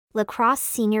La Crosse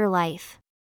Senior Life.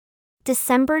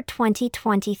 December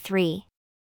 2023.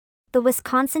 The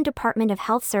Wisconsin Department of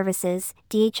Health Services,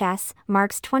 DHS,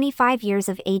 marks 25 years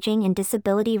of Aging and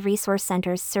Disability Resource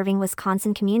Centers serving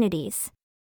Wisconsin communities.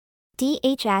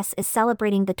 DHS is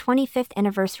celebrating the 25th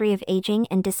anniversary of Aging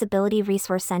and Disability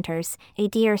Resource Centers,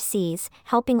 ADRCs,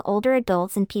 helping older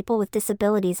adults and people with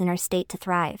disabilities in our state to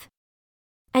thrive.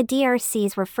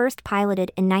 ADRCs were first piloted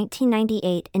in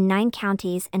 1998 in 9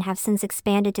 counties and have since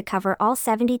expanded to cover all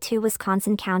 72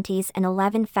 Wisconsin counties and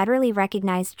 11 federally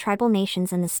recognized tribal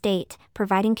nations in the state,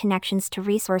 providing connections to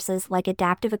resources like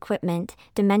adaptive equipment,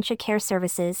 dementia care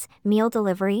services, meal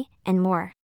delivery, and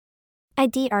more.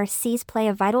 ADRCs play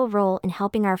a vital role in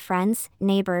helping our friends,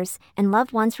 neighbors, and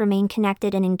loved ones remain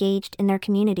connected and engaged in their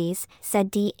communities,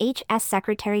 said DHS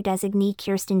Secretary-designee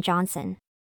Kirsten Johnson.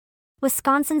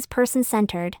 Wisconsin's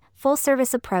person-centered,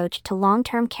 full-service approach to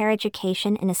long-term care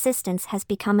education and assistance has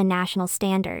become a national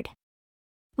standard.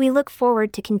 We look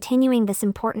forward to continuing this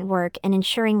important work and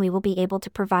ensuring we will be able to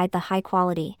provide the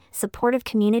high-quality, supportive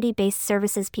community-based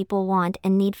services people want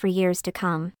and need for years to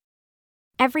come.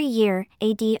 Every year,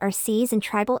 ADRCs and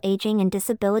Tribal Aging and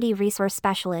Disability Resource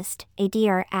Specialist,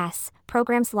 ADRS,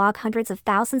 programs log hundreds of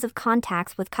thousands of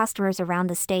contacts with customers around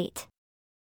the state.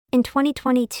 In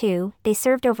 2022, they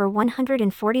served over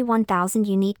 141,000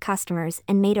 unique customers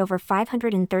and made over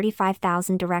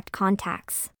 535,000 direct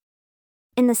contacts.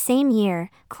 In the same year,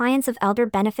 clients of elder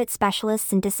benefit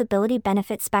specialists and disability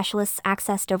benefit specialists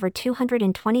accessed over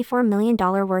 $224 million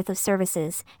worth of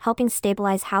services, helping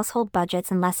stabilize household budgets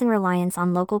and lessen reliance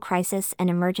on local crisis and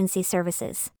emergency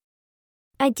services.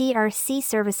 ADRC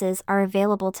services are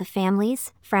available to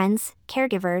families, friends,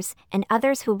 caregivers, and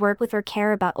others who work with or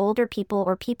care about older people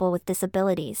or people with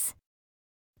disabilities.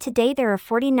 Today there are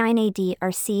 49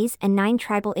 ADRCs and 9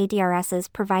 tribal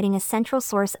ADRSs providing a central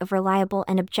source of reliable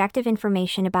and objective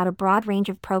information about a broad range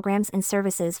of programs and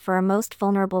services for our most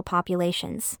vulnerable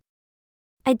populations.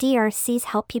 ADRCs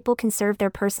help people conserve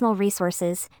their personal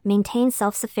resources, maintain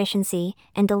self-sufficiency,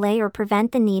 and delay or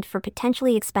prevent the need for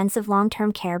potentially expensive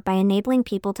long-term care by enabling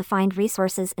people to find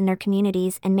resources in their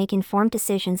communities and make informed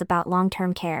decisions about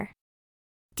long-term care.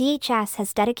 DHS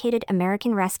has dedicated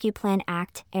American Rescue Plan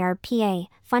Act (ARPA)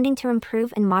 funding to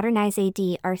improve and modernize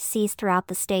ADRCs throughout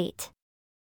the state.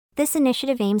 This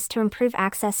initiative aims to improve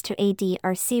access to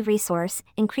ADRC resource,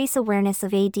 increase awareness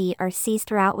of ADRCs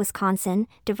throughout Wisconsin,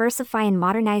 diversify and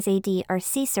modernize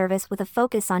ADRC service with a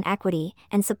focus on equity,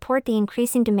 and support the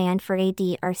increasing demand for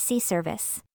ADRC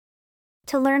service.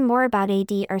 To learn more about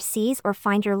ADRCs or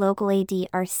find your local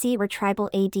ADRC or tribal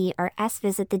ADRS,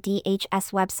 visit the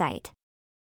DHS website.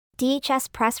 DHS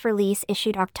press release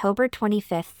issued October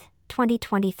 25,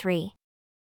 2023.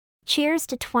 Cheers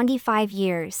to 25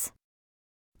 years.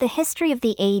 The history of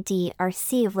the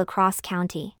ADRC of La Crosse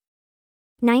County.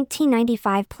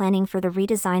 1995 planning for the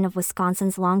redesign of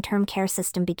Wisconsin's long-term care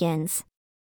system begins.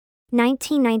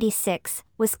 1996,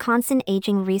 Wisconsin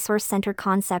Aging Resource Center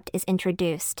concept is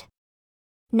introduced.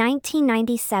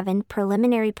 1997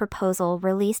 preliminary proposal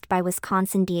released by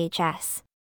Wisconsin DHS.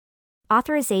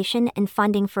 Authorization and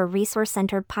funding for resource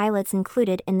center pilots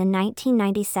included in the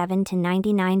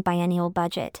 1997-99 biennial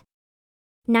budget.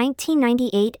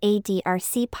 1998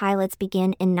 ADRC pilots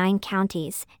begin in 9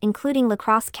 counties, including La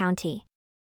Crosse County.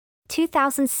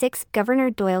 2006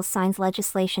 Governor Doyle signs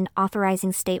legislation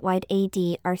authorizing statewide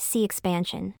ADRC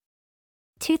expansion.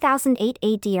 2008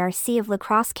 ADRC of La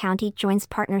Crosse County joins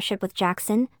partnership with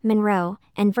Jackson, Monroe,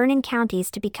 and Vernon counties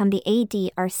to become the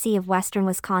ADRC of Western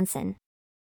Wisconsin.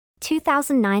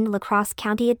 2009 La Crosse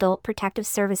County Adult Protective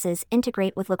Services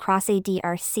integrate with La Crosse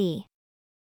ADRC.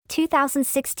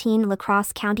 2016 La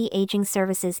Crosse County Aging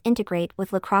Services integrate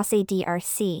with La Crosse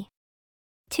ADRC.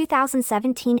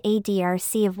 2017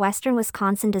 ADRC of Western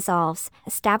Wisconsin dissolves,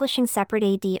 establishing separate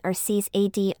ADRCs.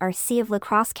 ADRC of La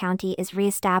Crosse County is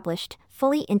re-established,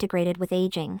 fully integrated with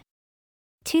aging.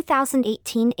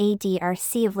 2018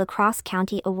 ADRC of La Crosse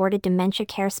County awarded dementia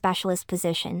care specialist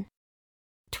position.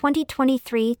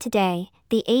 2023 Today,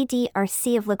 the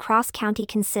ADRC of La Crosse County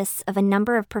consists of a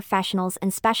number of professionals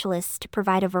and specialists to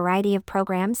provide a variety of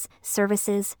programs,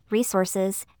 services,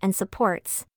 resources, and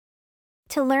supports.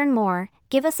 To learn more,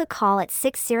 give us a call at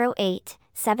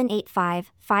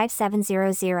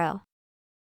 608-785-5700.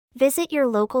 Visit your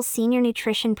local senior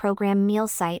nutrition program meal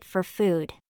site for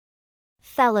food,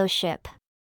 fellowship,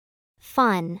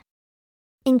 fun,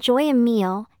 enjoy a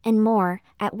meal, and more,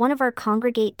 at one of our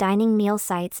congregate dining meal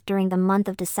sites during the month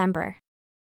of December.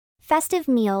 Festive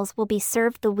meals will be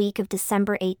served the week of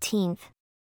December 18th.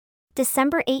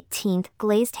 December 18th,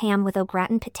 glazed ham with au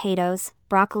gratin potatoes,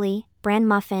 broccoli, bran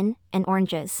muffin, and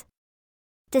oranges.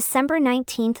 December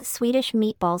 19th, Swedish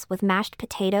meatballs with mashed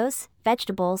potatoes,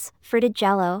 vegetables, fruited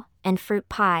jello, and fruit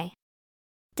pie.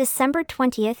 December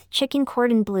 20th, chicken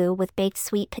cordon bleu with baked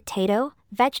sweet potato,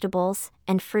 vegetables,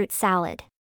 and fruit salad.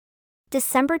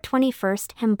 December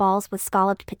 21st, ham balls with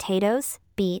scalloped potatoes,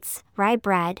 beets, rye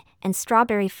bread, and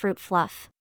strawberry fruit fluff.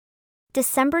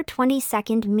 December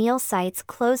 22nd, meal sites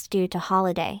closed due to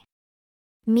holiday.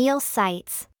 Meal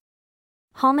sites: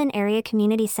 Holmen Area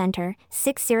Community Center,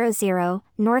 600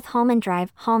 North Holmen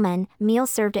Drive, Holmen. Meal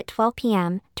served at 12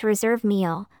 p.m. To reserve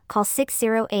meal, call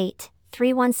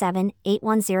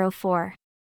 608-317-8104.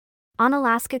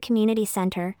 Onalaska Community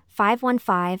Center,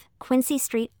 515 Quincy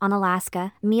Street,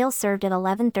 Onalaska. Meal served at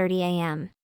 11:30 a.m.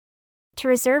 To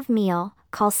reserve meal,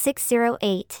 call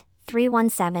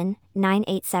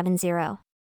 608-317-9870.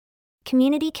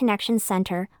 Community Connection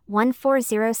Center,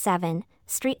 1407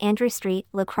 Street Andrew Street,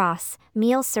 La Crosse.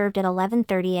 Meal served at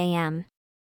 11:30 a.m.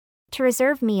 To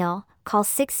reserve meal, call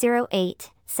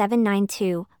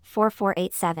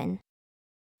 608-792-4487.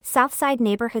 Southside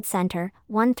Neighborhood Center,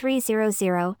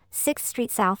 1300 6th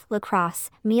Street South, La Crosse.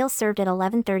 Meal served at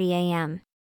 11:30 a.m.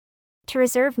 To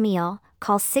reserve meal,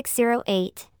 call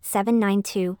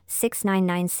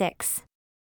 608-792-6996.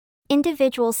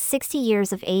 Individuals 60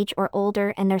 years of age or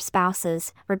older and their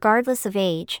spouses, regardless of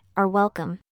age, are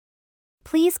welcome.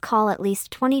 Please call at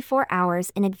least 24 hours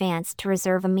in advance to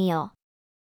reserve a meal.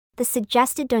 The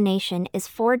suggested donation is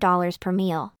 $4 per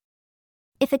meal.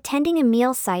 If attending a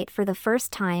meal site for the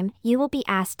first time, you will be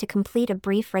asked to complete a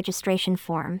brief registration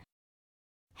form.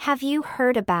 Have you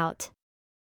heard about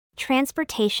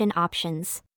transportation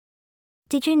options?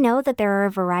 Did you know that there are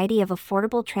a variety of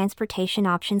affordable transportation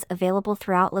options available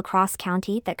throughout La Crosse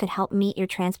County that could help meet your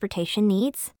transportation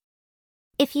needs?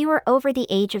 If you are over the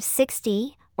age of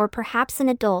 60, or perhaps an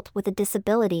adult with a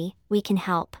disability, we can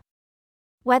help.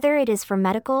 Whether it is for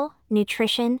medical,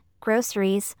 nutrition,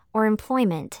 groceries, or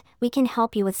employment, we can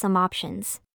help you with some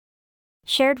options.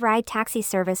 Shared Ride Taxi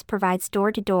Service provides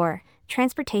door-to-door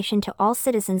transportation to all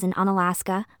citizens in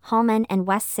Onalaska, Holmen, and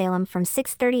West Salem from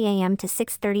 6:30 a.m. to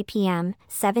 6:30 p.m.,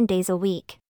 7 days a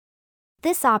week.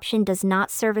 This option does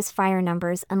not service fire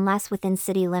numbers unless within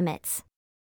city limits.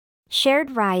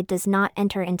 Shared Ride does not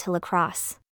enter into La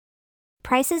Crosse.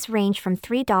 Prices range from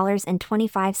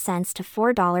 $3.25 to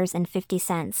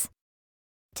 $4.50.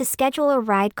 To schedule a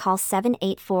ride, call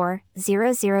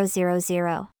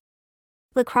 784-0000.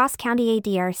 La Crosse County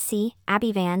ADRC,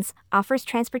 Abby Vans, offers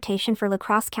transportation for La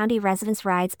Crosse County residents.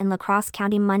 Rides in La Crosse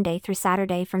County Monday through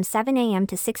Saturday from 7 a.m.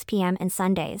 to 6 p.m. and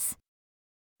Sundays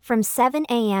from 7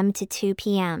 a.m. to 2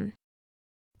 p.m.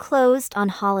 Closed on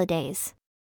holidays.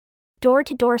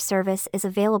 Door-to-door service is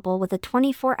available with a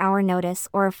 24-hour notice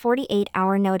or a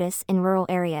 48-hour notice in rural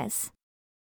areas.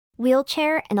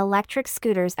 Wheelchair and electric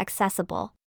scooters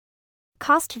accessible.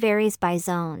 Cost varies by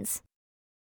zones.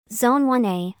 Zone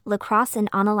 1A, La Crosse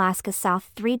and Onalaska South,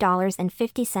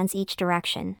 $3.50 each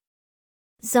direction.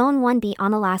 Zone 1B,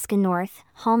 Onalaska North,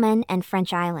 Holmen and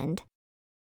French Island,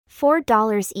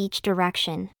 $4 each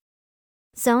direction.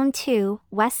 Zone 2,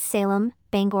 West Salem,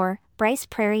 Bangor, Bryce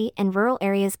Prairie and rural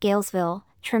areas, Galesville,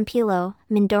 Trempilo,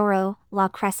 Mindoro, La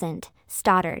Crescent,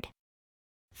 Stoddard,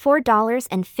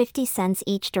 $4.50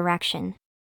 each direction.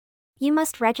 You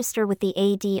must register with the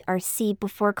ADRC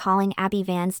before calling Abby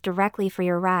Vans directly for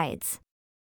your rides.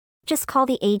 Just call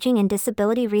the Aging and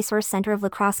Disability Resource Center of La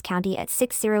Crosse County at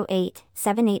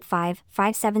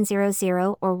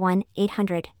 608-785-5700 or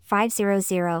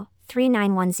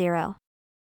 1-800-500-3910.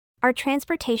 Our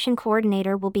transportation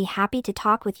coordinator will be happy to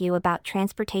talk with you about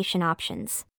transportation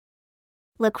options.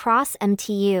 La Crosse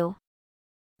MTU.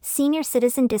 Senior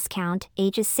citizen discount,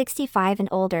 ages 65 and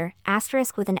older, *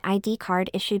 with an ID card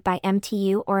issued by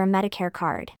MTU or a Medicare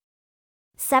card.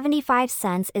 75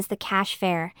 cents is the cash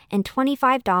fare, and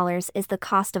 $25 is the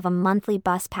cost of a monthly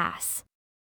bus pass.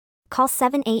 Call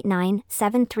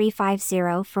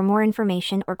 789-7350 for more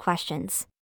information or questions.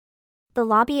 The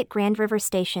lobby at Grand River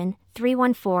Station,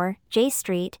 314 J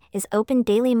Street, is open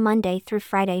daily Monday through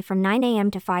Friday from 9 a.m.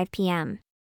 to 5 p.m.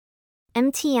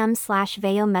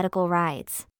 MTM/VEO Medical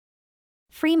Rides.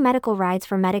 Free medical rides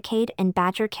for Medicaid and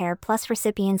Badger Care Plus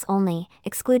recipients only,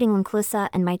 excluding Inclusa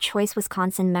and My Choice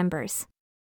Wisconsin members.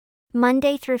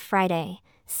 Monday through Friday,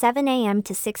 7 a.m.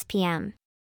 to 6 p.m.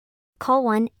 Call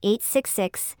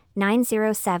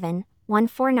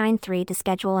 1-866-907-1493 to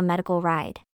schedule a medical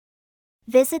ride.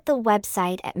 Visit the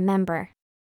website at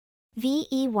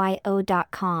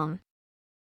member.veyo.com.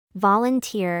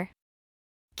 Volunteer.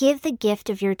 Give the gift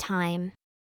of your time.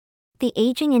 The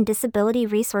Aging and Disability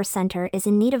Resource Center is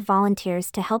in need of volunteers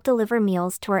to help deliver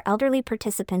meals to our elderly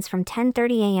participants from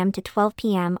 10:30 a.m. to 12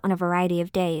 p.m. on a variety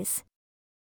of days.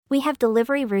 We have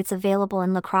delivery routes available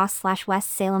in La Crosse/West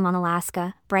Salem on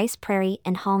Alaska, Bryce Prairie,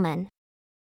 and Holmen.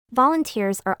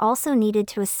 Volunteers are also needed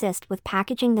to assist with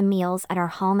packaging the meals at our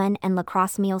Holmen and La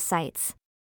Crosse meal sites.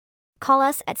 Call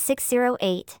us at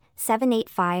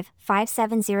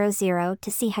 608-785-5700 to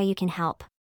see how you can help.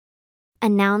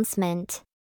 Announcement: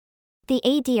 the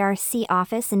ADRC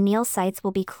office and meal sites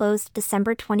will be closed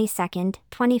December 22nd,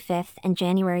 25th, and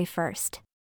January 1st.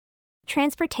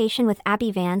 Transportation with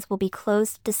Abbey vans will be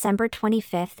closed December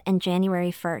 25th and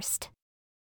January 1st.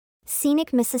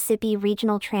 Scenic Mississippi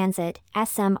Regional Transit,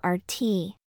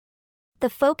 SMRT. The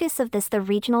focus of the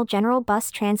regional general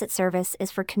bus transit service is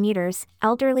for commuters,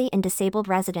 elderly and disabled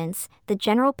residents, the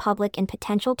general public and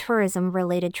potential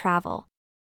tourism-related travel.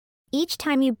 Each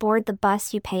time you board the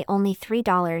bus you pay only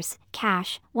 $3,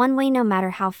 cash, one way no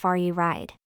matter how far you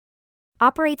ride.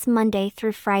 Operates Monday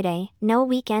through Friday, no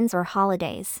weekends or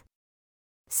holidays.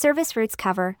 Service routes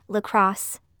cover La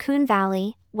Crosse, Coon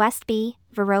Valley, Westby,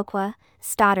 Viroqua,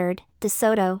 Stoddard,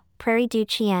 DeSoto, Prairie du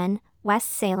Chien, West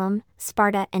Salem,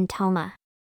 Sparta and Tomah.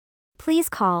 Please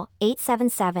call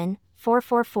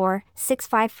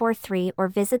 877-444-6543 or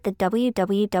visit the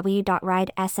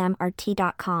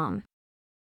www.ridesmrt.com.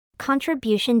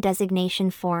 Contribution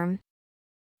Designation Form.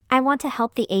 I want to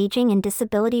help the Aging and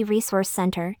Disability Resource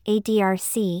Center,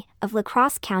 ADRC, of La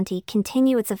Crosse County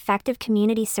continue its effective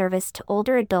community service to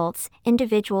older adults,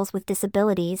 individuals with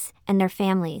disabilities, and their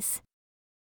families.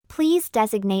 Please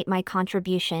designate my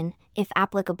contribution, if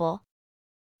applicable.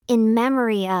 In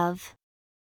memory of,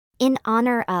 in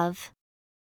honor of,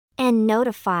 and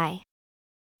notify.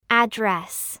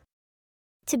 Address.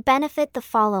 To benefit the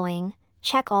following,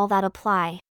 check all that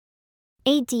apply.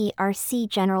 ADRC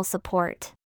General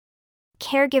Support.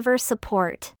 Caregiver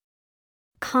Support.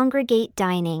 Congregate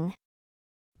Dining.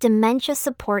 Dementia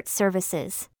Support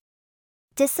Services.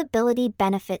 Disability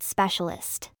Benefit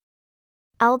Specialist.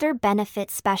 Elder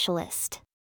Benefit Specialist.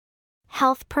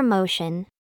 Health Promotion.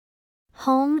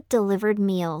 Home Delivered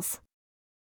Meals.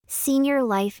 Senior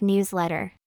Life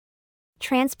Newsletter.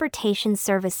 Transportation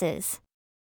Services.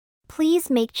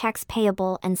 Please make checks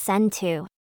payable and send to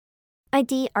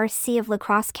ADRC of La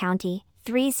Crosse County,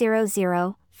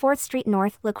 300 4th Street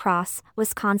North, La Crosse,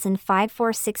 Wisconsin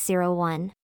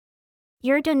 54601.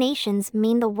 Your donations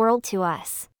mean the world to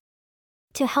us.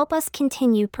 To help us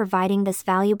continue providing this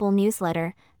valuable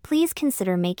newsletter, please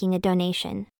consider making a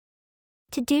donation.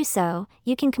 To do so,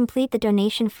 you can complete the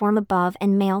donation form above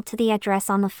and mail to the address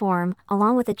on the form,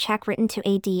 along with a check written to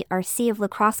ADRC of La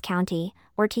Crosse County,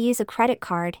 or to use a credit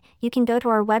card, you can go to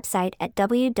our website at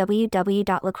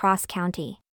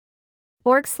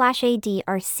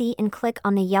www.lacrossecounty.org/ADRC and click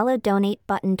on the yellow Donate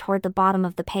button toward the bottom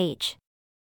of the page.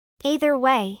 Either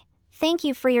way, thank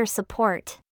you for your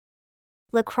support.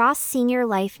 La Crosse Senior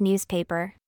Life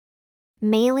Newspaper.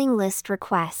 Mailing List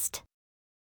Request.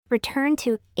 Return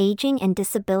to Aging and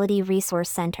Disability Resource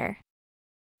Center.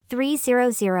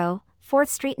 300 4th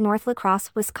Street North, La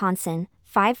Crosse, Wisconsin,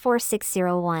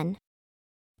 54601.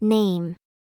 Name.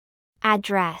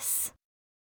 Address.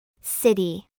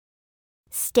 City.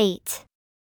 State.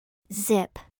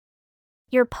 Zip.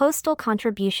 Your postal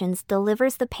contributions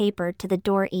delivers the paper to the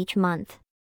door each month.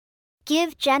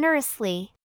 Give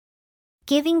generously.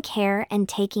 Giving care and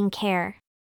taking care.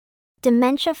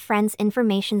 Dementia Friends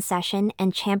Information Session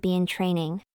and Champion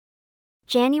Training.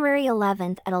 January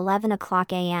 11th at 11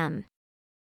 o'clock a.m.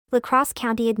 La Crosse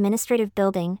County Administrative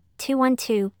Building,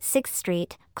 212 6th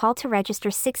Street, call to register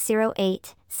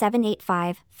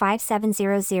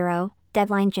 608-785-5700,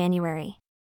 deadline January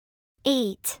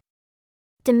 8.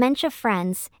 Dementia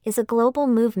Friends is a global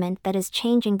movement that is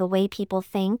changing the way people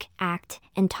think, act,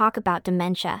 and talk about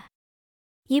dementia.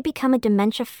 You become a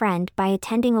dementia friend by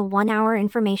attending a 1-hour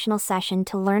informational session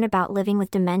to learn about living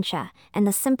with dementia and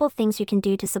the simple things you can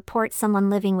do to support someone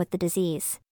living with the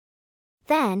disease.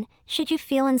 Then, should you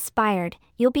feel inspired,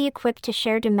 you'll be equipped to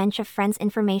share Dementia Friends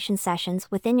information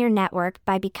sessions within your network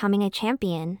by becoming a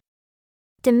champion.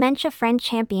 Dementia Friend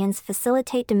Champions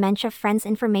facilitate Dementia Friends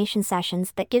information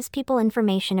sessions that gives people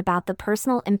information about the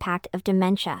personal impact of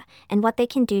dementia and what they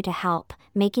can do to help,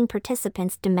 making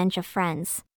participants dementia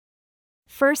friends.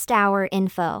 First hour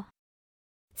info.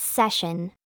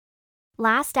 Session.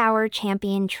 Last hour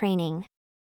champion training.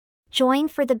 Join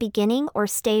for the beginning or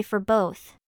stay for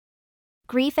both.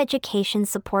 Grief Education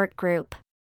Support Group.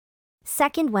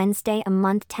 Second Wednesday a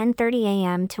month, 10:30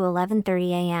 a.m. to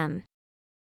 11:30 a.m.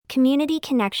 Community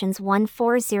Connections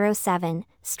 1407,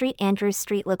 Street Andrews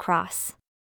Street, La Crosse.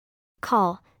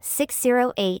 Call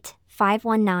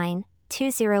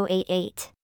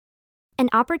 608-519-2088. An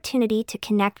opportunity to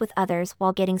connect with others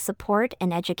while getting support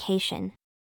and education.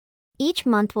 Each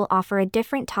month will offer a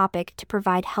different topic to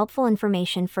provide helpful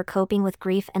information for coping with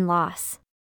grief and loss.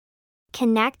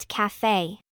 Connect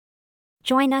Cafe.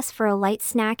 Join us for a light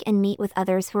snack and meet with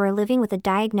others who are living with a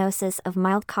diagnosis of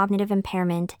mild cognitive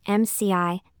impairment,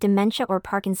 MCI, dementia or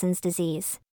Parkinson's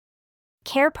disease.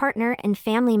 Care partner and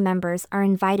family members are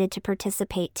invited to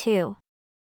participate too.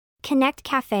 Connect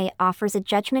Cafe offers a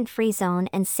judgment-free zone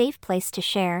and safe place to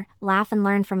share, laugh and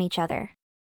learn from each other.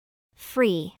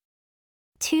 Free.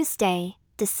 Tuesday,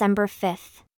 December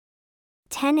 5th.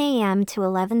 10 a.m. to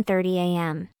 11:30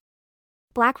 a.m.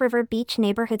 Black River Beach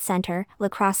Neighborhood Center, La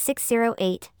Crosse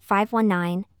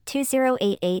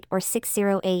 608-519-2088 or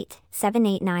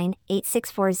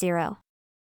 608-789-8640.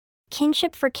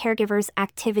 Kinship for Caregivers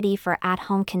activity for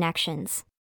at-home connections.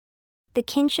 The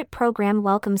Kinship program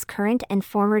welcomes current and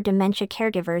former dementia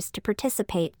caregivers to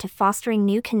participate to fostering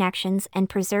new connections and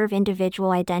preserve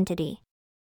individual identity.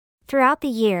 Throughout the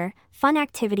year, fun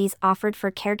activities offered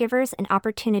for caregivers an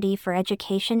opportunity for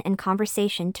education and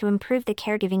conversation to improve the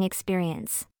caregiving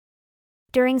experience.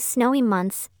 During snowy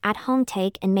months, at-home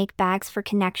take and make bags for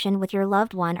connection with your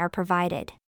loved one are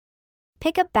provided.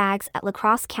 Pick up bags at La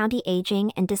Crosse County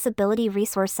Aging and Disability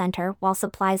Resource Center while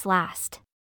supplies last.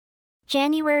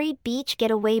 January Beach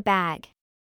Getaway Bag.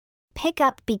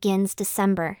 Pickup begins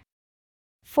December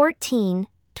 14,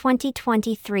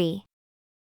 2023.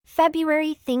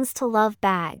 February Things to Love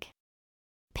Bag.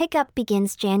 Pickup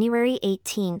begins January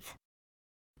 18th.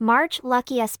 March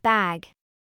Luckiest Bag.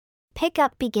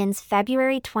 Pickup begins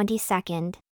February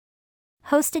 22nd.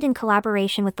 Hosted in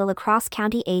collaboration with the La Crosse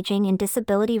County Aging and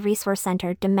Disability Resource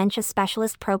Center Dementia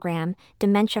Specialist Program,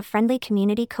 Dementia Friendly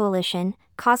Community Coalition,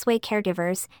 Causeway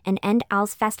Caregivers, and End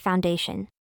Owls Fest Foundation.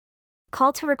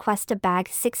 Call to request a bag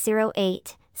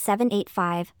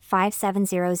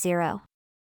 608-785-5700.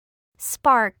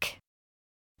 Spark.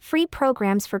 Free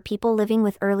programs for people living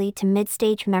with early to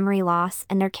mid-stage memory loss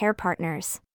and their care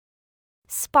partners.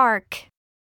 Spark.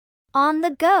 On the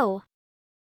go.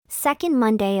 Second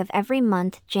Monday of every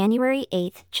month, January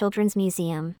 8th, Children's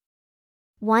Museum.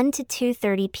 1 to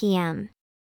 2:30 p.m.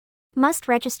 Must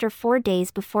register 4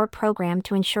 days before program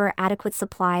to ensure adequate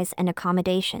supplies and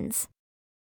accommodations.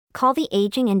 Call the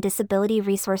Aging and Disability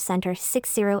Resource Center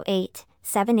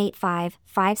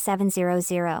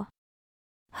 608-785-5700.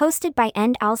 Hosted by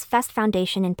End Owls Fest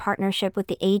Foundation in partnership with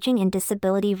the Aging and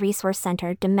Disability Resource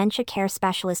Center Dementia Care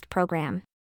Specialist Program.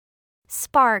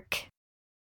 Spark.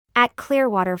 At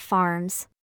Clearwater Farms.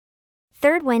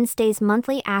 Third Wednesday's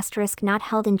monthly asterisk not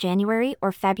held in January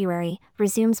or February,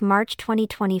 resumes March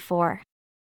 2024.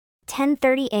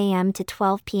 10:30 a.m. to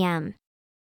 12 p.m.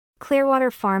 Clearwater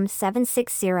Farms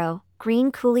 760,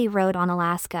 Green Coulee Road,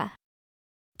 Onalaska.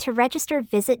 To register,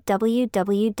 visit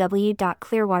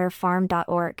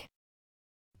www.clearwaterfarm.org.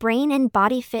 Brain and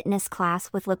Body Fitness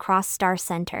Class with La Crosse Star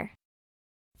Center.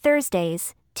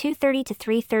 Thursdays, 2:30 to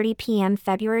 3:30 p.m.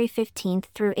 February 15th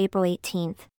through April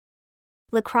 18th.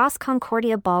 La Crosse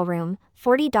Concordia Ballroom,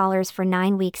 $40 for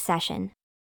 9-week session.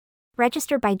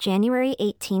 Register by January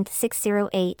 18th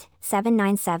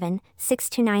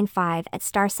 608-797-6295 at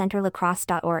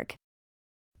starcenterlacrosse.org.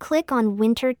 Click on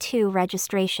Winter 2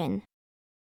 Registration.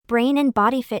 Brain and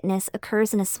body fitness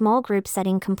occurs in a small group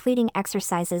setting, completing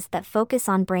exercises that focus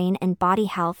on brain and body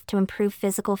health to improve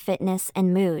physical fitness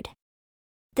and mood.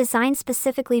 Designed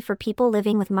specifically for people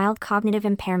living with mild cognitive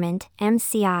impairment,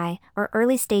 MCI, or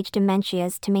early-stage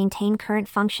dementias to maintain current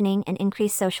functioning and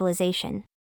increase socialization.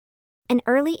 An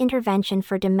early intervention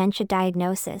for dementia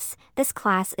diagnosis, this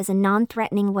class is a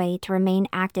non-threatening way to remain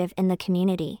active in the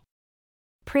community.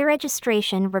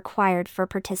 Pre-registration required for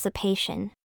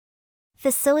participation.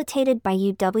 Facilitated by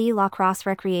UW La Crosse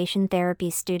Recreation Therapy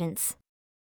students.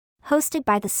 Hosted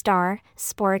by the STAR,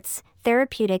 Sports,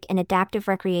 Therapeutic and Adaptive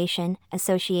Recreation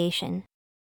Association.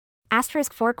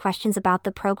 For questions about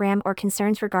the program or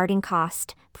concerns regarding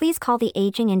cost, please call the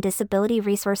Aging and Disability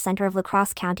Resource Center of La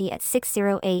Crosse County at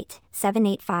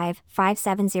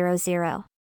 608-785-5700.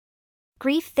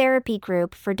 Grief Therapy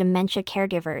Group for Dementia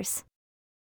Caregivers.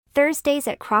 Thursdays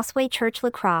at Crossway Church La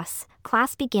Crosse,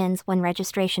 class begins when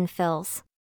registration fills.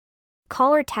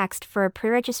 Call or text for a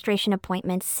pre-registration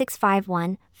appointment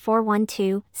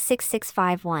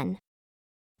 651-412-6651.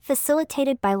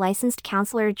 Facilitated by licensed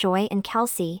counselor Joy and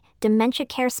Kelsey, Dementia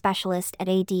Care Specialist at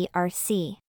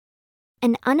ADRC.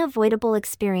 An unavoidable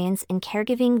experience in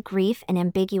caregiving, grief and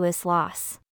ambiguous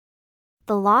loss.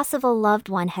 The loss of a loved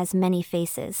one has many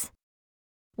faces.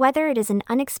 Whether it is an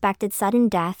unexpected sudden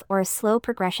death or a slow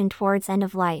progression towards end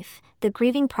of life, the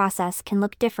grieving process can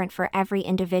look different for every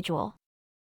individual.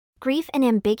 Grief and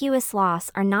ambiguous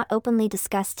loss are not openly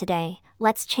discussed today.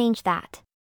 Let's change that.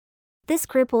 This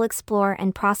group will explore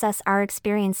and process our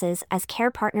experiences as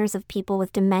care partners of people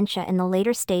with dementia in the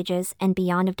later stages and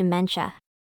beyond of dementia.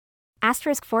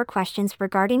 *4 questions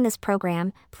regarding this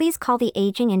program, please call the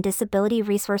Aging and Disability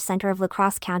Resource Center of La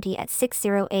Crosse County at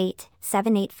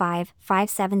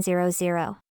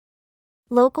 608-785-5700.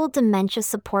 Local dementia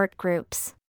support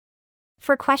groups.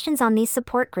 For questions on these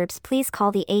support groups, please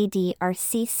call the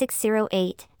ADRC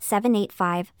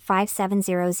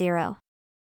 608-785-5700.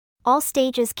 All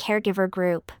Stages Caregiver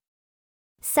Group.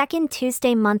 Second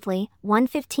Tuesday monthly,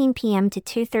 1:15 p.m. to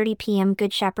 2:30 p.m.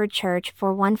 Good Shepherd Church,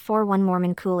 4141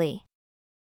 Mormon Coulee.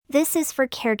 This is for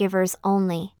caregivers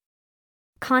only.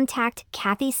 Contact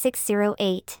Kathy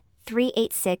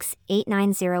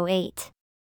 608-386-8908.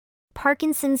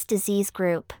 Parkinson's Disease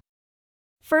Group.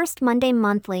 First Monday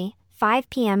monthly, 5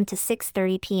 p.m. to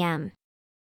 6:30 p.m.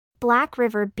 Black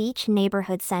River Beach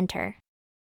Neighborhood Center.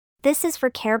 This is for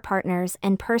care partners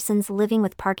and persons living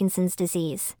with Parkinson's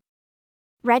disease.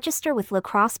 Register with La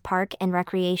Crosse Park and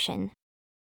Recreation.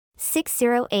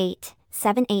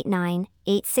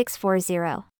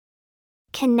 608-789-8640.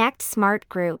 Connect Smart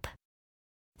Group.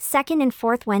 Second and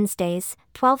fourth Wednesdays,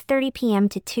 12:30 p.m.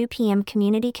 to 2 p.m.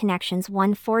 Community Connections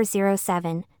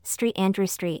 1407, Street Andrew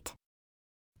Street.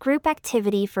 Group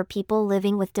activity for people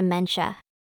living with dementia.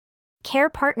 Care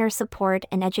partner support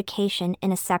and education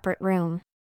in a separate room.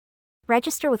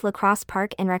 Register with La Crosse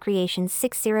Park and Recreation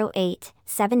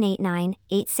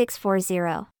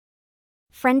 608-789-8640.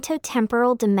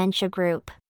 Frontotemporal Dementia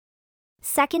Group.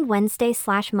 Second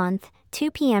Wednesday/month,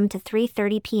 2 p.m. to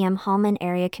 3:30 p.m. Hallman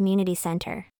Area Community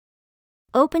Center.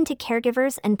 Open to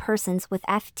caregivers and persons with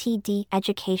FTD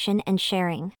education and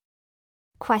sharing.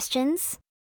 Questions?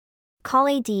 Call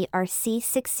ADRC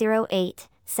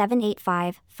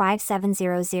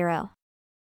 608-785-5700.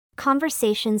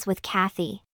 Conversations with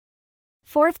Kathy.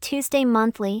 Fourth Tuesday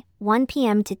monthly, 1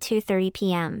 p.m. to 2:30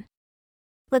 p.m.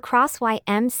 La Crosse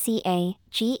YMCA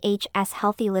GHS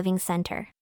Healthy Living Center.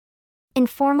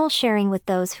 Informal sharing with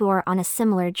those who are on a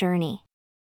similar journey.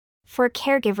 For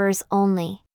caregivers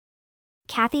only.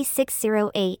 Kathy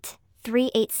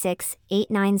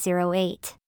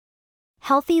 608-386-8908.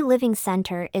 Healthy Living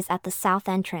Center is at the south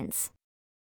entrance.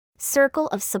 Circle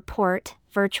of Support,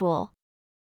 virtual.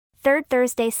 Third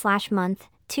Thursday/month,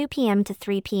 2 p.m. to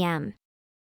 3 p.m.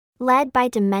 Led by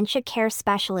dementia care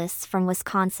specialists from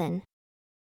Wisconsin.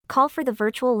 Call for the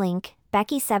virtual link,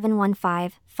 Becky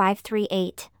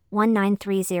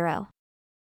 715-538-1930.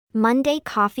 Monday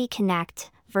Coffee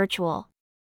Connect, virtual.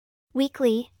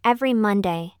 Weekly, every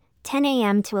Monday, 10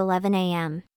 a.m. to 11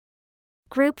 a.m.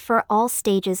 Group for all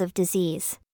stages of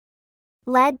disease.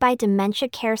 Led by dementia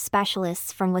care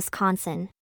specialists from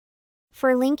Wisconsin.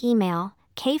 For link email,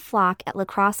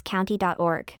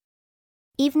 kflock@lacrossecounty.org.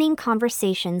 Evening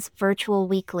Conversations virtual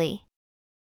weekly.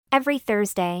 Every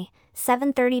Thursday,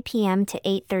 7:30 p.m. to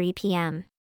 8:30 p.m.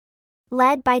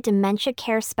 Led by dementia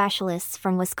care specialists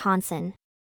from Wisconsin.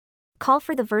 Call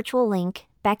for the virtual link,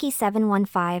 Becky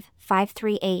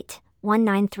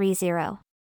 715-538-1930.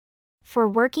 For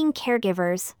working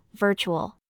caregivers,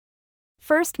 virtual.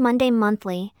 First Monday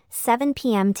monthly, 7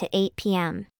 p.m. to 8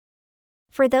 p.m.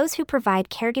 For those who provide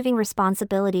caregiving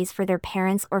responsibilities for their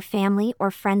parents or family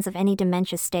or friends of any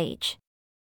dementia stage.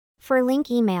 For link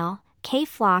email,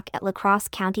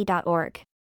 kflock@lacrossecounty.org.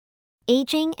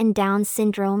 Aging and Down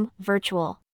Syndrome,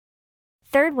 virtual.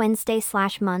 Third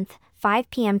Wednesday/month,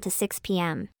 5 p.m. to 6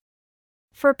 p.m.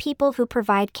 For people who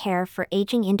provide care for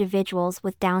aging individuals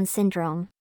with Down syndrome.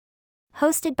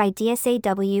 Hosted by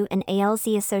DSAW and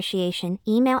ALZ Association.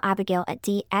 Email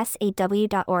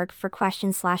abigail@dsaw.org for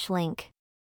questions/link.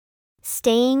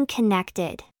 Staying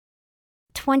Connected.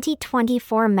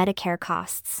 2024 Medicare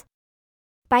Costs.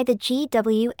 By the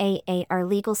GWAAR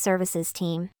Legal Services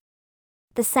Team.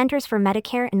 The Centers for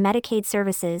Medicare and Medicaid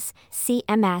Services,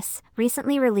 CMS,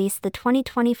 recently released the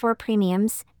 2024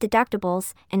 premiums,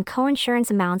 deductibles, and coinsurance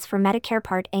amounts for Medicare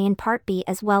Part A and Part B,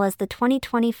 as well as the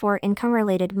 2024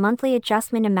 income-related monthly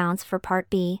adjustment amounts for Part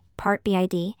B, Part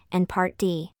BID, and Part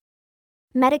D.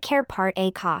 Medicare Part A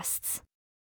costs.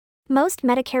 Most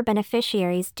Medicare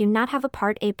beneficiaries do not have a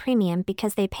Part A premium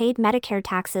because they paid Medicare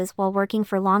taxes while working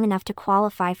for long enough to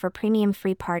qualify for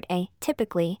premium-free Part A.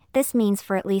 Typically, this means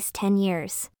for at least 10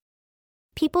 years.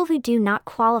 People who do not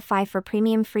qualify for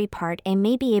premium-free Part A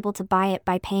may be able to buy it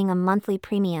by paying a monthly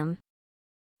premium.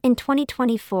 In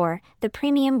 2024, the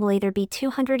premium will either be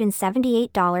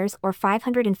 $278 or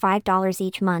 $505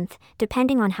 each month,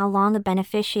 depending on how long a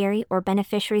beneficiary or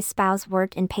beneficiary's spouse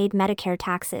worked and paid Medicare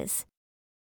taxes.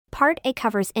 Part A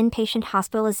covers inpatient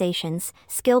hospitalizations,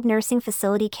 skilled nursing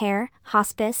facility care,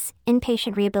 hospice,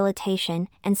 inpatient rehabilitation,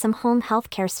 and some home health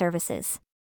care services.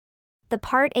 The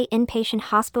Part A inpatient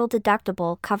hospital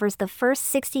deductible covers the first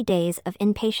 60 days of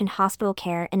inpatient hospital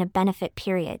care in a benefit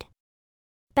period.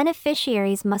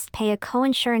 Beneficiaries must pay a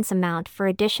coinsurance amount for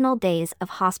additional days of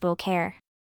hospital care.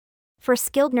 For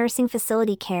skilled nursing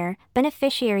facility care,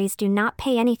 beneficiaries do not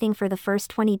pay anything for the first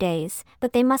 20 days,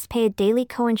 but they must pay a daily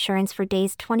coinsurance for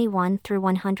days 21 through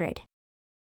 100.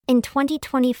 In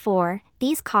 2024,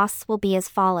 these costs will be as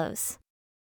follows.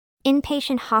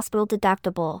 Inpatient hospital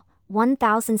deductible,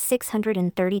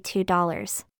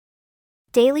 $1,632.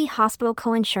 Daily hospital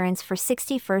coinsurance for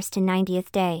 61st to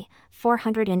 90th day,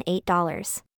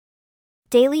 $408.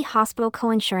 Daily hospital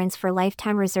coinsurance for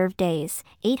lifetime reserve days,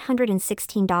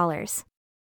 $816.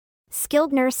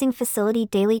 Skilled nursing facility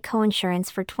daily coinsurance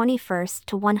for 21st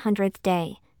to 100th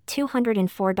day,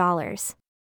 $204.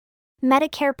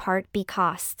 Medicare Part B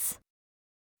costs.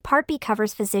 Part B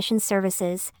covers physician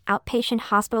services, outpatient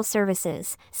hospital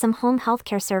services, some home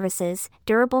healthcare services,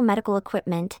 durable medical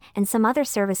equipment, and some other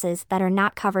services that are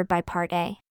not covered by Part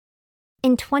A.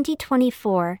 In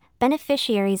 2024,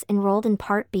 beneficiaries enrolled in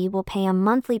Part B will pay a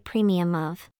monthly premium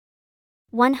of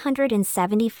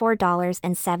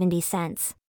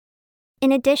 $174.70.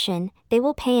 In addition, they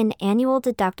will pay an annual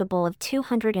deductible of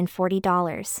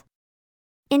 $240.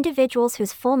 Individuals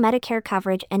whose full Medicare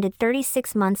coverage ended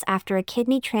 36 months after a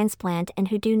kidney transplant and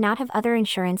who do not have other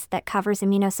insurance that covers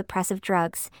immunosuppressive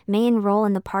drugs may enroll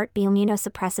in the Part B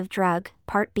immunosuppressive drug,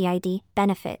 Part BID,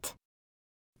 benefit.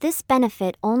 This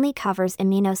benefit only covers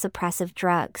immunosuppressive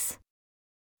drugs.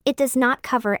 It does not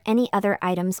cover any other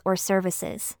items or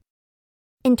services.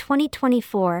 In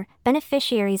 2024,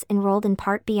 beneficiaries enrolled in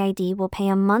Part BID will pay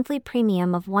a monthly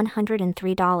premium of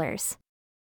 $103.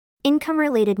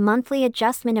 Income-related monthly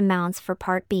adjustment amounts for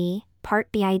Part B,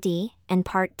 Part BID, and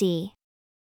Part D.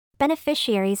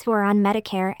 Beneficiaries who are on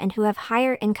Medicare and who have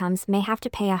higher incomes may have to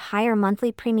pay a higher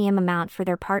monthly premium amount for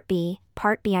their Part B,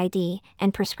 Part BID,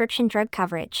 and prescription drug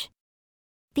coverage.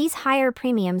 These higher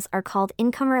premiums are called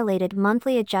Income-Related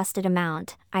Monthly Adjusted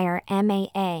Amount,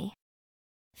 IRMAA.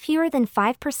 Fewer than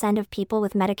 5% of people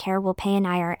with Medicare will pay an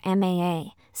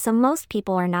IRMAA, so most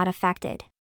people are not affected.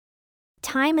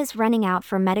 Time is running out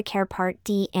for Medicare Part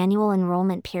D annual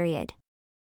enrollment period.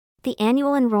 The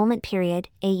annual enrollment period,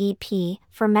 AEP,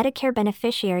 for Medicare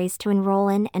beneficiaries to enroll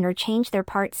in and/or change their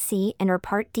Part C and/or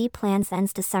Part D plans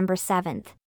ends December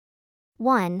 7th.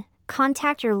 1.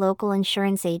 Contact your local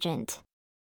insurance agent.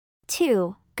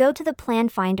 2. Go to the plan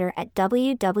finder at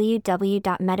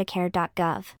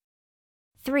www.medicare.gov.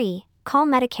 3. Call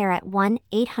Medicare at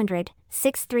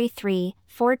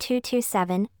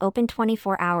 1-800-633-4227, open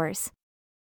 24 hours.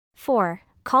 4.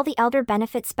 Call the Elder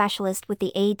Benefit Specialist with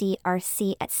the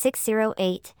ADRC at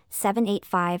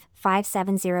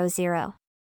 608-785-5700.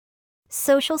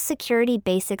 Social Security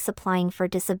Basics Applying for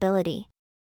Disability.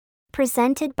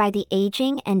 Presented by the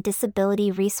Aging and Disability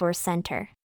Resource Center.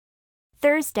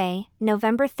 Thursday,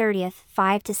 November 30th,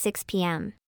 5 to 6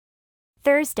 p.m.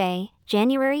 Thursday,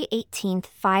 January 18th,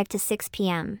 5 to 6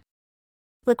 p.m.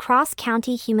 La Crosse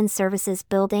County Human Services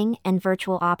Building and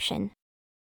Virtual Option.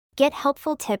 Get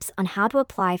helpful tips on how to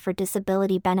apply for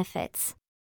disability benefits.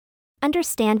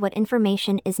 Understand what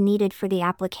information is needed for the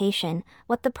application,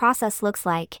 what the process looks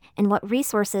like, and what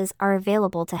resources are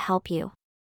available to help you.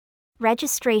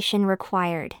 Registration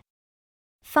required.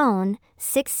 Phone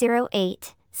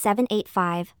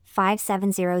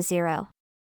 608-785-5700.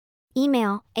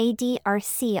 Email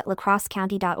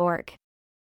adrc@lacrossecounty.org.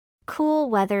 Cool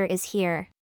weather is here.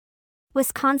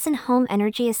 Wisconsin Home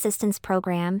Energy Assistance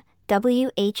Program,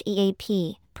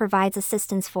 WHEAP, provides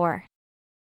assistance for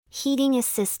heating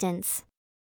assistance,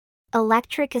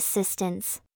 electric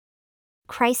assistance,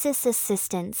 crisis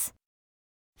assistance,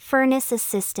 furnace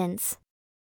assistance,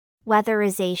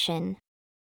 weatherization,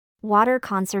 water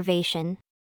conservation.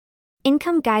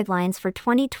 Income guidelines for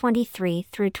 2023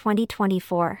 through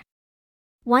 2024.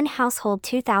 One household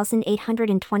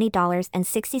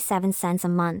 $2,820.67 a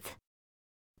month.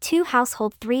 Two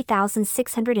household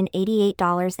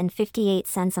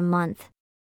 $3,688.58 a month.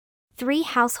 Three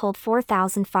household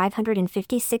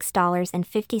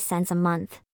 $4,556.50 a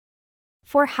month.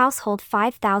 Four household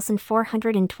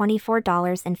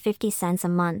 $5,424.50 a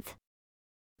month.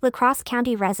 La Crosse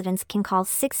County residents can call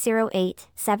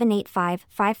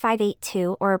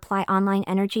 608-785-5582 or apply online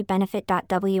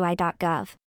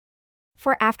energybenefit.wi.gov.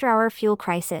 For after-hour fuel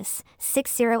crisis,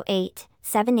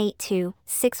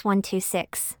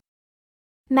 608-782-6126.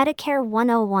 Medicare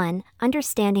 101,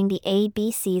 Understanding the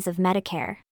ABCs of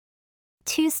Medicare.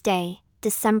 Tuesday,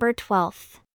 December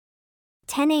 12th.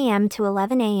 10 a.m. to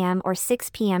 11 a.m. or 6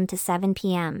 p.m. to 7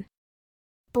 p.m.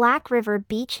 Black River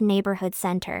Beach Neighborhood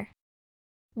Center.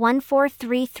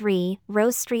 1433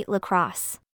 Rose Street, La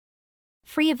Crosse.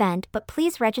 Free event, but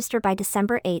please register by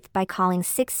December 8th by calling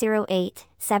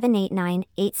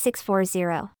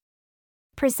 608-789-8640.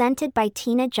 Presented by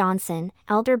Tina Johnson,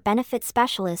 Elder Benefit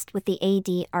Specialist with the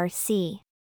ADRC.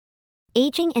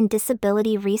 Aging and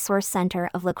Disability Resource Center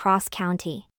of La Crosse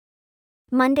County.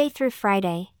 Monday through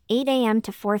Friday, 8 a.m.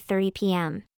 to 4:30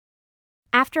 p.m.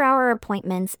 After-hour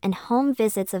appointments and home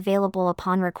visits available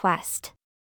upon request.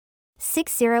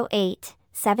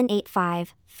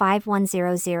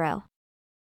 608-785-5100.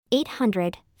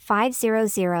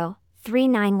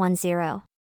 800-500-3910.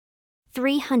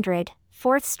 300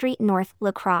 4th Street North,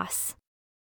 La Crosse.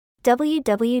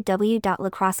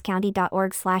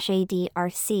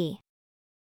 www.lacrossecounty.org/ADRC.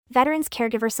 Veterans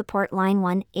Caregiver Support Line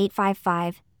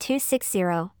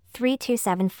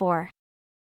 1-855-260-3274.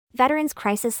 Veterans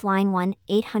Crisis Line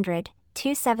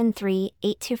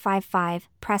 1-800-273-8255,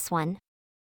 press 1.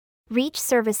 Reach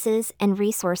Services and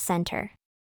Resource Center.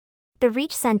 The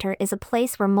Reach Center is a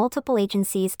place where multiple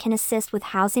agencies can assist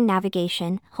with housing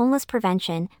navigation, homeless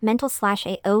prevention,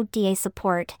 mental/AODA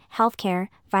support, healthcare,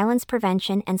 violence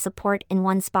prevention and support in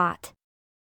one spot.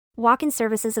 Walk-in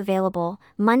services available,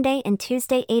 Monday and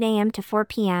Tuesday 8 a.m. to 4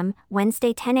 p.m.,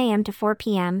 Wednesday 10 a.m. to 4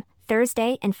 p.m.,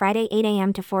 Thursday and Friday 8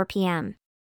 a.m. to 4 p.m.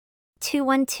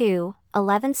 212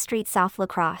 11th Street South, La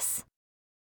Crosse.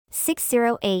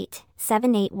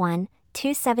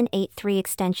 608-781-2783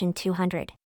 extension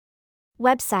 200.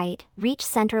 Website,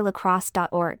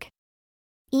 reachcenterlacrosse.org.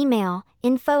 Email,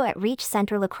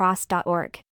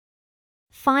 info@reachcenterlacrosse.org.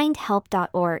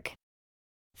 Findhelp.org.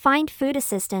 Find food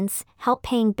assistance, help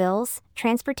paying bills,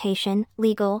 transportation,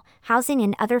 legal, housing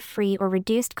and other free or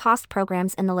reduced cost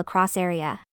programs in the La Crosse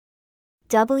area.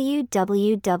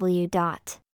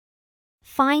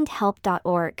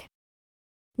 www.findhelp.org.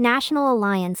 National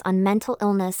Alliance on Mental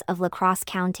Illness of La Crosse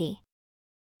County.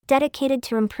 Dedicated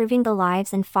to improving the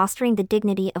lives and fostering the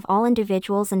dignity of all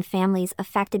individuals and families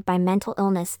affected by mental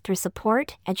illness through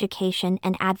support, education,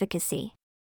 and advocacy.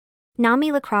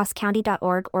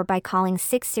 NAMILaCrosseCounty.org or by calling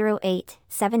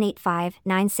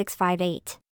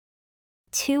 608-785-9658.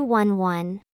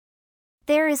 211.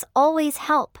 There is always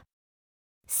help.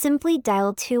 Simply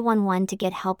dial 211 to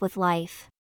get help with life.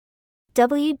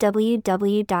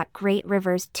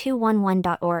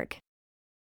 www.greatrivers211.org.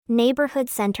 Neighborhood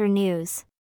Center News.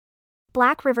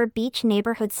 Black River Beach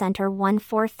Neighborhood Center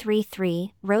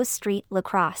 1433, Rose Street, La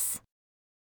Crosse.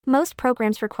 Most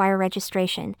programs require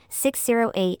registration.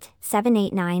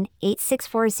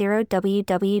 608-789-8640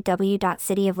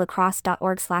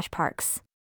 www.cityoflacrosse.org/parks.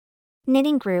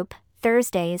 Knitting Group,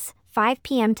 Thursdays, 5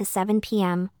 p.m. to 7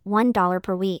 p.m., $1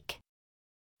 per week.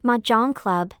 Mahjong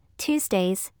Club,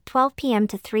 Tuesdays, 12 p.m.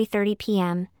 to 3:30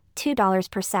 p.m.,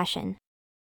 $2 per session.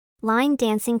 Line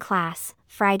Dancing Class,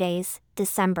 Fridays,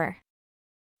 December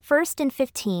 1st and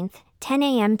 15th, 10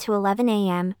 a.m. to 11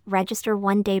 a.m., register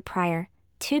 1 day prior,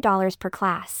 $2 per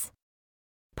class.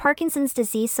 Parkinson's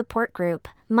Disease Support Group,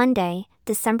 Monday,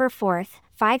 December 4th,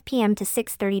 5 p.m. to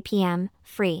 6:30 p.m.,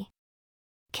 free.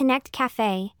 Connect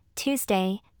Cafe,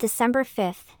 Tuesday, December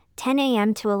 5th, 10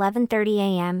 a.m. to 11:30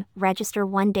 a.m., register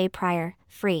 1 day prior,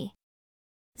 free.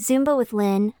 Zumba with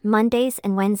Lynn, Mondays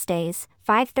and Wednesdays,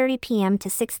 5:30 p.m. to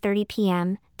 6:30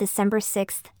 p.m., December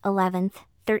 6th, 11th,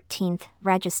 13th,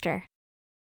 register.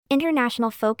 International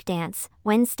Folk Dance,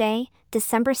 Wednesday,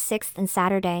 December 6th and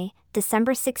Saturday,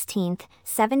 December 16th,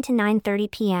 7 to 9:30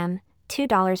 p.m.,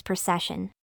 $2 per session.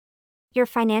 Your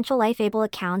Financial Life Able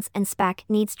Accounts and Spec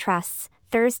Needs Trusts,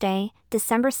 Thursday,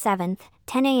 December 7th,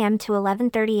 10 a.m. to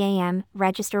 11:30 a.m.,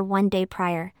 register 1 day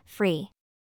prior, free.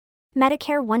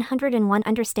 Medicare 101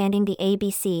 Understanding the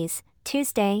ABCs,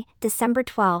 Tuesday, December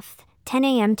 12th, 10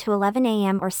 a.m. to 11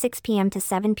 a.m. or 6 p.m. to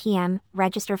 7 p.m.,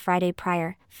 register Friday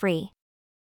prior, free.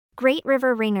 Great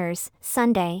River Ringers,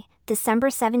 Sunday, December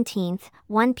 17th,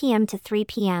 1 p.m. to 3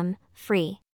 p.m.,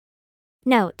 free.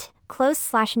 Note,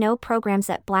 closed/no programs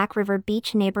at Black River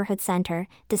Beach Neighborhood Center,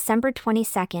 December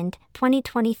 22nd,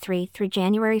 2023 through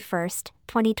January 1st,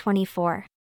 2024.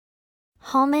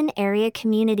 Holman Area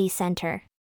Community Center.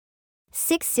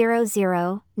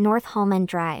 600 North Holman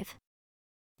Drive.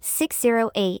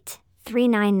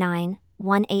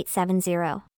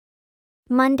 608-399-1870.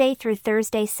 Monday through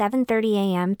Thursday 7:30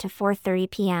 a.m. to 4:30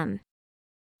 p.m.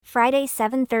 Friday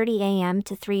 7:30 a.m.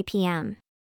 to 3 p.m.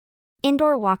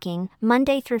 Indoor walking,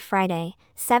 Monday through Friday,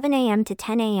 7 a.m. to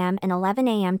 10 a.m. and 11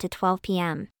 a.m. to 12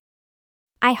 p.m.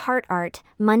 I Heart Art,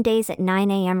 Mondays at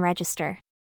 9 a.m. register.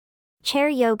 Chair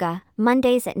Yoga,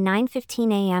 Mondays at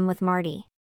 9:15 a.m. with Marty.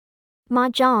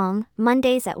 Mahjong,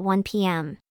 Mondays at 1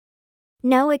 p.m.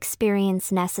 No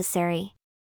experience necessary.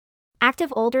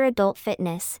 Active Older Adult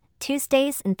Fitness,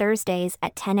 Tuesdays and Thursdays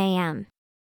at 10 a.m.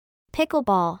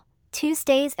 Pickleball,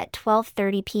 Tuesdays at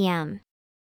 12:30 p.m.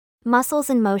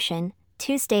 Muscles in Motion,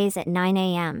 Tuesdays at 9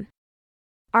 a.m.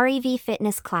 REV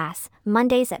Fitness Class,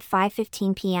 Mondays at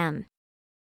 5:15 p.m.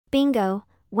 Bingo,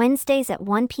 Wednesdays at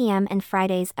 1 p.m. and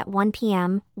Fridays at 1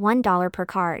 p.m., $1 per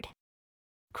card.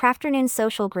 Crafternoon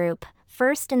Social Group,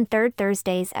 first and third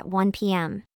Thursdays at 1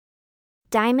 p.m.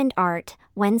 Diamond Art,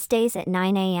 Wednesdays at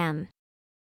 9 a.m.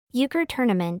 Euchre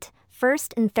Tournament,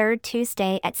 first and third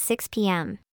Tuesday at 6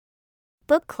 p.m.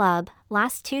 Book Club,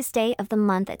 last Tuesday of the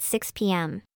month at 6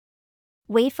 p.m.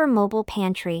 Wafer Mobile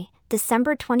Pantry,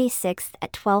 December 26th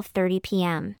at 12:30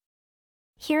 p.m.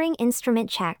 Hearing Instrument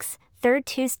Checks, third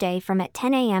Tuesday from at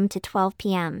 10 a.m. to 12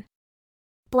 p.m.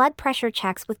 Blood Pressure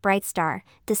Checks with Brightstar,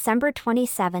 December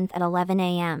 27th at 11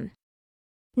 a.m.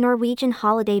 Norwegian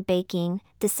Holiday Baking,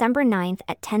 December 9th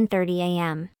at 10:30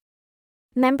 a.m.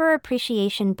 Member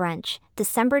Appreciation Brunch,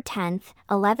 December 10th,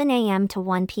 11 a.m. to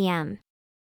 1 p.m.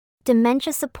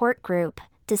 Dementia Support Group,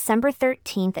 December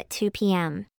 13th at 2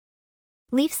 p.m.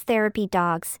 Leafs Therapy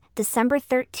Dogs, December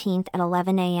 13th at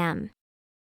 11 a.m.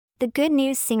 The Good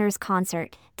News Singers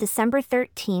Concert, December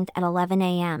 13th at 11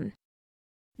 a.m.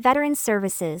 Veteran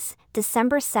Services,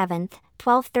 December 7th,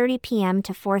 12:30 p.m.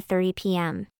 to 4:30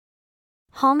 p.m.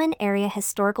 Holman Area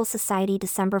Historical Society,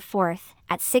 December 4th,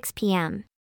 at 6 p.m.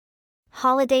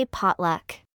 Holiday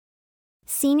Potluck.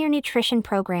 Senior Nutrition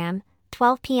Program,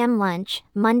 12 p.m. lunch,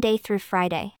 Monday through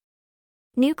Friday.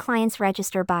 New clients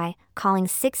register by calling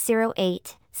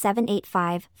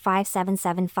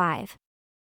 608-785-5775.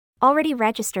 Already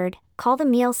registered, call the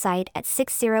meal site at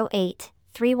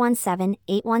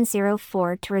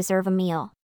 608-317-8104 to reserve a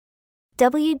meal.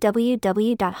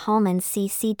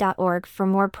 www.holmancc.org for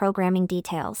more programming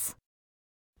details.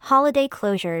 Holiday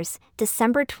Closures,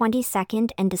 December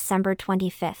 22nd and December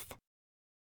 25th.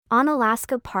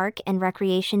 Onalaska Park and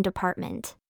Recreation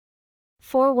Department.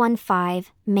 415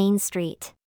 Main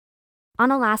Street.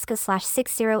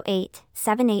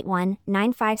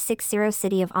 Onalaska/608-781-9560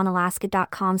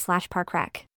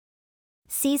 cityofonalaska.com/parkrec.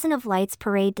 Season of Lights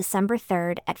Parade, December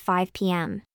 3rd at 5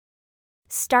 p.m.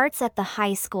 Starts at the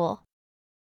high school.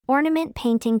 Ornament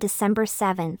Painting, December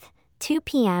 7th, 2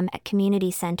 p.m. at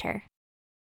Community Center.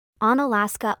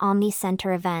 Onalaska Omni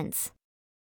Center Events.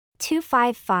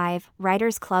 255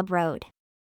 Writers Club Road.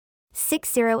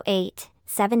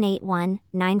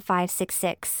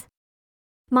 608-781-9566.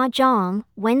 Mahjong,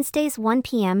 Wednesdays 1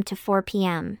 p.m. to 4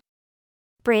 p.m.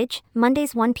 Bridge,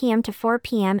 Mondays 1 p.m. to 4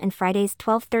 p.m. and Fridays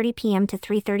 12:30 p.m. to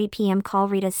 3:30 p.m. Call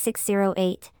Rita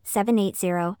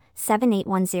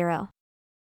 608-780-7810.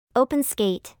 Open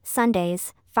Skate,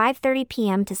 Sundays, 5:30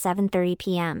 p.m. to 7:30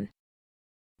 p.m.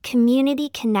 Community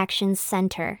Connections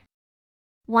Center.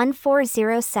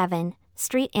 1407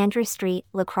 Street Andrew Street,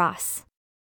 La Crosse.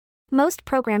 Most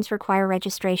programs require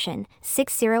registration,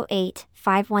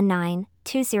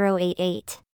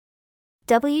 608-519-2088.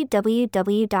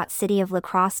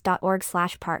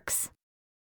 www.cityoflacrosse.org/parks.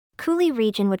 Coulee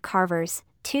Region Wood Carvers,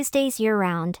 Tuesdays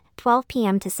year-round, 12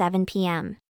 p.m. to 7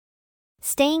 p.m.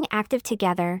 Staying Active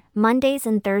Together, Mondays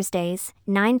and Thursdays,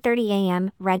 9:30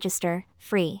 a.m. Register,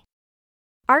 free.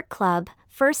 Art Club,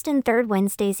 first and third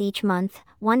Wednesdays each month,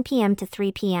 1 p.m. to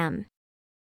 3 p.m.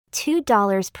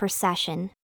 $2 per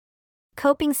session.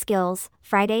 Coping Skills,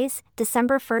 Fridays,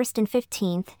 December 1st and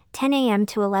 15th, 10 a.m.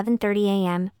 to 11:30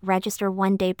 a.m. Register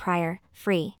 1 day prior,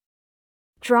 free.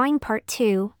 Drawing Part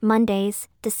 2, Mondays,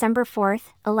 December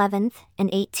 4th, 11th, and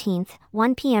 18th,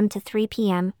 1 p.m. to 3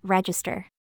 p.m. Register.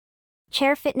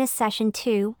 Chair Fitness Session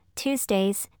 2,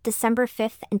 Tuesdays, December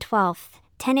 5th and 12th,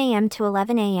 10 a.m. to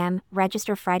 11 a.m.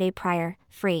 Register Friday prior,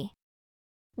 free.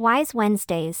 Wise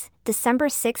Wednesdays, December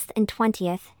 6th and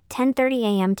 20th, 10:30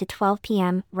 a.m. to 12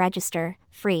 p.m. Register,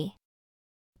 free.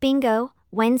 Bingo,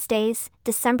 Wednesdays,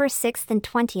 December 6th and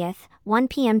 20th, 1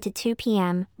 p.m. to 2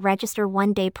 p.m. Register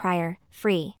 1 day prior,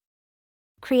 free.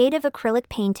 Creative Acrylic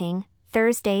Painting,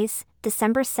 Thursdays,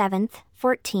 December 7th,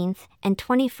 14th, and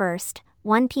 21st,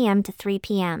 1 p.m. to 3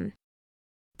 p.m.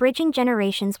 Bridging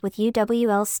Generations with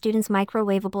UWL Students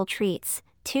Microwavable Treats,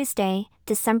 Tuesday,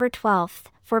 December 12th,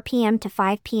 4 p.m. to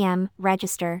 5 p.m.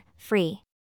 Register, free.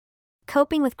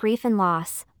 Coping with Grief and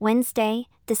Loss, Wednesday,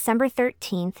 December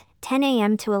 13th, 10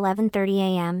 a.m. to 11:30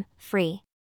 a.m., free.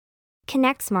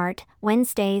 Connect Smart,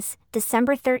 Wednesdays,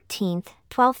 December 13th,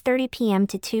 12:30 p.m.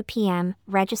 to 2 p.m.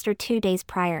 Register 2 days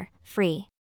prior, free.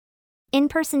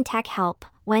 In-Person Tech Help,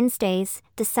 Wednesdays,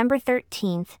 December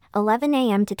 13th, 11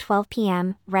 a.m. to 12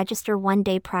 p.m. Register 1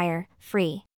 day prior,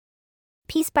 free.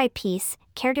 Piece by Piece,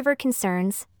 Caregiver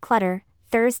Concerns, Clutter,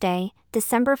 Thursday,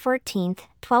 December 14th,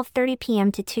 12:30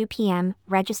 p.m. to 2 p.m.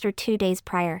 Register 2 days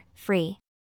prior, free.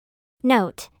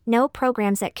 Note: no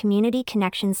programs at Community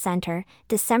Connections Center,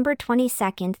 December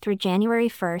 22nd through January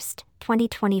 1st,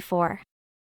 2024.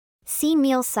 See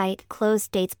meal site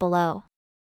closed dates below.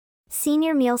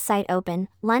 Senior meal site open,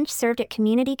 lunch served at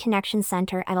Community Connection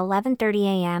Center at 11:30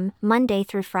 a.m., Monday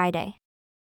through Friday.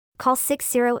 Call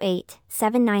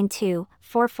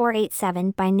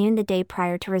 608-792-4487 by noon the day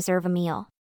prior to reserve a meal.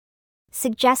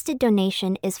 Suggested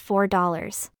donation is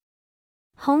 $4.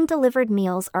 Home-delivered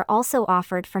meals are also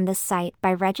offered from this site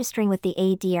by registering with the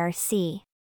ADRC.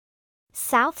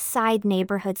 South Side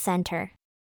Neighborhood Center,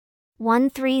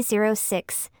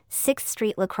 1306 6th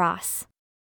Street, La Crosse.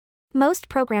 Most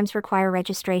programs require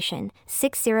registration.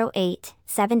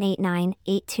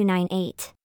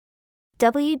 608-789-8298.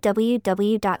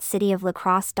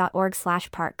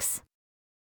 www.cityoflacrosse.org/parks.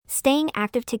 Staying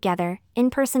active together, in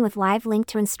person with live link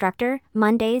to instructor,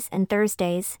 Mondays and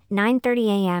Thursdays, 9:30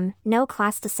 a.m., no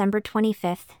class December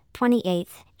 25th,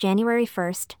 28th, January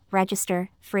 1st, register,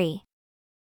 free.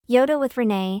 Yoga with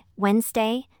Renee,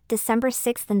 Wednesday, December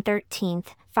 6th and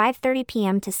 13th, 5:30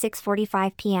 p.m. to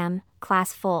 6:45 p.m.,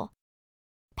 class full.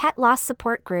 Pet Loss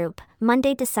Support Group,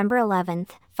 Monday, December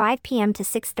 11th, 5 p.m. to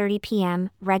 6:30 p.m.,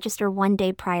 register 1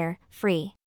 day prior,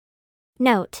 free.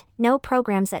 Note: no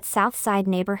programs at Southside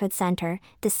Neighborhood Center,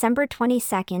 December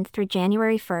 22nd through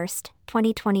January 1st,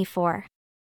 2024.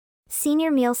 Senior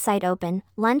meal site open,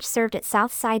 lunch served at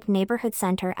Southside Neighborhood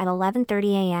Center at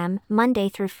 11:30 a.m., Monday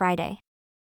through Friday.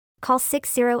 Call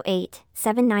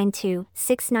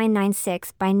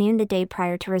 608-792-6996 by noon the day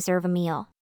prior to reserve a meal.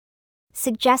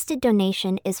 Suggested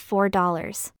donation is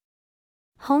 $4.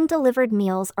 Home-delivered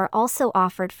meals are also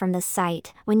offered from the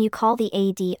site when you call the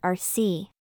ADRC.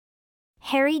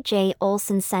 Harry J.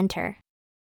 Olson Center,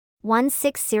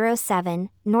 1607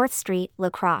 North Street,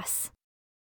 La Crosse.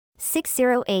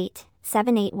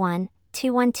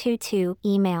 608-781-2122.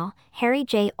 Email: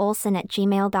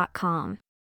 harryjolson@gmail.com.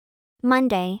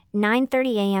 Monday,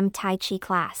 9:30 a.m. Tai Chi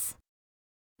class.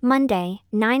 Monday,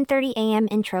 9:30 a.m.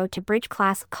 Intro to Bridge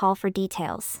class. Call for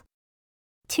details.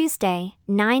 Tuesday,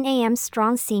 9 a.m.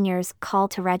 Strong Seniors. Call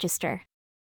to register.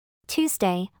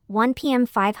 Tuesday, 1 p.m.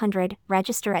 500,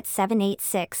 register at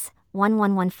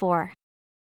 786-1114.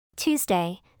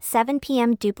 Tuesday, 7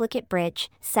 p.m. Duplicate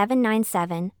Bridge,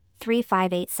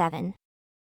 797-3587.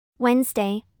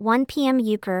 Wednesday, 1 p.m.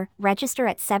 Euchre, register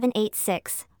at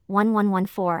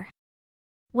 786-1114.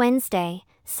 Wednesday,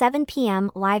 7 p.m.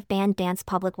 Live Band Dance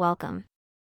Public Welcome.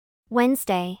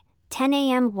 Wednesday, 10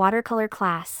 a.m. Watercolor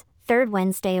class, third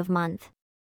Wednesday of month.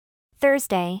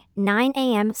 Thursday, 9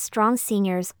 a.m. Strong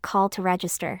Seniors. Call to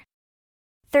register.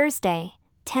 Thursday,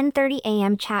 10:30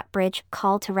 a.m. Chat Bridge.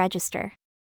 Call to register.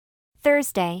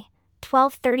 Thursday,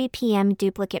 12:30 p.m.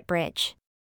 Duplicate Bridge.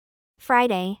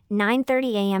 Friday,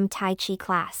 9:30 a.m. Tai Chi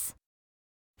class.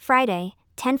 Friday,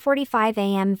 10:45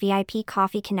 a.m. VIP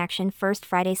Coffee Connection first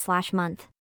Friday/month.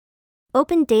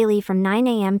 Open daily from 9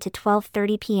 a.m. to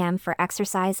 12:30 p.m. for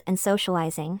exercise and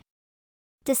socializing.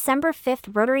 December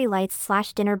 5th Rotary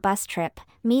Lights/dinner bus trip,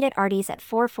 meet at Artie's at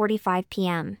 4:45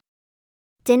 p.m.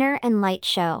 Dinner and light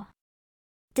show.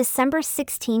 December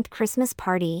 16th Christmas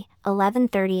party,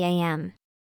 11:30 a.m.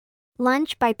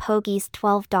 Lunch by Pogies,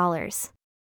 $12.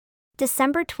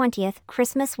 December 20th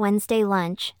Christmas Wednesday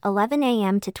lunch, 11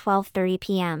 a.m. to 12:30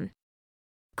 p.m.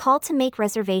 Call to make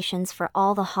reservations for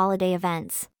all the holiday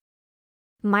events.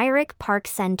 Myrick Park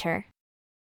Center,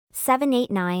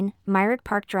 789 Myrick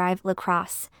Park Drive, La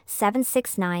Crosse,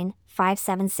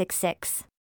 769-5766.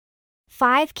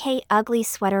 5K Ugly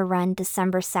Sweater Run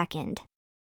December 2nd.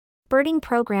 Birding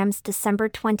programs December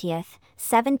 20th,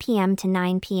 7 p.m. to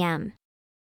 9 p.m.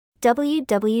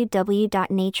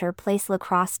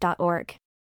 www.natureplacelacrosse.org.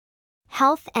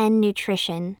 Health and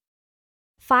Nutrition.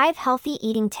 5 healthy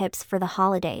eating tips for the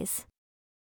holidays.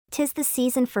 'Tis the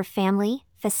season for family,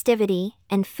 festivity,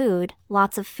 and food,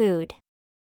 lots of food.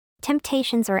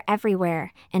 Temptations are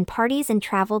everywhere, and parties and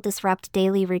travel disrupt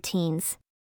daily routines.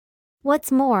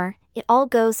 What's more, it all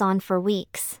goes on for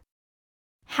weeks.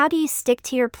 How do you stick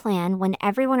to your plan when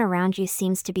everyone around you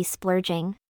seems to be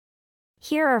splurging?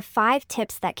 Here are 5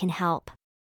 tips that can help.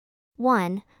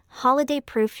 1.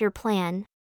 Holiday-proof your plan.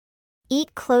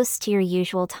 Eat close to your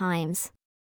usual times.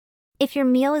 If your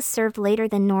meal is served later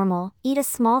than normal, eat a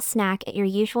small snack at your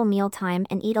usual mealtime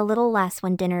and eat a little less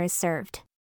when dinner is served.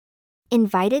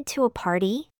 Invited to a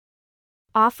party?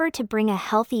 Offer to bring a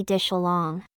healthy dish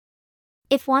along.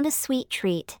 If want a sweet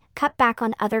treat, cut back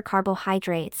on other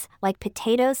carbohydrates, like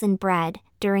potatoes and bread,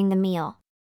 during the meal.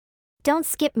 Don't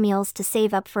skip meals to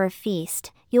save up for a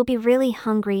feast, you'll be really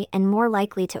hungry and more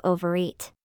likely to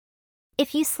overeat.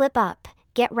 If you slip up,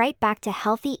 get right back to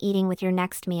healthy eating with your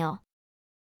next meal.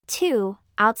 2.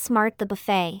 Outsmart the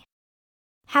buffet.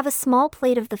 Have a small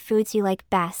plate of the foods you like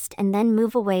best and then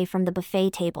move away from the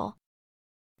buffet table.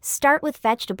 Start with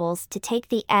vegetables to take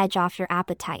the edge off your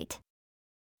appetite.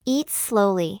 Eat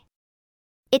slowly.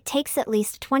 It takes at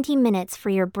least 20 minutes for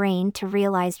your brain to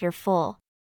realize you're full.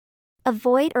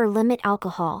 Avoid or limit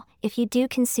alcohol. If you do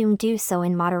consume, do so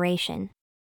in moderation.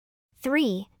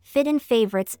 3. Fit-in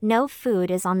favorites. No food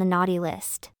is on the naughty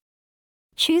list.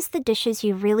 Choose the dishes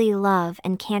you really love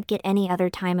and can't get any other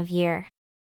time of year.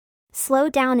 Slow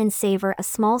down and savor a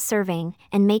small serving,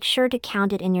 and make sure to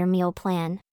count it in your meal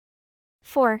plan.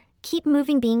 4. Keep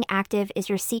moving. Being active is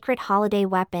your secret holiday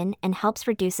weapon and helps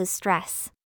reduce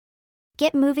stress.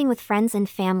 Get moving with friends and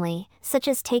family, such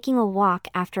as taking a walk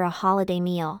after a holiday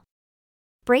meal.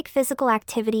 Break physical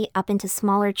activity up into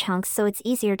smaller chunks so it's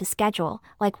easier to schedule,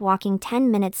 like walking 10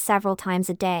 minutes several times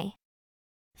a day.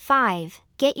 5.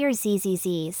 Get your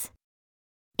ZZZs.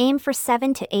 Aim for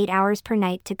 7 to 8 hours per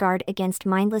night to guard against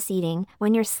mindless eating.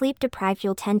 When you're sleep deprived,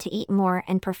 you'll tend to eat more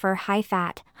and prefer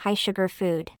high-fat, high-sugar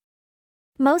food.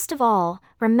 Most of all,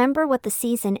 remember what the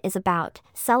season is about: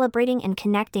 celebrating and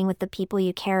connecting with the people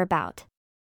you care about.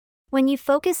 When you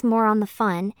focus more on the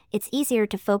fun, it's easier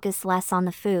to focus less on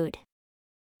the food.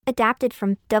 Adapted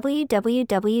from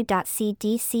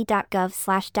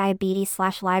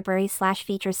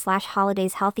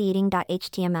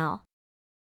www.cdc.gov/diabetes/library/features/holidays/healthyeating.html.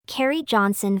 Carrie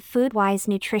Johnson, FoodWise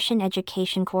Nutrition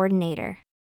Education Coordinator.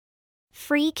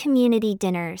 Free community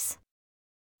dinners.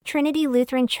 Trinity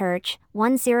Lutheran Church,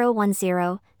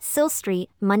 1010, Sill Street,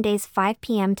 Mondays 5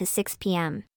 p.m. to 6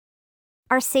 p.m.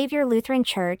 Our Savior Lutheran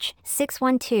Church,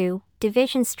 612,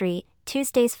 Division Street,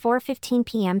 Tuesdays 4:15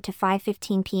 p.m. to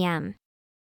 5:15 p.m.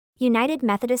 United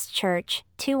Methodist Church,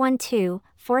 212,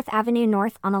 4th Avenue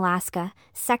North, Onalaska,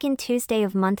 second Tuesday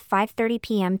of month 5:30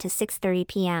 p.m. to 6:30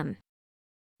 p.m.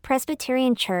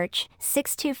 Presbyterian Church,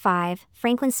 625,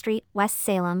 Franklin Street, West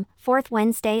Salem, 4th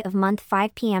Wednesday of month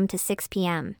 5 p.m. to 6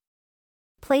 p.m.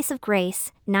 Place of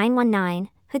Grace, 919,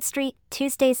 Hood Street,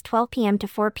 Tuesdays 12 p.m. to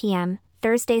 4 p.m.,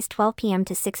 Thursdays 12 p.m.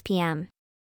 to 6 p.m.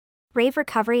 Rave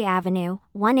Recovery Avenue,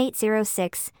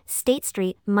 1806, State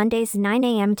Street, Mondays 9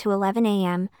 a.m. to 11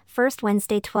 a.m., first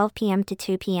Wednesday 12 p.m. to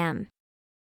 2 p.m.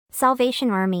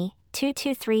 Salvation Army,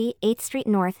 223 8th Street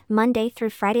North, Monday through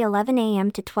Friday 11 a.m.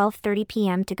 to 12:30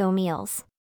 p.m. to go meals.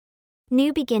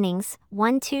 New Beginnings,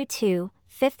 122,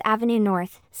 5th Avenue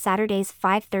North, Saturdays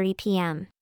 5:30 p.m.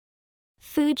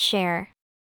 Food Share.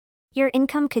 Your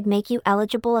income could make you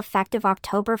eligible effective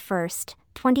October 1st,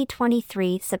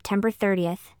 2023, September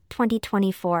 30th,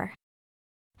 2024.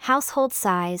 Household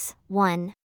size,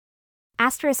 1.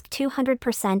 Asterisk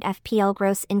 200% FPL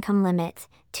gross income limit,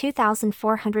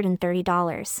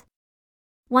 $2,430.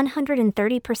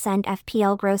 130%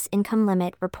 FPL gross income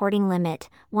limit reporting limit,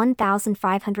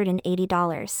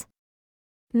 $1,580.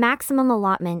 Maximum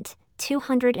allotment,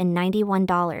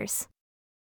 $291.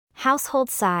 Household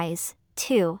size,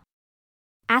 2.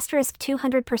 Asterisk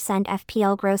 200%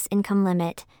 FPL gross income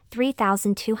limit,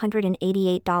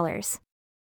 $3,288.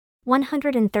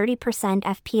 130%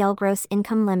 FPL gross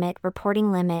income limit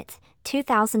reporting limit,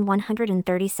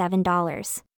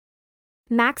 $2,137.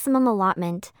 Maximum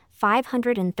allotment,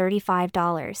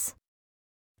 $535.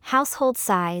 Household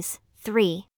size,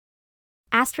 3.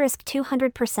 Asterisk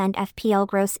 200% FPL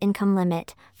gross income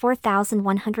limit,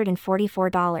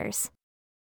 $4,144.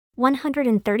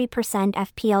 130%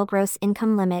 FPL gross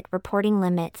income limit reporting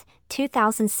limit,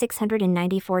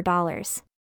 $2,694.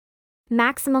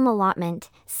 Maximum allotment,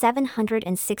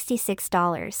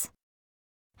 $766.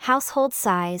 Household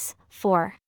size,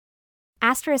 4.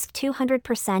 Asterisk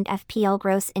 200% FPL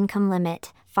gross income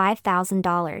limit,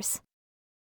 $5,000.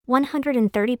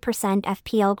 130%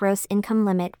 FPL gross income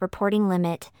limit reporting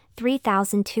limit,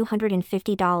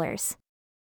 $3,250.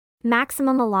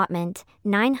 Maximum allotment,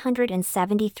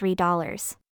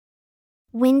 $973.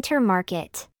 Winter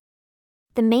Market.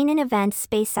 The main event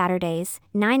space Saturdays,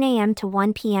 9 a.m. to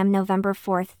 1 p.m. November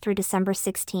 4th through December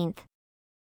 16th.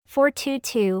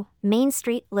 422, Main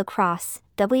Street, La Crosse,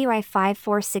 WI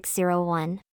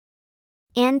 54601.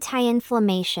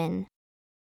 Anti-inflammation.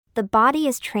 The body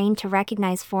is trained to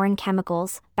recognize foreign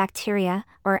chemicals, bacteria,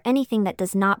 or anything that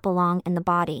does not belong in the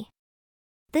body.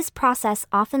 This process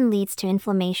often leads to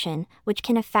inflammation, which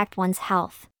can affect one's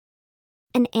health.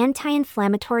 An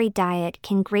anti-inflammatory diet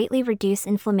can greatly reduce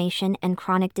inflammation and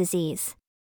chronic disease.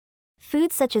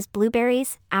 Foods such as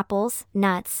blueberries, apples,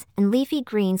 nuts, and leafy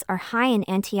greens are high in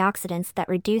antioxidants that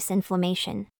reduce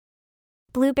inflammation.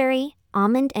 Blueberry,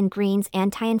 almond and greens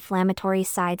anti-inflammatory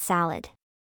side salad.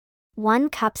 1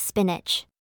 cup spinach.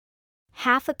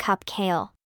 Half a cup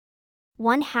kale.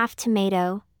 1/2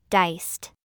 tomato,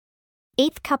 diced.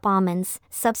 1/8 cup almonds,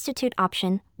 substitute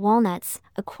option, walnuts,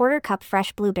 1/4 cup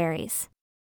fresh blueberries.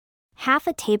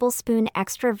 1/2 tablespoon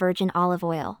extra virgin olive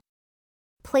oil.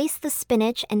 Place the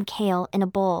spinach and kale in a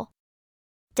bowl.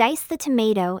 Dice the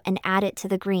tomato and add it to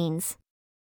the greens.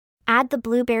 Add the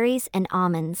blueberries and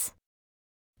almonds.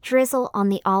 Drizzle on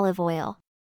the olive oil.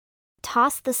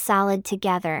 Toss the salad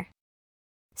together.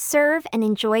 Serve and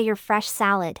enjoy your fresh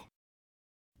salad.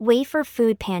 Wafer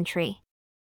Food Pantry.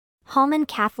 Holman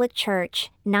Catholic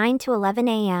Church, 9 to 11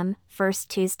 a.m., first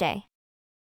Tuesday.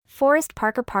 Forest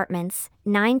Park Apartments,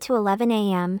 9 to 11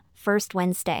 a.m., first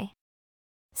Wednesday.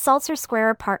 Salzer Square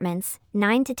Apartments,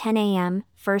 9 to 10 a.m.,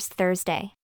 first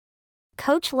Thursday.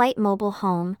 Coach Light Mobile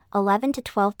Home, 11 to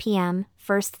 12 p.m.,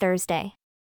 first Thursday.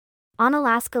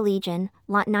 Onalaska Legion,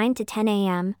 Lot 9 to 10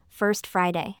 a.m., first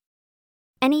Friday.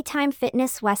 Anytime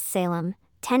Fitness West Salem,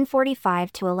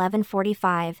 10:45 to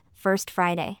 11:45, first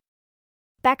Friday.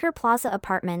 Becker Plaza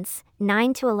Apartments,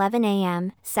 9 to 11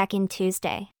 a.m., second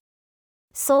Tuesday.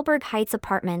 Solberg Heights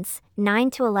Apartments, 9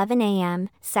 to 11 a.m.,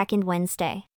 second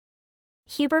Wednesday.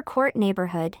 Huber Court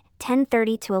Neighborhood,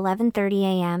 10:30 to 11:30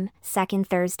 a.m., second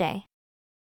Thursday.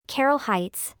 Carroll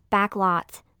Heights, Back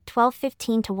Lot,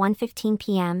 12:15 to 1:15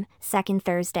 p.m., second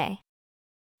Thursday.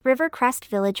 Rivercrest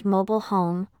Village Mobile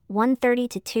Home, 1:30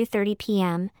 to 2:30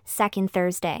 p.m., second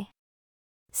Thursday.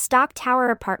 Stock Tower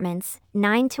Apartments,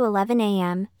 9 to 11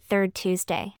 a.m., third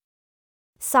Tuesday.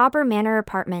 Sauber Manor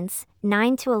Apartments,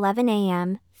 9 to 11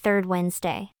 a.m., third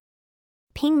Wednesday.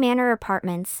 Ping Manor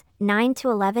Apartments, 9 to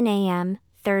 11 a.m.,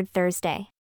 third Thursday.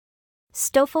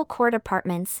 Stoffel Court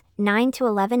Apartments, 9 to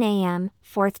 11 a.m.,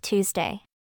 fourth Tuesday.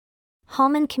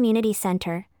 Holman Community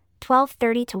Center,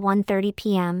 12:30 to 1:30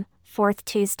 p.m., fourth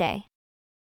Tuesday.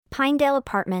 Pinedale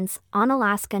Apartments,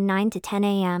 Onalaska 9 to 10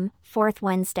 a.m., fourth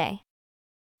Wednesday.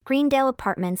 Greendale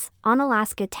Apartments,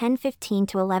 Onalaska 10:15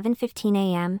 to 11:15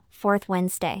 a.m., fourth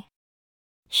Wednesday.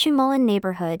 Shumulin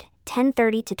Neighborhood,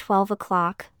 10:30 to 12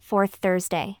 o'clock, fourth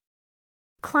Thursday.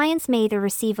 Clients may either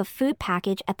receive a food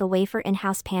package at the Wafer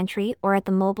in-house pantry or at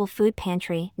the mobile food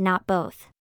pantry, not both.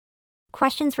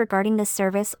 Questions regarding this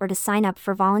service or to sign up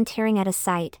for volunteering at a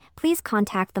site, please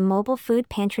contact the mobile food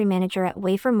pantry manager at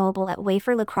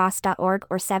wafermobile@waferlacrosse.org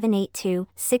or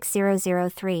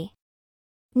 782-6003.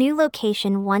 New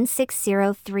location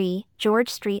 1603, George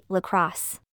Street, La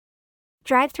Crosse.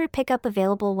 Drive-through pickup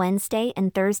available Wednesday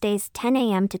and Thursdays 10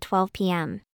 a.m. to 12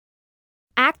 p.m.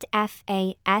 ACT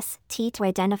FAST to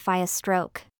identify a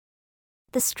stroke.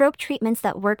 The stroke treatments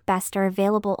that work best are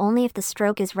available only if the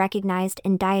stroke is recognized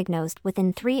and diagnosed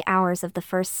within 3 hours of the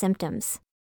first symptoms.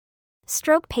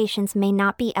 Stroke patients may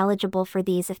not be eligible for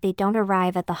these if they don't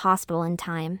arrive at the hospital in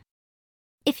time.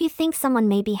 If you think someone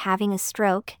may be having a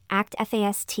stroke, ACT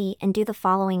FAST and do the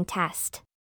following test.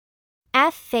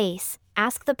 F. Face,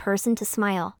 ask the person to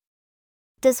smile.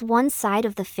 Does one side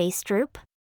of the face droop?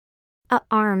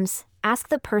 Arms, ask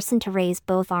the person to raise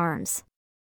both arms.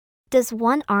 Does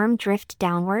one arm drift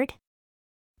downward?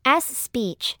 S.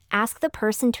 Speech, ask the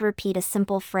person to repeat a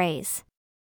simple phrase.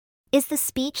 Is the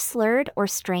speech slurred or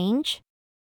strange?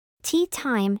 T.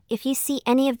 Time, if you see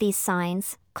any of these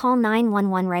signs, call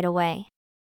 911 right away.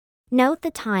 Note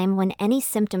the time when any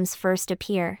symptoms first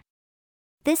appear.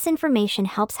 This information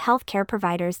helps healthcare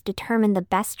providers determine the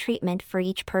best treatment for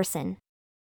each person.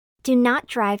 Do not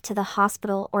drive to the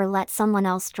hospital or let someone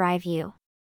else drive you.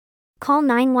 Call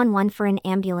 911 for an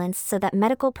ambulance so that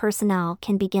medical personnel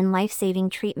can begin life-saving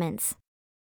treatments.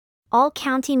 All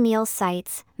county meal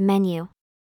sites, menu.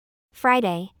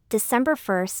 Friday, December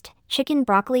 1st, chicken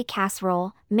broccoli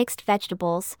casserole, mixed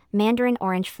vegetables, mandarin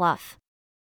orange fluff.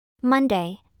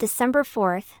 Monday, December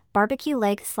 4th, barbecue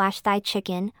leg/thigh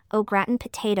chicken, au gratin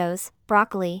potatoes,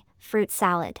 broccoli, fruit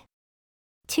salad.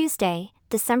 Tuesday,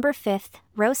 December 5th,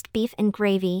 roast beef and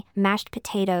gravy, mashed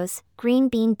potatoes, green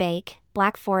bean bake,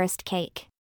 black forest cake.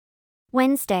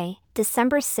 Wednesday,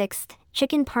 December 6th,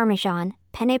 chicken parmesan,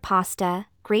 penne pasta,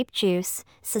 grape juice,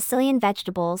 Sicilian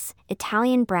vegetables,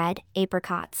 Italian bread,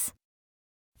 apricots.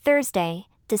 Thursday,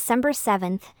 December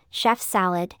 7th, chef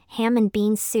salad, ham and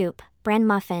bean soup, bran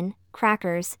muffin,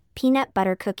 crackers, peanut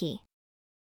butter cookie.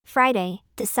 Friday,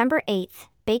 December 8th,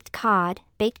 baked cod,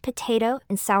 baked potato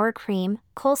and sour cream,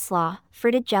 coleslaw,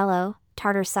 fruited jello,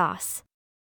 tartar sauce.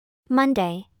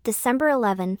 Monday, December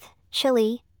 11th,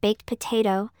 chili, baked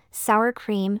potato, sour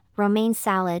cream, romaine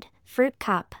salad, fruit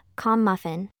cup, calm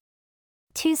muffin.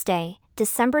 Tuesday,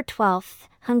 December 12th,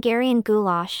 Hungarian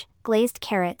goulash, glazed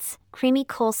carrots, creamy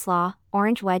coleslaw,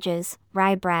 orange wedges,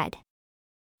 rye bread.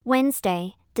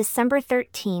 Wednesday, December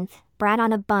 13th, bread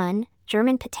on a bun,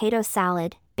 German potato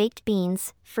salad, baked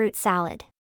beans, fruit salad.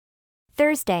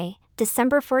 Thursday,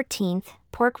 December 14th,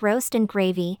 pork roast and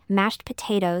gravy, mashed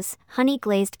potatoes, honey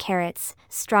glazed carrots,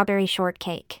 strawberry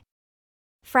shortcake.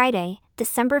 Friday,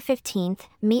 December 15th,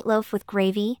 meatloaf with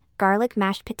gravy, garlic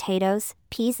mashed potatoes,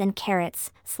 peas and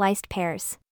carrots, sliced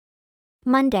pears.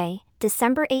 Monday,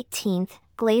 December 18th,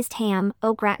 glazed ham,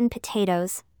 au gratin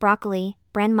potatoes, broccoli,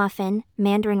 bran muffin,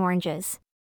 mandarin oranges.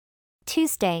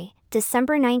 Tuesday,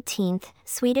 December 19th,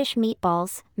 Swedish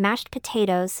meatballs, mashed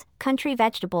potatoes, country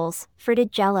vegetables,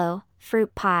 fruited jello,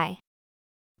 fruit pie.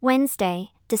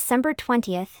 Wednesday, December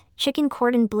 20th, chicken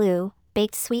cordon bleu,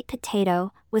 baked sweet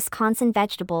potato, Wisconsin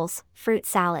vegetables, fruit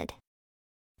salad.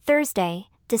 Thursday,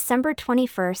 December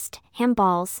 21st, ham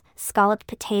balls, scalloped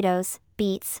potatoes,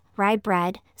 beets, rye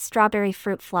bread, strawberry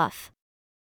fruit fluff.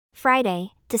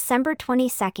 Friday, December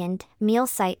 22nd, meal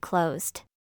site closed.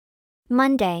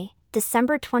 Monday,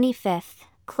 December 25th,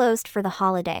 closed for the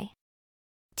holiday.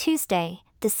 Tuesday,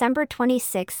 December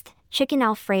 26th, chicken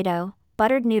Alfredo,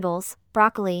 buttered noodles,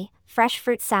 broccoli, fresh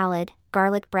fruit salad,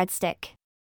 garlic breadstick.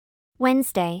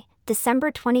 Wednesday, December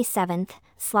 27th,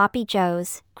 sloppy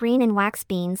joes, green and wax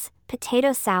beans,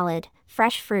 potato salad,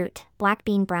 fresh fruit, black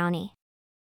bean brownie.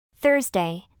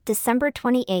 Thursday, December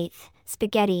 28th,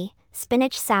 spaghetti,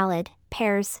 spinach salad,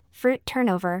 pears, fruit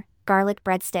turnover, garlic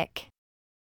breadstick.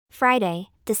 Friday,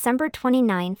 December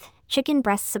 29th, chicken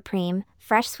breast supreme,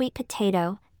 fresh sweet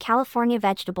potato, California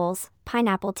vegetables,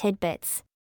 pineapple tidbits.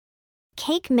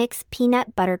 Cake mix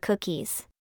peanut butter cookies.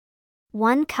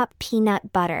 1 cup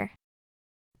peanut butter.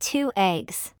 2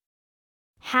 eggs.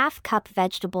 Half cup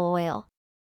vegetable oil.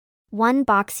 1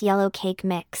 box yellow cake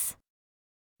mix.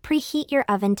 Preheat your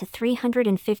oven to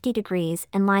 350 degrees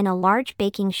and line a large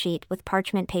baking sheet with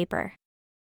parchment paper.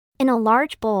 In a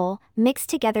large bowl, mix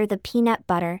together the peanut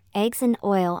butter, eggs and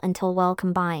oil until well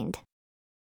combined.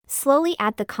 Slowly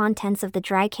add the contents of the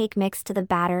dry cake mix to the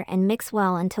batter and mix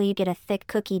well until you get a thick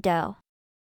cookie dough.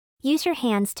 Use your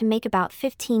hands to make about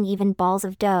 15 even balls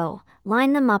of dough,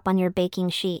 line them up on your baking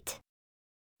sheet.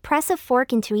 Press a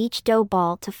fork into each dough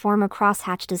ball to form a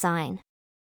crosshatch design.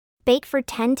 Bake for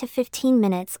 10 to 15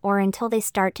 minutes or until they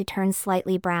start to turn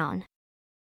slightly brown.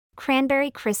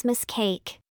 Cranberry Christmas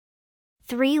cake.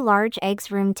 3 large eggs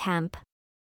room temp.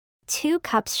 2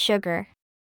 cups sugar.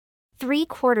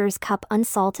 3/4 cup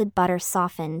unsalted butter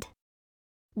softened.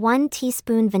 1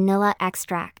 teaspoon vanilla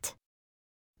extract.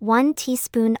 1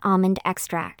 teaspoon almond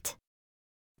extract.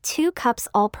 2 cups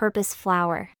all-purpose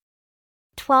flour.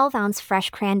 12-ounce fresh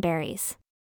cranberries.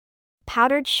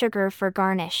 Powdered sugar for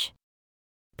garnish.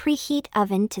 Preheat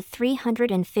oven to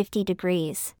 350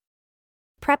 degrees.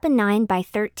 Prep a 9 by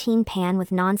 13 pan with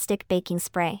nonstick baking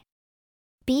spray.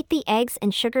 Beat the eggs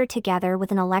and sugar together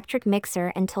with an electric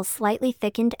mixer until slightly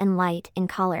thickened and light in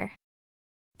color.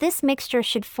 This mixture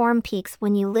should form peaks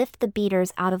when you lift the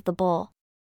beaters out of the bowl.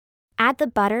 Add the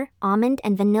butter, almond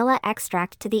and vanilla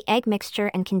extract to the egg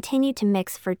mixture and continue to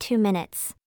mix for 2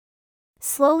 minutes.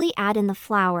 Slowly add in the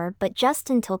flour but just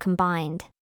until combined.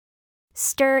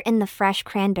 Stir in the fresh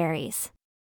cranberries.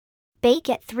 Bake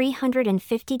at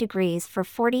 350 degrees for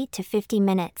 40 to 50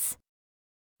 minutes.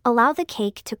 Allow the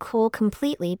cake to cool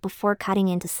completely before cutting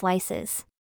into slices.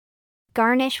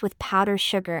 Garnish with powdered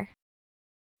sugar.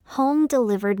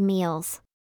 Home-delivered meals.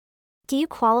 Do you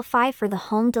qualify for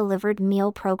the home-delivered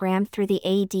meal program through the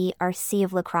ADRC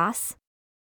of La Crosse?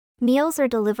 Meals are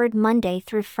delivered Monday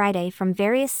through Friday from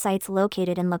various sites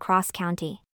located in La Crosse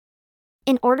County.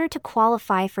 In order to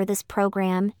qualify for this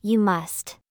program, you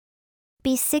must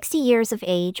be 60 years of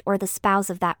age or the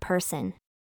spouse of that person.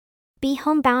 Be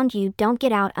homebound, you don't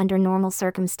get out under normal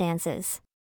circumstances.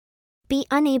 Be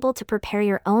unable to prepare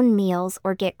your own meals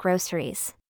or get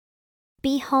groceries.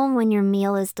 Be home when your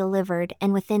meal is delivered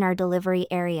and within our delivery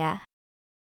area.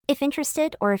 If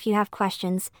interested or if you have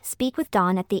questions, speak with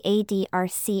Dawn at the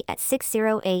ADRC at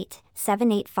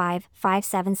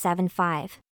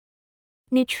 608-785-5775.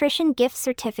 Nutrition gift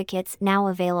certificates now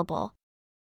available.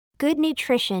 Good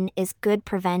nutrition is good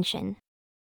prevention.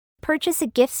 Purchase a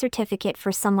gift certificate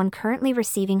for someone currently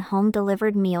receiving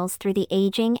home-delivered meals through the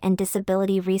Aging and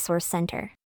Disability Resource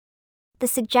Center. The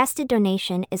suggested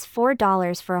donation is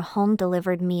 $4 for a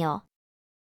home-delivered meal.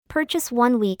 Purchase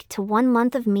 1 week to 1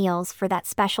 month of meals for that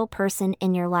special person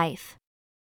in your life.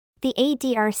 The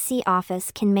ADRC office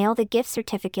can mail the gift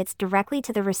certificates directly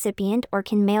to the recipient or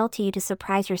can mail to you to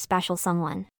surprise your special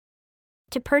someone.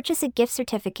 To purchase a gift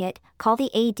certificate, call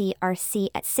the ADRC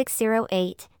at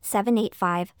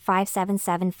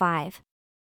 608-785-5775.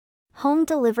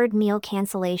 Home-delivered meal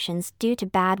cancellations due to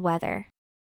bad weather.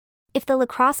 If the La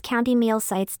Crosse County meal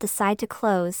sites decide to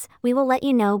close, we will let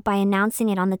you know by announcing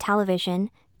it on the television,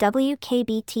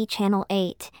 WKBT Channel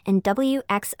 8 and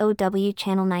WXOW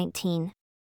Channel 19.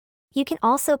 You can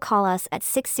also call us at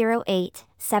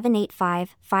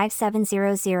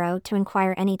 608-785-5700 to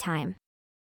inquire anytime.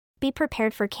 Be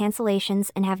prepared for cancellations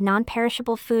and have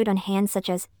non-perishable food on hand such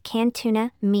as canned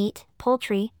tuna, meat,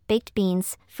 poultry, baked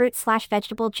beans,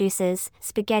 fruit/vegetable juices,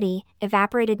 spaghetti,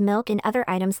 evaporated milk and other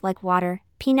items like water,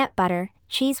 peanut butter,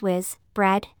 Cheese Whiz,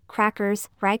 bread, crackers,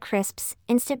 rye crisps,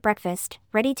 instant breakfast,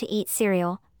 ready-to-eat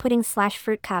cereal,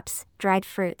 pudding/fruit cups, dried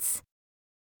fruits.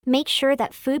 Make sure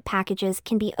that food packages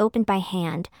can be opened by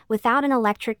hand, without an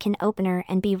electric can opener,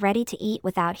 and be ready to eat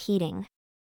without heating.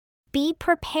 Be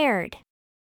prepared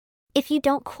if you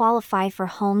don't qualify for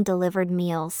home-delivered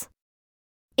meals.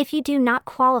 If you do not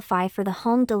qualify for the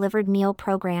home-delivered meal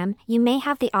program, you may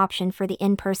have the option for the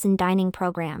in-person dining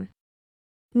program.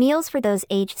 Meals for those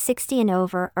aged 60 and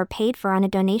over are paid for on a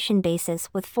donation basis,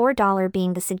 with $4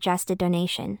 being the suggested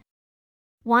donation.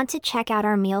 Want to check out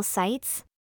our meal sites?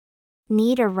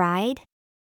 Need a ride?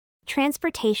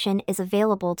 Transportation is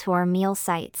available to our meal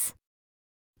sites.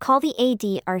 Call the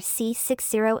ADRC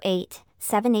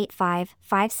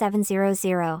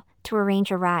 608-785-5700 to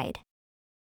arrange a ride.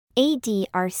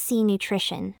 ADRC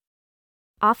Nutrition.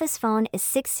 Office phone is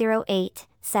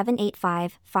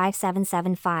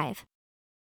 608-785-5775.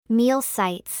 Meal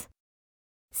sites.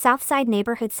 Southside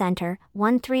Neighborhood Center,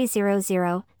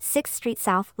 1300 6th Street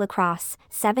South, La Crosse,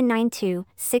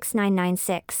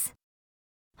 792-6996.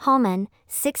 Holman,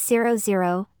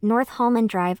 600 North Holman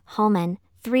Drive, Holman,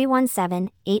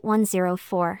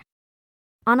 317-8104.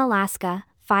 Onalaska,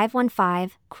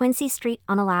 515 Quincy Street,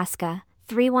 Onalaska,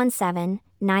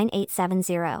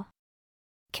 317-9870.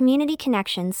 Community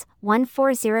Connections,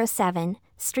 1407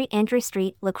 Street Andrew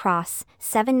Street, La Crosse,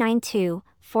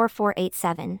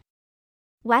 792-4487.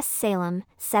 West Salem,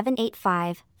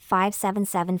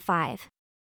 785-5775.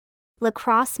 La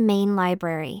Crosse Main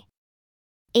Library,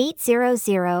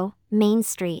 800 Main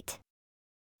Street,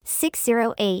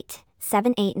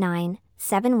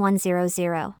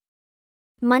 608-789-7100.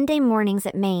 Monday mornings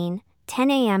at Main,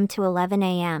 10 a.m. to 11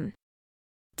 a.m.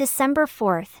 December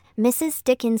 4th, Mrs.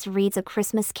 Dickens reads A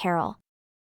Christmas Carol.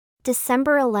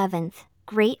 December 11th,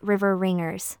 Great River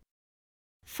Ringers.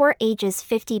 For ages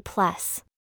 50 plus.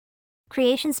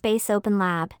 Creation Space Open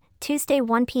Lab, Tuesday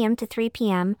 1 p.m. to 3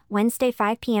 p.m., Wednesday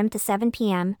 5 p.m. to 7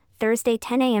 p.m., Thursday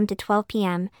 10 a.m. to 12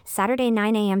 p.m., Saturday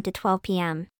 9 a.m. to 12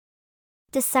 p.m.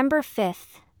 December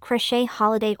 5th, Crochet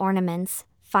Holiday Ornaments,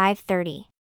 5:30.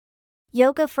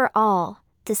 Yoga for All,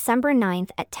 December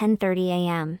 9th at 10:30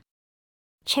 a.m.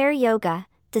 Chair Yoga,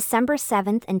 December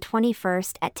 7th and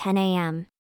 21st at 10 a.m.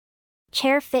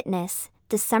 Chair Fitness,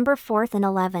 December 4th and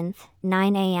 11th,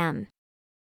 9 a.m.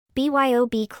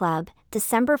 BYOB Club,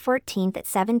 December 14th at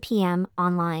 7 p.m.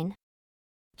 online.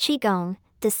 Qigong,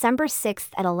 December 6th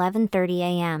at 11:30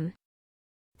 a.m.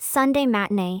 Sunday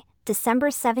Matinee, December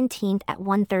 17th at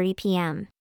 1:30 p.m.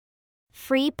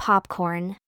 Free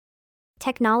Popcorn.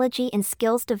 Technology and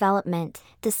Skills Development,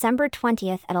 December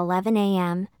 20th at 11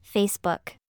 a.m.,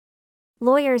 Facebook.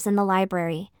 Lawyers in the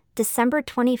Library, December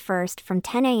 21st from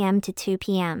 10 a.m. to 2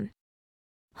 p.m.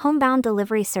 Homebound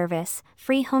Delivery Service,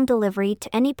 free home delivery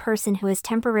to any person who is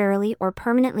temporarily or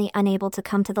permanently unable to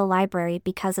come to the library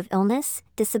because of illness,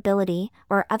 disability,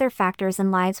 or other factors in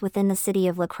lives within the city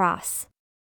of La Crosse.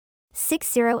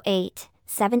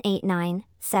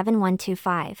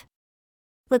 608-789-7125.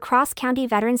 La Crosse County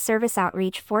Veterans Service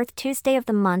Outreach, 4th Tuesday of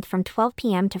the month from 12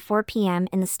 p.m. to 4 p.m.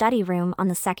 in the study room on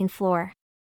the 2nd floor.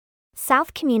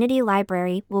 South Community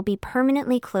Library will be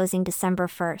permanently closing December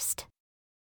 1st.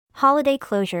 Holiday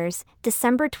closures,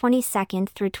 December 22nd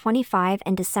through 25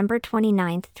 and December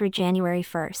 29th through January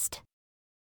 1st.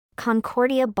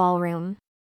 Concordia Ballroom,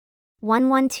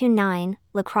 1129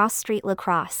 La Crosse Street, La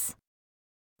Crosse.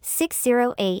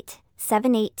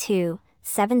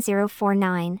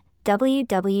 608-782-7049,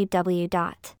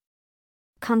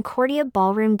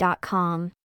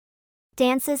 www.concordiaballroom.com.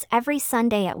 Dances every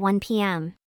Sunday at 1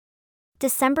 p.m.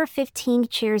 December 15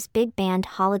 Cheers Big Band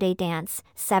Holiday Dance,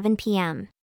 7 p.m.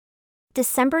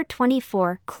 December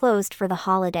 24 closed for the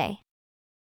holiday.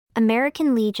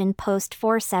 American Legion Post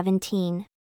 417.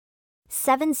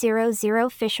 700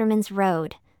 Fisherman's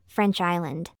Road, French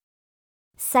Island.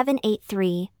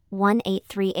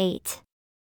 783-1838.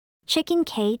 Chicken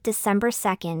K December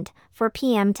 2nd, 4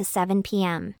 p.m. to 7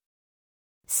 p.m.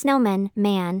 Snowman,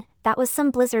 man, that was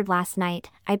some blizzard last night,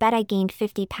 I bet I gained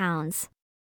 50 pounds.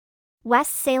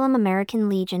 West Salem American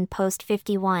Legion Post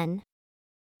 51.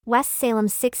 West Salem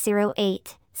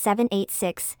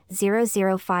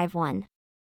 608-786-0051.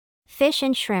 Fish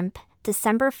and Shrimp,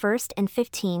 December 1st and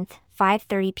 15th,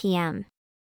 5:30 p.m.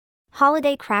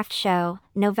 Holiday Craft Show,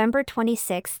 November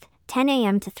 26th, 10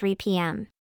 a.m. to 3 p.m.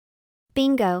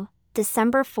 Bingo,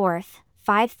 December 4th,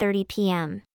 5:30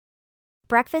 p.m.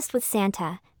 Breakfast with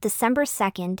Santa, December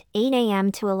 2nd, 8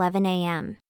 a.m. to 11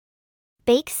 a.m.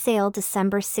 Bake sale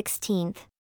December 16th.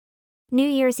 New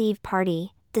Year's Eve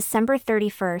party, December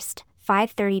 31st,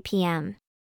 5:30 p.m.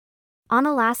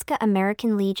 Onalaska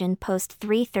American Legion Post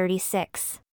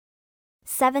 336.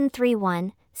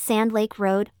 731, Sand Lake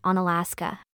Road,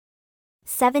 Onalaska.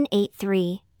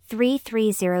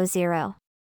 783-3300.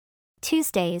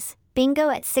 Tuesdays, bingo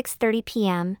at 6:30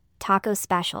 p.m., taco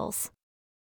specials.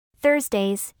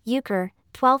 Thursdays, euchre,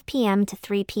 12 p.m. to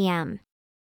 3 p.m.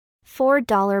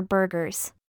 $4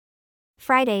 burgers.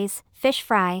 Fridays, fish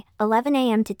fry, 11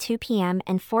 a.m. to 2 p.m.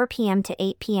 and 4 p.m. to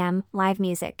 8 p.m., live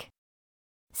music.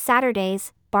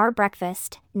 Saturdays, bar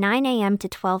breakfast, 9 a.m. to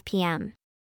 12 p.m.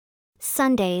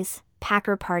 Sundays,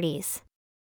 Packer parties.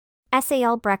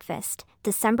 SAL breakfast,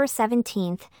 December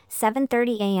 17th,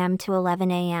 7:30 a.m. to 11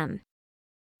 a.m.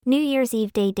 New Year's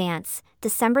Eve day dance,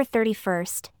 December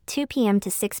 31st, 2 p.m. to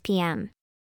 6 p.m.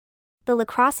 The La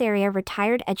Crosse Area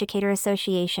Retired Educator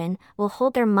Association will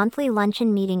hold their monthly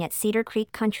luncheon meeting at Cedar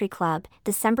Creek Country Club,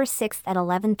 December 6th at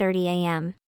 11:30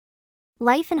 a.m.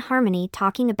 Life in Harmony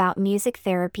talking about music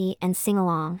therapy and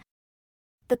sing-along.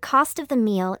 The cost of the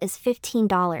meal is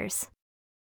 $15.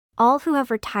 All who have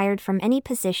retired from any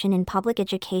position in public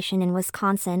education in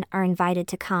Wisconsin are invited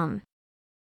to come.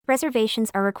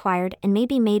 Reservations are required and may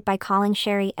be made by calling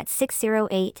Sherry at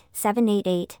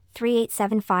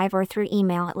 608-788-3875 or through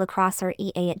email at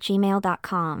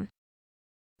lacrosserea@gmail.com.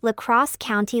 La Crosse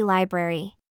County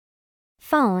Library.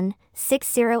 Phone,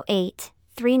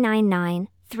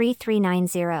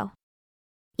 608-399-3390.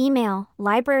 Email,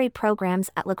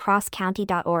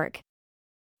 libraryprograms@lacrossecounty.org.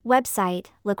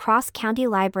 Website,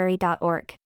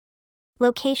 lacrossecountylibrary.org.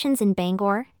 Locations in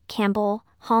Bangor, Campbell,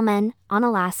 Holmen,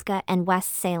 Onalaska and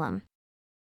West Salem.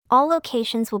 All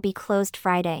locations will be closed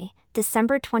Friday,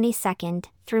 December 22nd,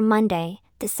 through Monday,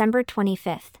 December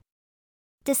 25th.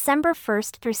 December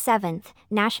 1st through 7th,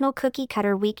 National Cookie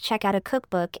Cutter Week. Check out a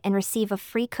cookbook and receive a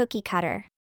free cookie cutter.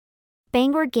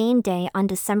 Bangor Game Day on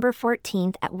December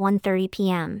 14th at 1:30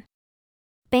 p.m.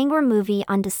 Bangor Movie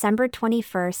on December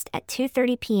 21st at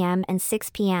 2:30 p.m. and 6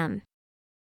 p.m.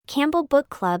 Campbell Book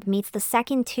Club meets the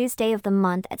second Tuesday of the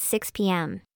month at 6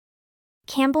 p.m.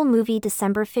 Campbell Movie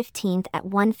December 15th at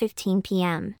 1:15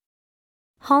 p.m.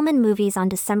 Holman Movies on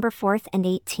December 4th and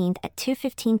 18th at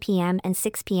 2:15 p.m. and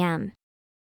 6 p.m.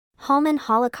 Holman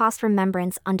Holocaust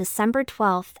Remembrance on December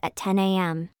 12th at 10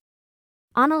 a.m.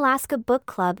 Onalaska Book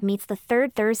Club meets the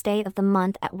third Thursday of the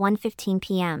month at 1:15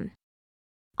 p.m.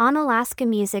 Onalaska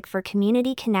Music for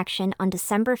Community Connection on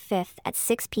December 5th at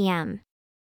 6 p.m.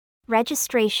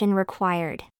 Registration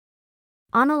required.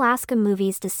 Onalaska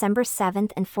Movies December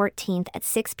 7th and 14th at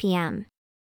 6 p.m.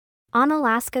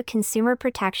 Onalaska Consumer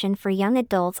Protection for Young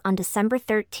Adults on December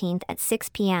 13th at 6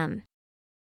 p.m.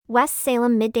 West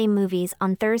Salem Midday Movies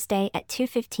on Thursday at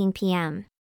 2:15 p.m.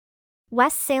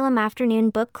 West Salem Afternoon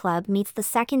Book Club meets the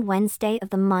second Wednesday of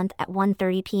the month at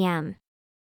 1:30 p.m.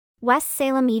 West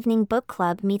Salem Evening Book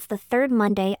Club meets the third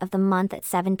Monday of the month at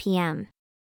 7 p.m.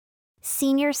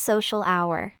 Senior Social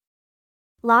Hour.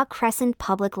 La Crescent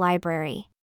Public Library.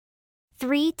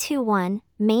 321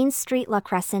 Main Street, La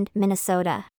Crescent,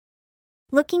 Minnesota.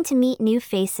 Looking to meet new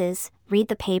faces, read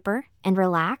the paper, and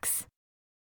relax?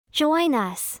 Join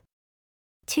us!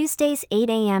 Tuesdays 8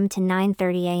 a.m. to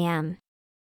 9:30 a.m.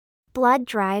 Blood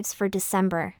drives for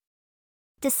December.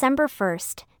 December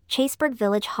 1st, Chaseburg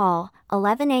Village Hall,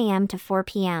 11 a.m. to 4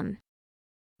 p.m.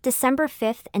 December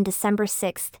 5th and December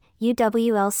 6th,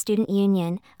 UWL Student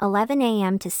Union, 11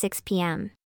 a.m. to 6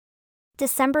 p.m.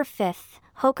 December 5th,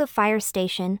 Hoka Fire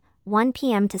Station, 1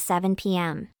 p.m. to 7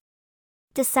 p.m.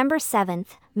 December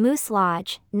 7th, Moose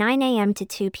Lodge, 9 a.m. to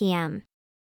 2 p.m.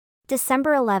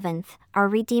 December 11th, Our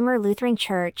Redeemer Lutheran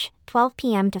Church, 12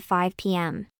 p.m. to 5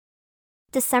 p.m.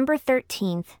 December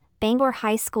 13th, Bangor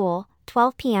High School,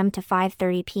 12 p.m. to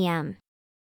 5:30 p.m.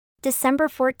 December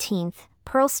 14th,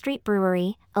 Pearl Street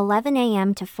Brewery, 11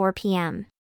 a.m. to 4 p.m.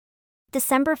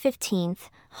 December 15th,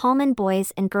 Holman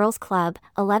Boys and Girls Club,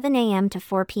 11 a.m. to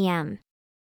 4 p.m.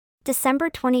 December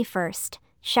 21st,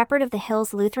 Shepherd of the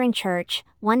Hills Lutheran Church,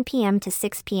 1 p.m. to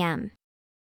 6 p.m.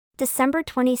 December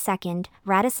 22nd,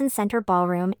 Radisson Center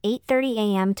Ballroom, 8:30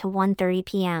 a.m. to 1:30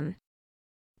 p.m.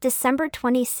 December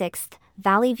 26th,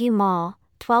 Valley View Mall,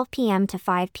 12 p.m. to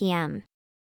 5 p.m.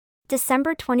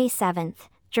 December 27th,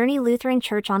 Journey Lutheran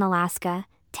Church Onalaska,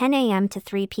 10 a.m. to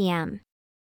 3 p.m.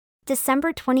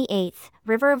 December 28th,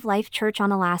 River of Life Church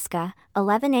Onalaska,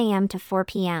 11 a.m. to 4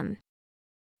 p.m.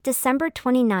 December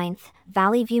 29th,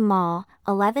 Valley View Mall,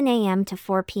 11 a.m. to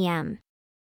 4 p.m.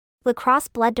 La Crosse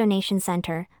Blood Donation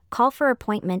Center, call for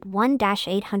appointment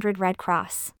 1-800 Red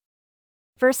Cross.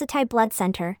 Versatile Blood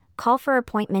Center, call for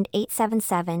appointment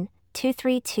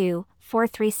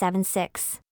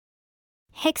 877-232-4376.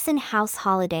 Hickson House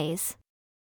Holidays.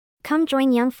 Come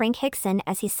join young Frank Hickson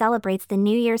as he celebrates the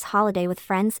New Year's holiday with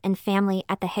friends and family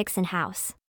at the Hickson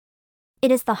House.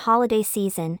 It is the holiday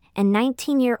season, and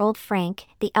 19-year-old Frank,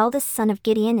 the eldest son of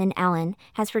Gideon and Ellen,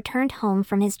 has returned home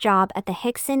from his job at the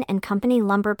Hickson and Company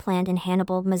lumber plant in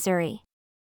Hannibal, Missouri.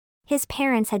 His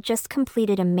parents had just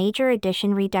completed a major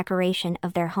addition redecoration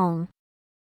of their home.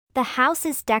 The house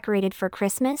is decorated for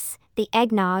Christmas, the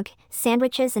eggnog,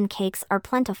 sandwiches and cakes are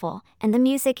plentiful, and the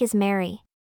music is merry.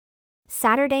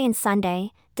 Saturday and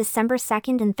Sunday, December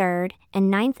 2nd and 3rd,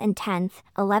 and 9th and 10th,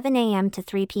 11 a.m. to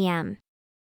 3 p.m.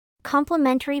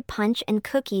 Complimentary punch and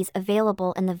cookies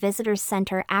available in the Visitors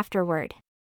Center afterward.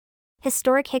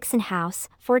 Historic Hickson House,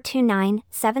 429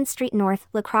 7th Street North,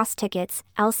 La Crosse. Tickets,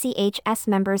 LCHS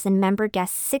members and member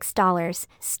guests $6,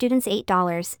 students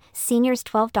 $8, seniors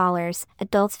 $12,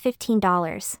 adults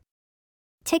 $15.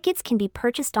 Tickets can be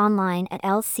purchased online at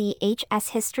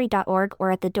lchshistory.org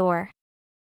or at the door.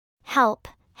 Help,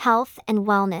 Health and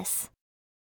Wellness.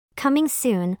 Coming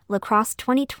soon, La Crosse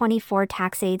 2024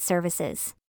 Tax Aid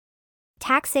Services.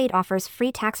 TaxAid offers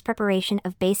free tax preparation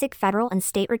of basic federal and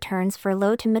state returns for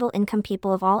low to middle income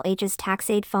people of all ages.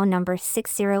 TaxAid phone number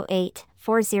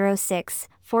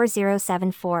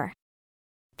 608-406-4074.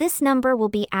 This number will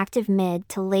be active mid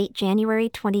to late January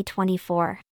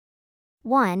 2024.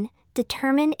 1.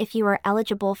 Determine if you are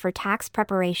eligible for tax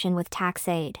preparation with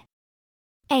TaxAid.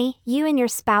 A. You and your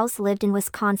spouse lived in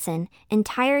Wisconsin,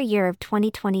 entire year of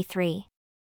 2023.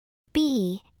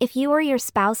 B. If you or your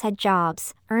spouse had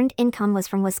jobs, earned income was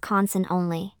from Wisconsin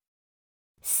only.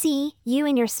 C. You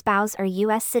and your spouse are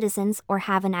U.S. citizens or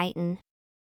have an ITIN.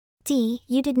 D.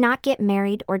 You did not get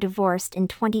married or divorced in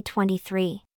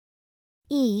 2023.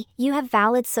 E. You have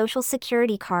valid Social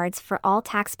Security cards for all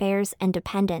taxpayers and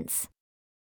dependents.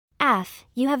 F.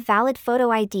 You have valid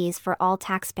photo IDs for all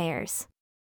taxpayers.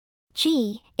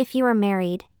 G. If you are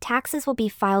married, taxes will be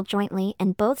filed jointly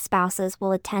and both spouses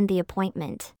will attend the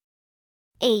appointment.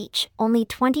 H. Only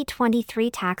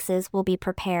 2023 taxes will be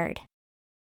prepared.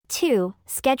 2.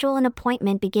 Schedule an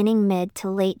appointment beginning mid to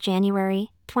late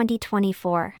January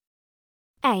 2024.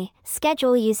 A.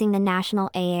 Schedule using the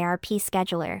National AARP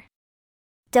Scheduler.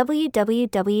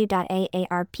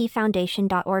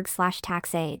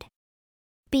 www.aarpfoundation.org/taxaid.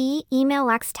 B. Email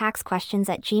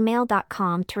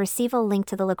laxtaxquestions@gmail.com to receive a link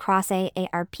to the La Crosse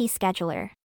AARP Scheduler.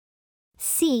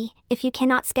 C. If you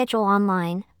cannot schedule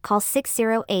online, call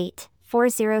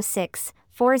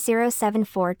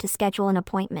 608-406-4074 to schedule an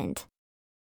appointment.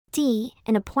 D.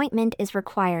 An appointment is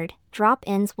required,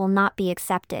 drop-ins will not be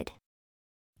accepted.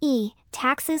 E.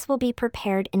 Taxes will be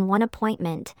prepared in one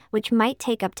appointment, which might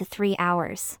take up to 3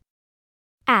 hours.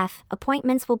 F.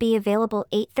 Appointments will be available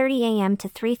 8:30 a.m. to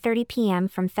 3:30 p.m.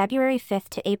 from February 5th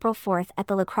to April 4th at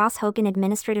the La Crosse Hogan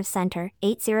Administrative Center,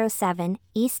 807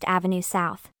 East Avenue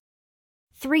South.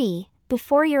 3.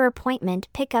 Before your appointment,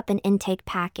 pick up an intake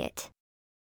packet.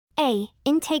 A.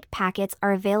 Intake packets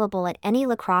are available at any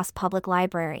La Crosse public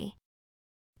library.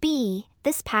 B.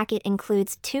 This packet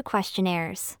includes 2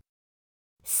 questionnaires.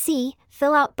 C.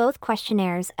 Fill out both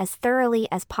questionnaires as thoroughly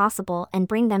as possible and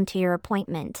bring them to your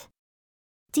appointment.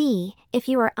 D. If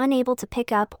you are unable to pick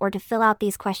up or to fill out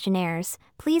these questionnaires,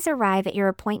 please arrive at your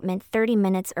appointment 30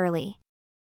 minutes early.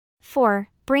 4.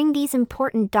 Bring these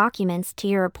important documents to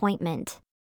your appointment.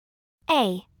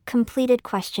 A. Completed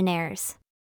questionnaires.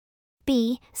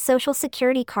 B. Social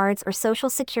Security cards or Social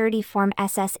Security Form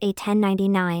SSA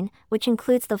 1099, which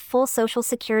includes the full Social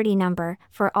Security number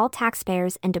for all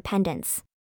taxpayers and dependents.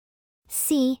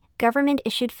 C.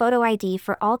 Government-issued photo ID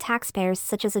for all taxpayers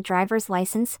such as a driver's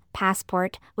license,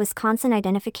 passport, Wisconsin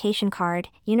identification card,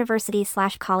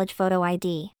 university/college photo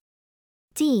ID.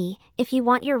 D. If you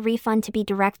want your refund to be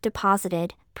direct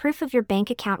deposited, proof of your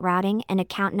bank account routing and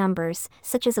account numbers,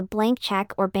 such as a blank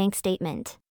check or bank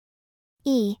statement.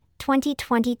 E.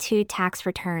 2022 tax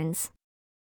returns.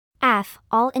 F.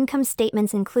 All income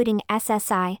statements including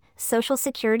SSI, Social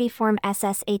Security Form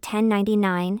SSA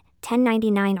 1099,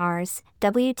 1099-Rs,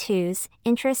 W-2s,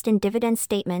 interest and dividend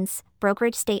statements,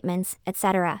 brokerage statements,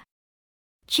 etc.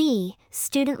 G.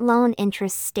 Student loan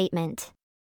interest statement.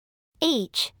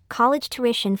 H. College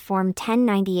tuition Form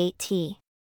 1098-T.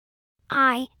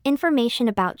 I. Information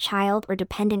about child or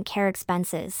dependent care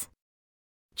expenses.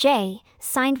 J.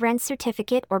 Signed rent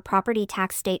certificate or property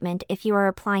tax statement if you are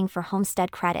applying for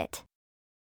homestead credit.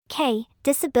 K.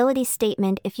 Disability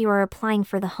statement if you are applying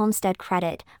for the homestead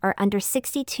credit, are under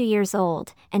 62 years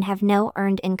old, and have no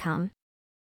earned income.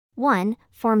 1.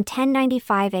 Form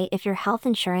 1095A if your health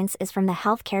insurance is from the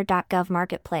healthcare.gov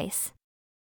marketplace.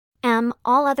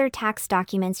 All other tax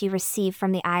documents you receive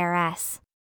from the IRS.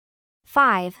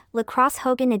 5. La Crosse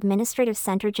Hogan Administrative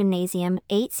Center Gymnasium,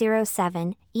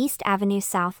 807 East Avenue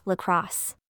South, La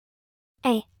Crosse.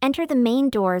 A. Enter the main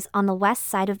doors on the west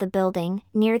side of the building,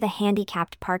 near the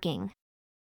handicapped parking.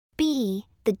 B.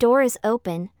 The door is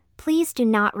open, please do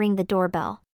not ring the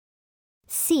doorbell.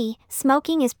 C.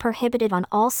 Smoking is prohibited on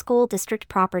all school district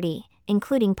property,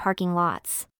 including parking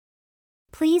lots.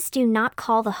 Please do not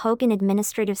call the Hogan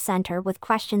Administrative Center with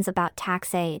questions about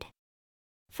tax aid.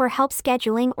 For help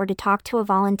scheduling or to talk to a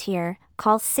volunteer,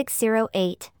 call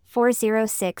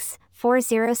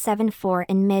 608-406-4074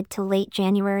 in mid to late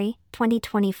January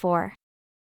 2024.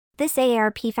 This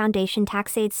AARP Foundation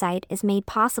tax aid site is made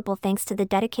possible thanks to the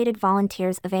dedicated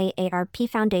volunteers of AARP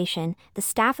Foundation, the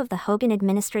staff of the Hogan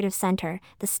Administrative Center,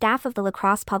 the staff of the La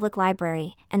Crosse Public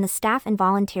Library, and the staff and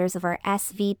volunteers of our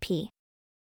SVP.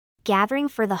 Gathering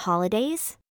for the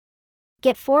holidays?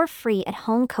 Get 4 free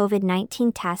at-home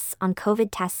COVID-19 tests on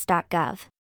covidtests.gov.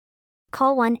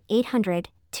 Call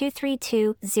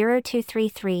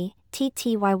 1-800-232-0233,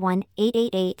 TTY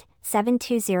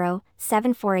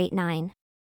 1-888-720-7489.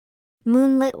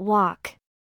 Moonlit Walk.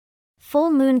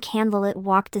 Full Moon Candlelit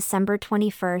Walk December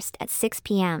 21st at 6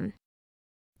 p.m.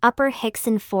 Upper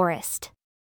Hickson Forest.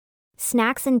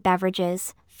 Snacks and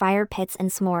beverages, fire pits and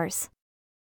s'mores.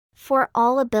 For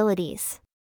all abilities.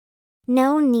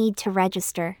 No need to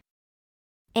register.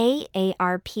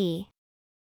 AARP.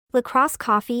 La Crosse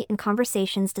Coffee and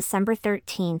Conversations December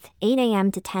 13th, 8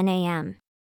 a.m. to 10 a.m.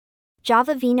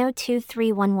 Java Vino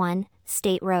 2311,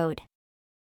 State Road.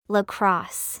 La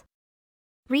Crosse.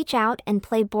 Reach out and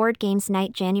play board games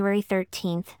night January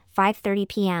 13th, 5:30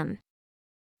 p.m.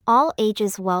 All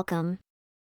ages welcome.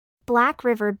 Black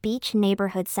River Beach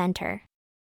Neighborhood Center.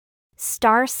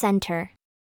 Star Center.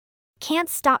 Can't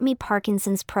Stop Me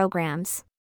Parkinson's programs.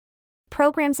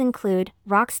 Programs include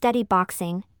Rocksteady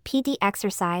Boxing, PD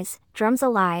Exercise, Drums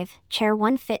Alive, Chair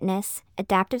 1 Fitness,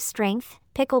 Adaptive Strength,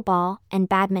 Pickleball, and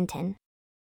Badminton.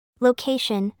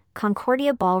 Location,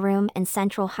 Concordia Ballroom and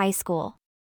Central High School.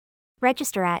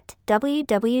 Register at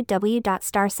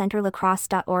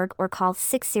www.starcenterlacrosse.org or call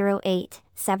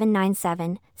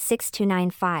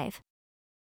 608-797-6295.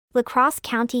 La Crosse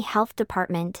County Health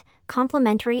Department,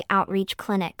 Complimentary Outreach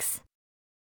Clinics.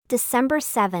 December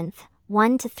 7th,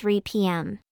 1 to 3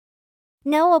 p.m.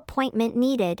 No appointment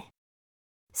needed.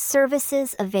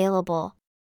 Services available.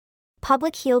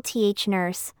 Public Heal TH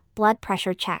Nurse, blood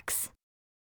pressure checks.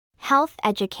 Health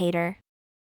Educator.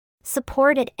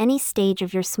 Support at any stage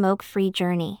of your smoke-free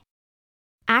journey.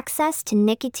 Access to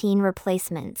nicotine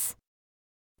replacements.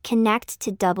 Connect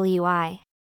to WI.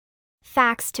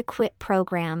 Facts to Quit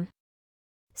program.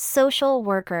 Social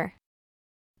worker.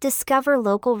 Discover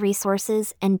local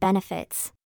resources and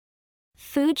benefits.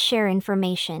 Food share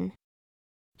information.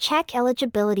 Check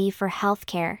eligibility for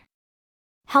healthcare.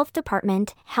 Health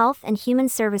Department, Health and Human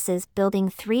Services Building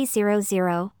 300,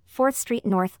 4th Street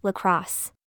North, La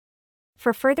Crosse.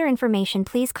 For further information,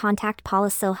 please contact Paula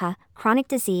Silha, Chronic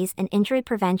Disease and Injury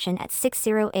Prevention at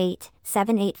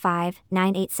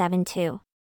 608-785-9872.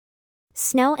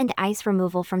 Snow and ice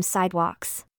removal from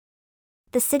sidewalks.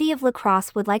 The City of La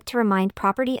Crosse would like to remind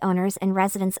property owners and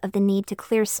residents of the need to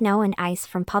clear snow and ice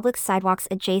from public sidewalks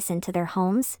adjacent to their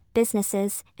homes,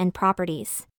 businesses, and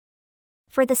properties.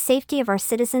 For the safety of our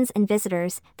citizens and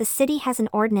visitors, the city has an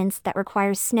ordinance that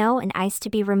requires snow and ice to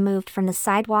be removed from the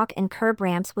sidewalk and curb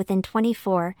ramps within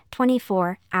 24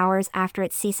 hours after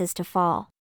it ceases to fall.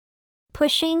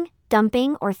 Pushing,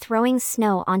 dumping, or throwing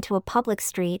snow onto a public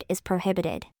street is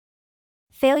prohibited.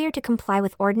 Failure to comply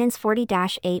with Ordinance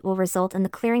 40-8 will result in the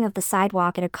clearing of the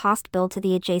sidewalk at a cost billed to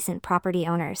the adjacent property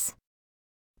owners.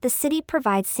 The city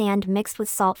provides sand mixed with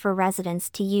salt for residents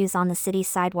to use on the city's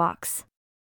sidewalks.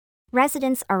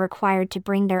 Residents are required to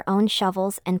bring their own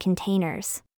shovels and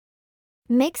containers.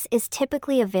 Mix is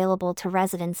typically available to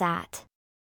residents at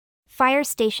Fire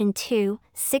Station 2,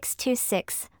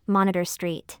 626, Monitor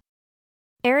Street.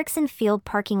 Erickson Field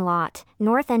Parking Lot,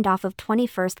 north end off of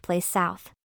 21st Place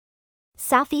South.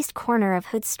 Southeast corner of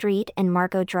Hood Street and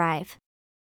Marco Drive.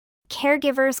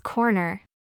 Caregivers Corner.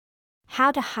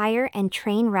 How to hire and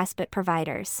train respite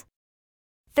providers.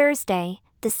 Thursday,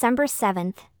 December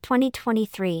 7th,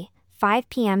 2023, 5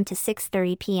 p.m. to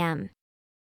 6:30 p.m.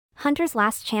 Hunter's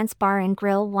Last Chance Bar and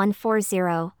Grill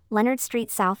 140, Leonard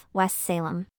Street South, West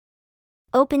Salem.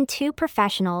 Open to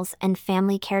professionals and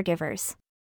family caregivers.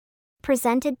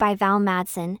 Presented by Val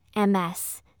Madsen,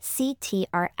 MS,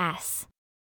 CTRS.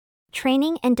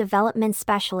 Training and Development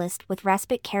Specialist with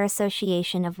Respite Care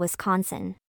Association of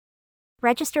Wisconsin.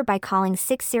 Register by calling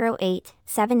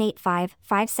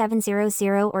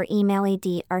 608-785-5700 or email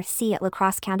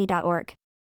adrc@lacrossecounty.org.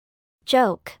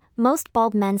 Joke: most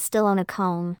bald men still own a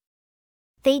comb.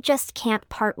 They just can't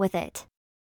part with it.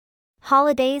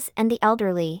 Holidays and the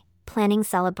elderly, planning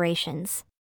celebrations.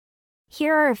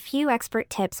 Here are a few expert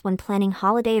tips when planning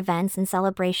holiday events and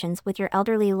celebrations with your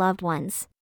elderly loved ones.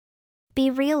 Be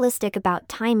realistic about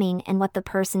timing and what the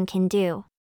person can do.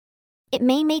 It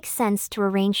may make sense to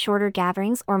arrange shorter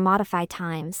gatherings or modify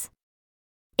times.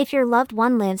 If your loved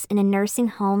one lives in a nursing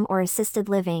home or assisted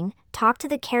living, talk to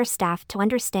the care staff to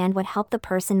understand what help the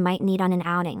person might need on an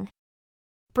outing.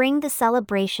 Bring the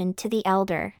celebration to the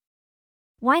elder.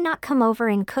 Why not come over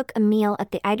and cook a meal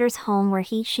at the elder's home where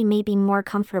she may be more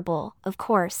comfortable, of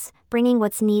course, bringing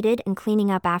what's needed and cleaning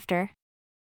up after?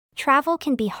 Travel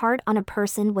can be hard on a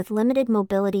person with limited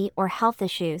mobility or health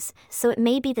issues, so it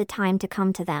may be the time to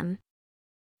come to them.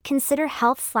 Consider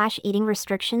health/eating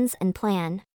restrictions and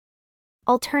plan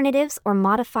alternatives or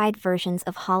modified versions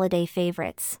of holiday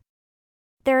favorites.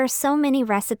 There are so many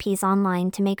recipes online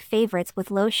to make favorites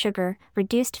with low sugar,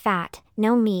 reduced fat,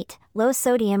 no meat, low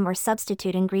sodium or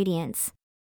substitute ingredients.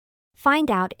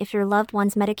 Find out if your loved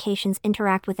one's medications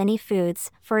interact with any foods.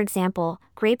 For example,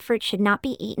 grapefruit should not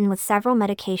be eaten with several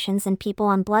medications, and people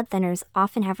on blood thinners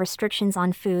often have restrictions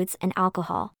on foods and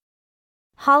alcohol.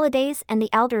 Holidays and the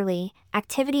elderly,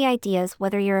 activity ideas.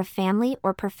 Whether you're a family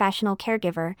or professional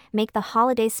caregiver, make the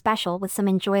holidays special with some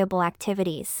enjoyable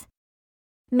activities.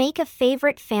 Make a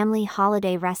favorite family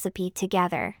holiday recipe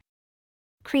together.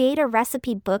 Create a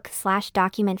recipe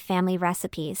book/document family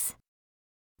recipes.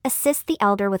 Assist the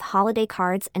elder with holiday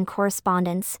cards and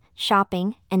correspondence,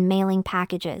 shopping, and mailing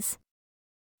packages.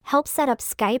 Help set up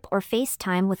Skype or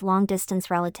FaceTime with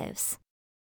long-distance relatives.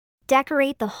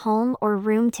 Decorate the home or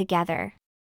room together.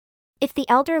 If the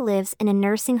elder lives in a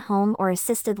nursing home or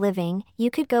assisted living, you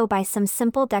could go buy some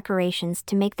simple decorations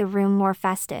to make the room more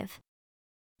festive.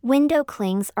 Window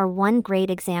clings are one great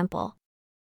example.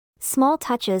 Small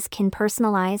touches can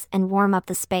personalize and warm up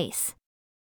the space.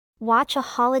 Watch a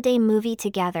holiday movie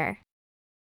together.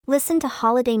 Listen to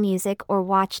holiday music or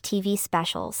watch TV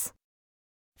specials.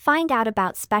 Find out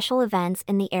about special events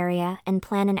in the area and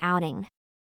plan an outing.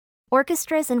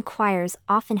 Orchestras and choirs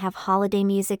often have holiday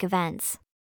music events.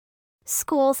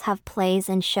 Schools have plays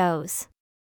and shows.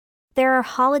 There are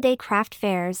holiday craft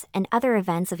fairs and other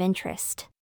events of interest.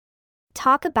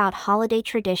 Talk about holiday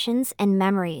traditions and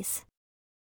memories.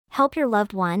 Help your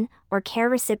loved one, or care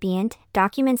recipient,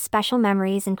 document special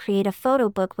memories and create a photo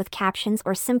book with captions,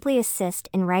 or simply assist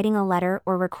in writing a letter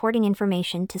or recording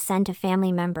information to send to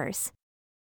family members.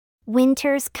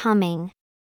 Winter's coming.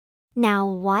 Now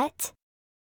what?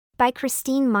 By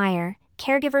Christine Meyer,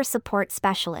 Caregiver Support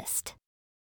Specialist.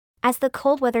 As the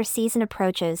cold weather season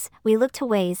approaches, we look to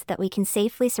ways that we can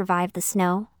safely survive the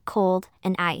snow, cold,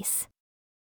 and ice.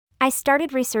 I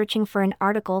started researching for an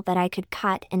article that I could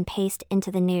cut and paste into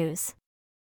the news.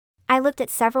 I looked at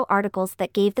several articles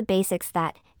that gave the basics: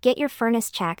 that get your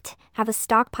furnace checked, have a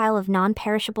stockpile of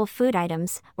non-perishable food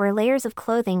items, wear layers of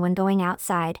clothing when going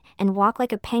outside, and walk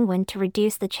like a penguin to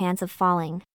reduce the chance of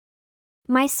falling.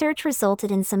 My search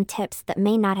resulted in some tips that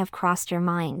may not have crossed your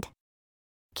mind.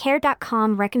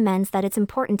 Care.com recommends that it's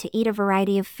important to eat a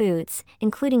variety of foods,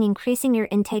 including increasing your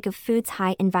intake of foods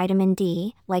high in vitamin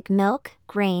D, like milk,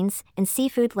 grains, and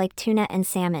seafood like tuna and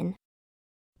salmon.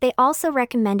 They also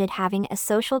recommended having a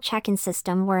social check-in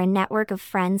system where a network of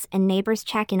friends and neighbors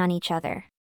check in on each other.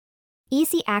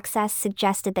 Easy Access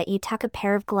suggested that you tuck a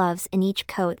pair of gloves in each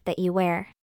coat that you wear.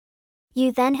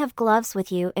 You then have gloves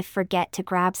with you if forget to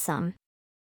grab some.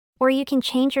 Or you can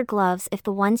change your gloves if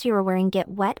the ones you are wearing get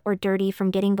wet or dirty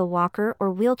from getting the walker or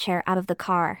wheelchair out of the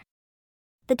car.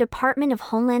 The Department of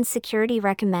Homeland Security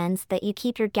recommends that you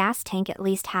keep your gas tank at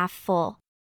least half full.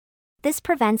 This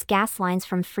prevents gas lines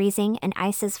from freezing and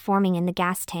ices forming in the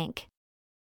gas tank.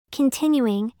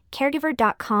 Continuing,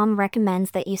 Caregiver.com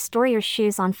recommends that you store your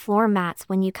shoes on floor mats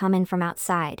when you come in from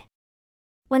outside.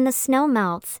 When the snow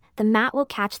melts, the mat will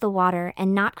catch the water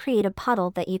and not create a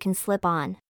puddle that you can slip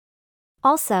on.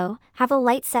 Also, have a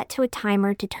light set to a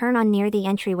timer to turn on near the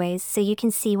entryways so you can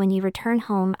see when you return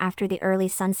home after the early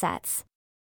sunsets.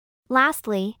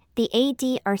 Lastly, the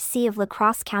ADRC of La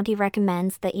Crosse County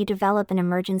recommends that you develop an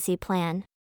emergency plan.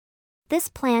 This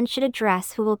plan should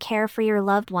address who will care for your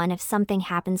loved one if something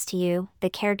happens to you, the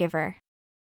caregiver.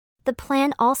 The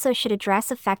plan also should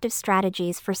address effective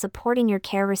strategies for supporting your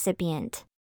care recipient.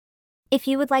 If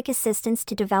you would like assistance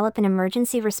to develop an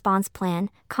emergency response plan,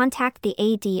 contact the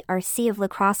ADRC of La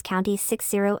Crosse County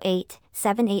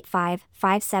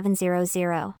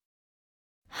 608-785-5700.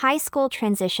 High School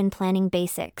Transition Planning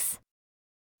Basics.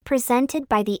 Presented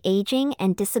by the Aging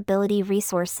and Disability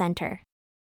Resource Center.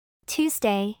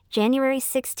 Tuesday, January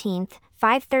 16,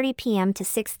 5:30 p.m. to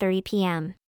 6:30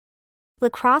 p.m. La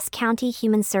Crosse County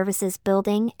Human Services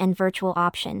Building and Virtual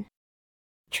Option.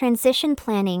 Transition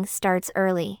planning starts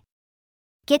early.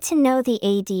 Get to know the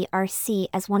ADRC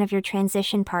as one of your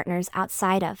transition partners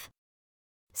outside of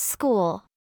school.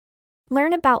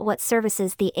 Learn about what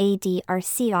services the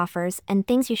ADRC offers and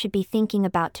things you should be thinking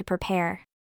about to prepare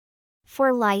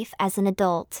for life as an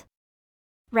adult.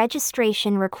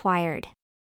 Registration required.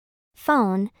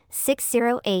 Phone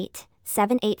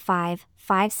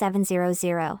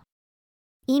 608-785-5700.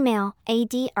 Email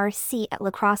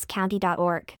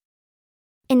adrc@lacrossecounty.org.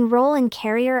 Enroll in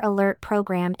Carrier Alert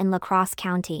program in La Crosse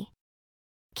County.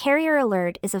 Carrier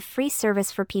Alert is a free service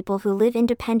for people who live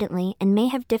independently and may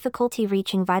have difficulty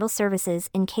reaching vital services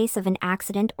in case of an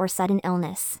accident or sudden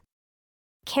illness.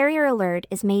 Carrier Alert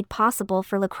is made possible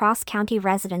for La Crosse County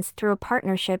residents through a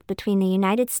partnership between the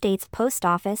United States Post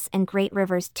Office and Great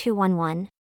Rivers 211.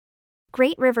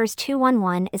 Great Rivers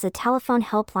 211 is a telephone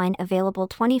helpline available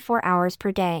 24 hours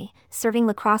per day, serving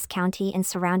La Crosse County and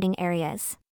surrounding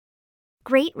areas.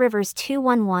 Great Rivers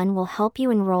 211 will help you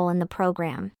enroll in the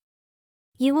program.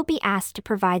 You will be asked to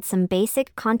provide some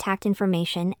basic contact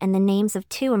information and the names of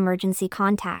 2 emergency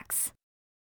contacts.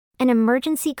 An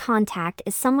emergency contact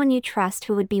is someone you trust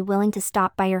who would be willing to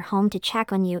stop by your home to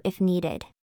check on you if needed.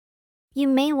 You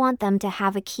may want them to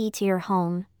have a key to your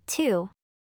home, too.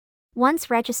 Once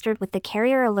registered with the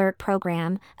Carrier Alert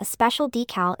program, a special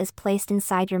decal is placed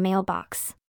inside your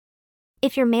mailbox.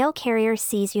 If your mail carrier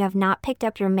sees you have not picked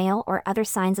up your mail or other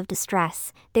signs of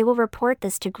distress, they will report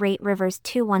this to Great Rivers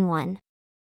 211.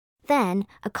 Then,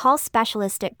 a call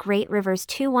specialist at Great Rivers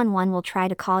 211 will try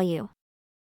to call you.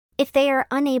 If they are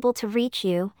unable to reach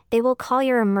you, they will call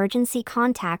your emergency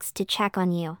contacts to check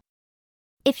on you.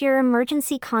 If your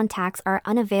emergency contacts are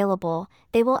unavailable,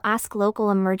 they will ask local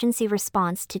emergency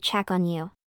response to check on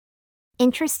you.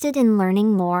 Interested in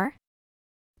learning more?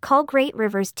 Call Great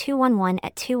Rivers 211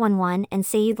 at 211 and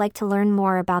say you'd like to learn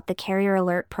more about the Carrier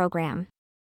Alert program.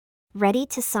 Ready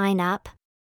to sign up?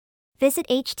 Visit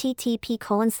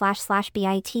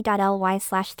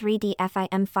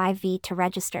http://bit.ly/3dfim5v to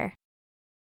register.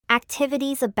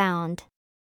 Activities abound.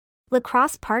 La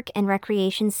Crosse Park and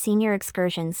Recreation Senior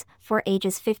Excursions, for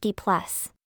ages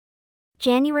 50+.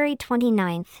 January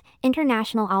 29th,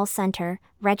 International Owl Center,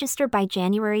 register by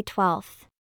January 12th.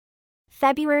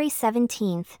 February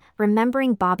 17th,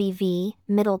 Remembering Bobby V.,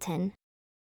 Middleton.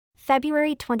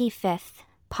 February 25th,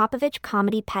 Popovich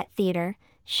Comedy Pet Theater,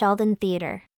 Sheldon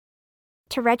Theater.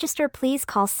 To register, please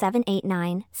call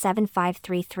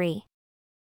 789-7533.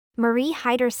 Marie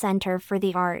Hyder Center for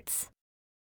the Arts.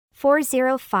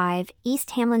 405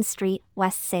 East Hamlin Street,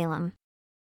 West Salem.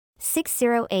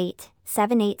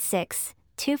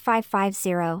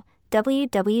 608-786-2550,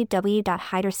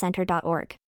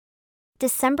 www.hydercenter.org.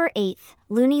 December 8th,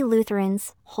 Looney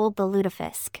Lutherans, hold the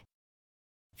Lutefisk.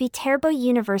 Viterbo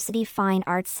University Fine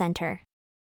Arts Center.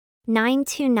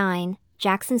 929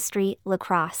 Jackson Street, La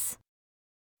Crosse.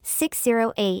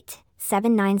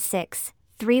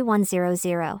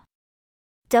 608-796-3100.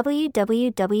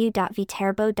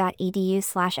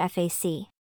 www.viterbo.edu/FAC.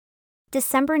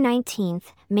 December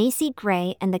 19th, Macy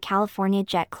Gray and the California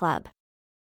Jet Club.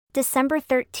 December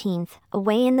 13th,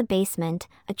 Away in the Basement,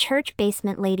 a church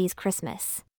basement ladies'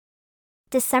 Christmas.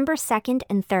 December 2nd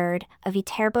and 3rd, a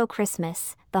Viterbo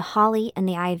Christmas, the Holly and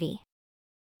the Ivy.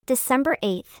 December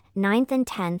 8th, 9th and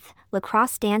 10th, La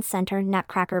Crosse Dance Center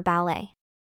Nutcracker Ballet.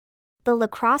 The La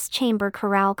Crosse Chamber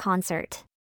Chorale Concert.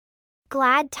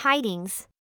 Glad Tidings.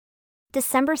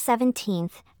 December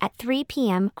 17th, at 3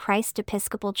 p.m. Christ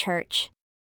Episcopal Church.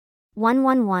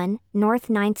 111 North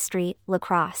 9th Street, La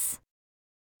Crosse.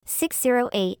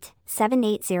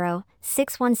 608-780-6107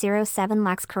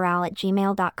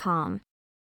 laxchorale@gmail.com.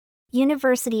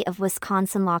 University of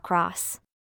Wisconsin-La Crosse.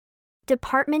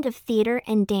 Department of Theater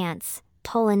and Dance,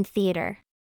 Toland Theater.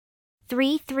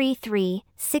 333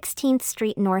 16th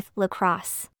Street North, La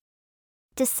Crosse.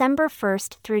 December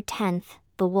 1st through 10th,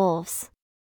 The Wolves.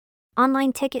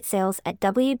 Online ticket sales at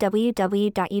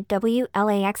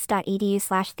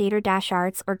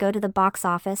www.uwlax.edu/theater-arts or go to the box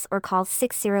office or call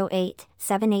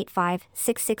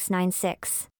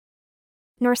 608-785-6696.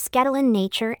 Norskettlin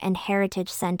Nature and Heritage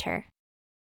Center.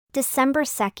 December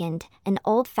 2nd, An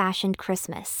Old-Fashioned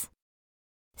Christmas.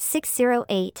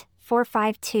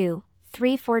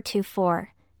 608-452-3424,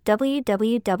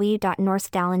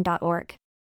 www.norskdalen.org.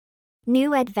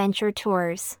 New Adventure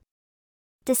Tours.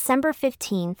 December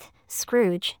 15th,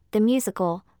 Scrooge, the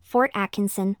Musical, Fort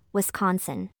Atkinson,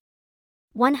 Wisconsin.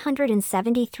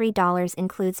 $173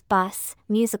 includes bus,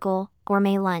 musical,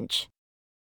 gourmet lunch.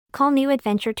 Call New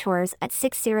Adventure Tours at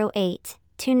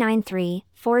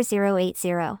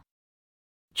 608-293-4080.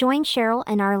 Join Cheryl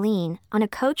and Arlene on a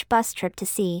coach bus trip to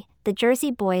see the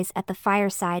Jersey Boys at the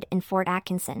Fireside in Fort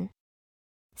Atkinson.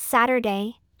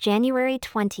 Saturday, January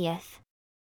 20th.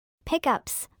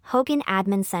 Pickups, Hogan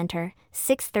Admin Center,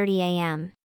 6:30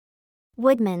 a.m.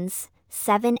 Woodman's,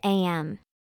 7 a.m.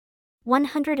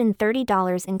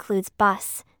 $130 includes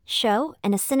bus, show,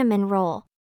 and a cinnamon roll.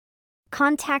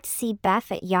 Contact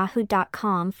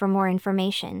cbeth@yahoo.com for more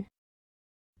information.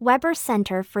 Weber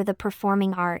Center for the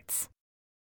Performing Arts.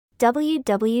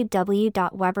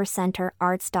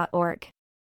 www.webercenterarts.org.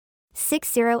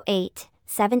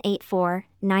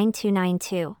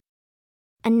 608-784-9292.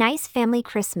 A Nice Family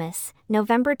Christmas,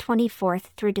 November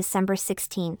 24th through December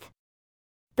 16th.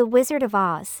 The Wizard of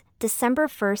Oz, December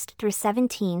 1st through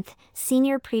 17th,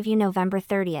 Senior Preview November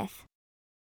 30th.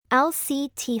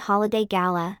 LCT Holiday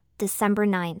Gala, December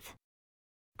 9th.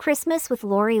 Christmas with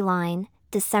Lori Line,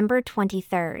 December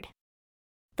 23rd.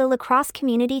 The La Crosse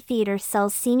Community Theater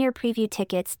sells senior preview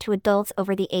tickets to adults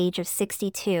over the age of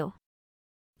 62.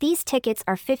 These tickets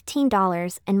are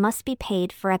 $15 and must be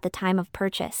paid for at the time of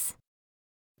purchase.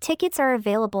 Tickets are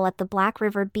available at the Black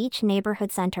River Beach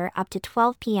Neighborhood Center up to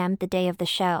 12 p.m. the day of the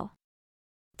show.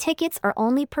 Tickets are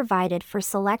only provided for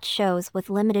select shows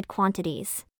with limited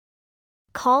quantities.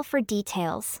 Call for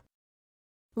details.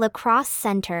 La Crosse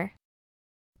Center.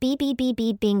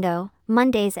 BBBB Bingo,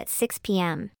 Mondays at 6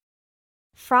 p.m.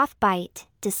 Froth Bite,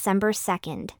 December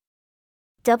 2nd.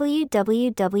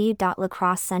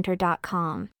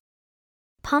 www.lacrossecenter.com.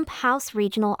 Pump House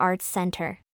Regional Arts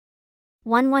Center.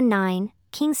 119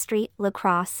 King Street, La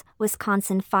Crosse,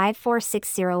 Wisconsin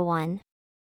 54601.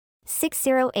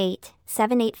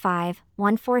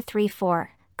 608-785-1434.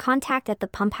 Contact at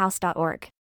thepumphouse.org.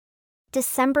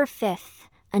 December 5th,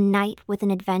 A Night with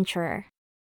an Adventurer.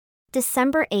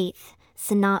 December 8th,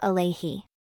 Sanaa Alehi.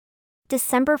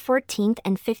 December 14th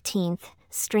and 15th,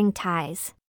 String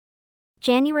Ties.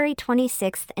 January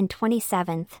 26th and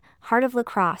 27th, Heart of La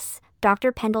Crosse,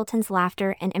 Dr. Pendleton's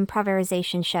Laughter and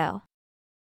Improvisation Show.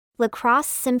 La Crosse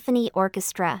Symphony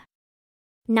Orchestra.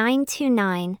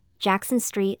 929, Jackson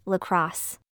Street, La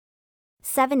Crosse.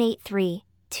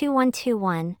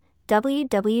 783-2121,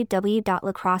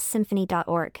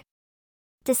 www.lacrossesymphony.org.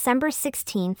 December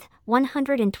 16th,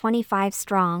 125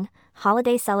 Strong,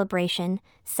 Holiday Celebration,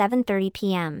 7:30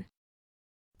 p.m.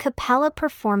 Capella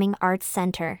Performing Arts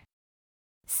Center.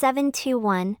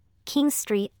 721, King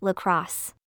Street, La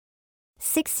Crosse.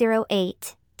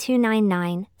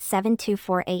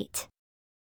 608-299-7248.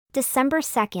 December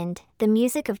 2nd, The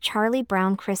Music of Charlie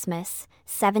Brown Christmas,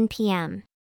 7 p.m.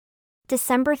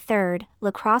 December 3rd, La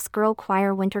Crosse Girl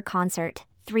Choir Winter Concert,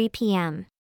 3 p.m.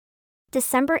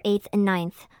 December 8th and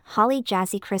 9th, Holly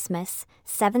Jazzy Christmas,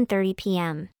 7:30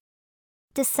 p.m.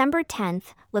 December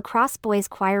 10th, La Crosse Boys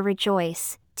Choir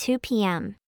Rejoice, 2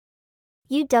 p.m.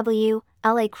 UW,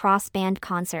 LA Crosse Band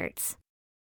Concerts.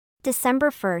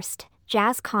 December 1st,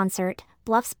 Jazz Concert,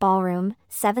 Bluffs Ballroom,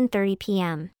 7:30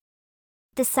 p.m.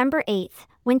 December 8th,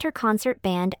 Winter Concert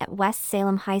Band at West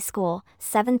Salem High School,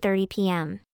 7:30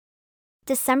 p.m.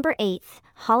 December 8th,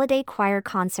 Holiday Choir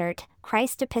Concert,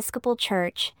 Christ Episcopal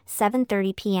Church,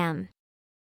 7:30 p.m.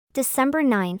 December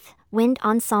 9th, Wind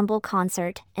Ensemble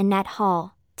Concert, Annette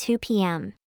Hall, 2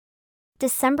 p.m.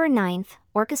 December 9th,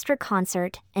 Orchestra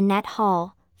Concert, Annette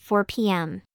Hall, 4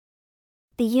 p.m.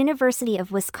 The University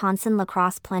of Wisconsin-La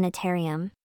Crosse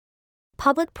Planetarium.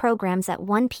 Public programs at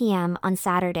 1 p.m. on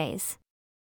Saturdays.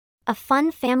 A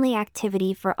fun family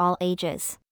activity for all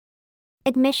ages.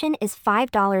 Admission is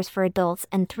 $5 for adults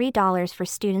and $3 for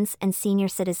students and senior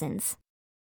citizens.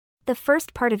 The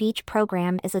first part of each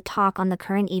program is a talk on the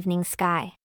current evening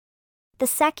sky. The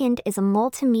second is a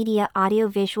multimedia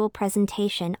audio-visual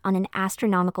presentation on an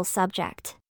astronomical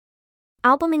subject.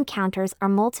 Album encounters are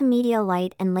multimedia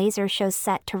light and laser shows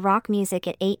set to rock music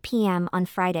at 8 p.m. on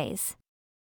Fridays.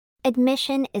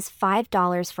 Admission is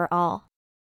 $5 for all.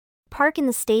 Park in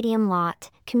the stadium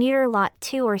lot, commuter lot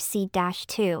 2 or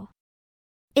C-2.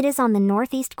 It is on the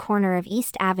northeast corner of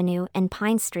East Avenue and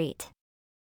Pine Street.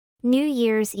 New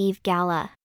Year's Eve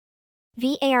Gala.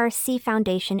 VARC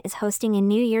Foundation is hosting a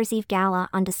New Year's Eve Gala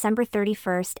on December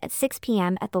 31st at 6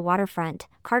 p.m. at the Waterfront,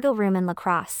 Cargill Room in La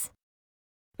Crosse.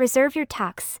 Reserve your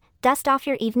tux, dust off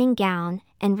your evening gown,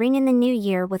 and ring in the new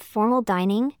year with formal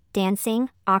dining, dancing,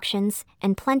 auctions,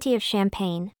 and plenty of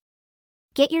champagne.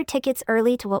 Get your tickets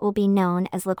early to what will be known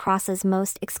as La Crosse's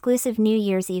most exclusive New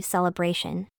Year's Eve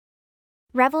celebration.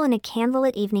 Revel in a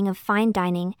candlelit evening of fine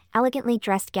dining, elegantly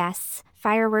dressed guests,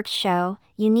 fireworks show,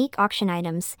 unique auction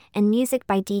items, and music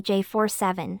by DJ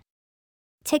 47.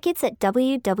 Tickets at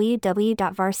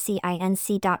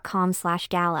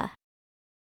www.varsinc.com/gala.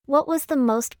 What was the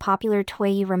most popular toy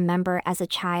you remember as a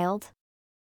child?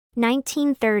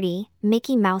 1930,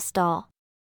 Mickey Mouse doll.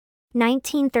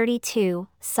 1932,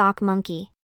 Sock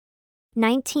Monkey.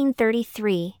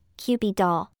 1933, Cupid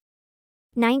doll.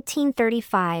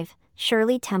 1935,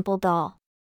 Shirley Temple doll.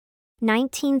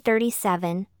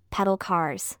 1937, pedal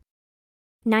cars.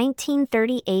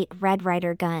 1938, Red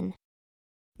Ryder gun.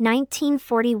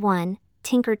 1941,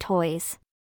 Tinker Toys.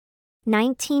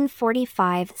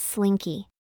 1945, Slinky.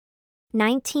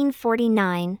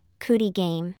 1949, Cootie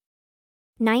Game.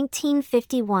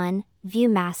 1951,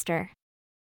 Viewmaster.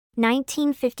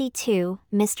 1952,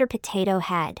 Mr. Potato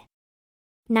Head.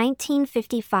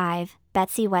 1955,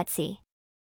 Betsy Wetsy.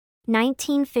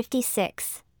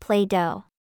 1956, Play-Doh.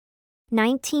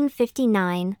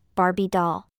 1959, Barbie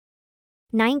doll.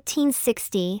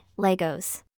 1960,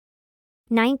 Legos.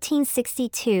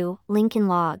 1962, Lincoln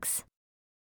Logs.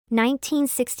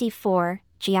 1964,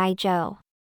 G.I. Joe.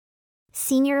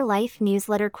 Senior Life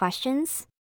Newsletter questions?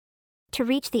 To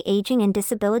reach the Aging and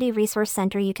Disability Resource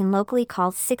Center, you can locally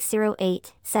call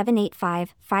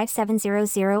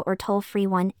 608-785-5700 or toll-free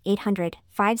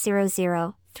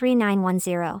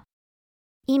 1-800-500-3910.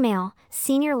 Email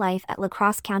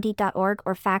seniorlife@lacrossecounty.org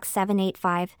or fax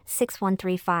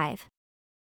 785-6135.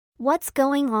 What's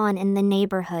going on in the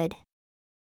neighborhood?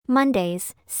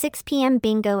 Mondays, 6 p.m.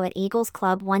 bingo at Eagles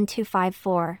Club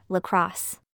 1254, La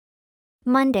Crosse.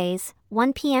 Mondays,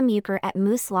 1 p.m. euchre at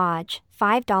Moose Lodge,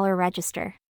 $5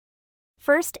 register.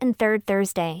 First and third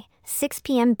Thursday, 6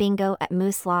 p.m. bingo at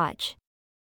Moose Lodge.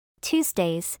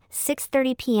 Tuesdays,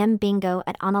 6:30 p.m. bingo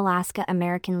at Onalaska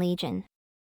American Legion.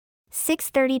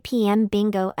 6:30 p.m.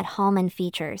 bingo at Hallman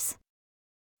Features.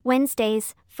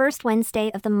 Wednesdays, first Wednesday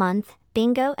of the month,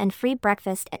 bingo and free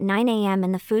breakfast at 9 a.m.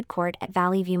 in the food court at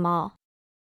Valley View Mall.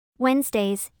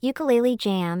 Wednesdays, ukulele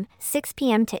jam, 6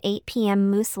 p.m. to 8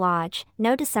 p.m. Moose Lodge,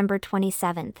 no December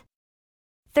 27th.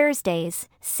 Thursdays,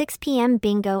 6 p.m.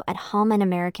 bingo at Hallman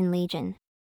American Legion.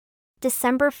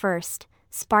 December 1st,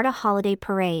 Sparta Holiday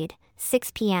Parade,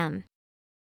 6 p.m.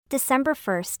 December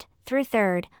 1st through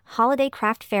 3rd, Holiday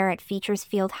Craft Fair at Features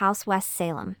Field House, West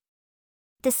Salem.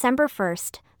 December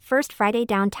 1st, First Friday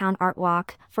Downtown Art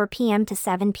Walk, 4 p.m. to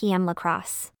 7 p.m. La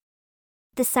Crosse.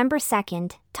 December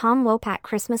 2nd, Tom Wopat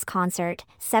Christmas Concert,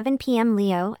 7 p.m.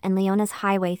 Leo and Leona's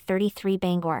Highway 33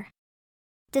 Bangor.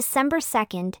 December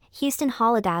 2nd, Houston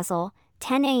Holidazzle,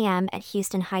 10 a.m. at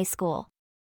Houston High School.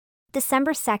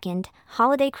 December 2nd,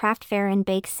 Holiday Craft Fair and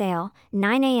Bake Sale,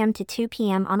 9 a.m. to 2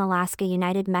 p.m. on Alaska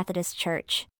United Methodist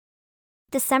Church.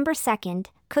 December 2nd,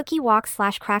 Cookie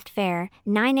Walk/Craft Fair,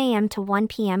 9 a.m. to 1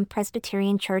 p.m.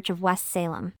 Presbyterian Church of West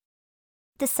Salem.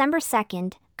 December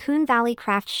 2nd, Coon Valley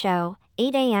Craft Show,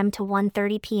 8 a.m. to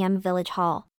 1:30 p.m. Village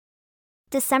Hall.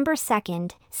 December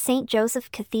 2nd, St. Joseph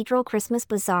Cathedral Christmas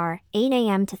Bazaar, 8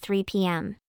 a.m. to 3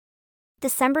 p.m.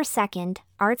 December 2nd,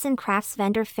 Arts and Crafts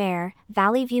Vendor Fair,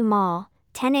 Valley View Mall,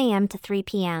 10 a.m. to 3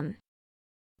 p.m.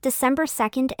 December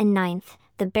 2nd and 9th,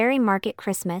 the Berry Market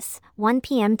Christmas, 1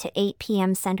 p.m. to 8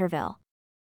 p.m. Centerville.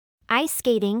 Ice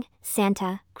skating,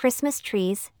 Santa, Christmas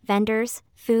trees, vendors,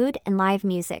 food and live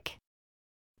music.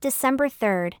 December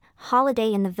 3rd,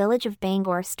 Holiday in the Village of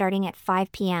Bangor starting at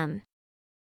 5 p.m.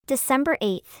 December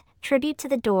 8th, Tribute to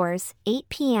the Doors, 8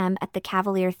 p.m. at the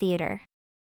Cavalier Theater.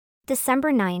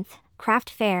 December 9th, Craft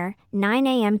Fair, 9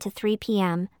 a.m. to 3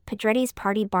 p.m., Pedretti's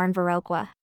Party Barn Viroqua.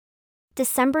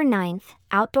 December 9th,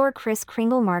 Outdoor Kris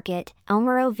Kringle Market,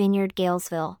 Elmero Vineyard,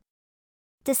 Galesville.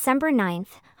 December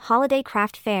 9th, Holiday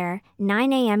Craft Fair,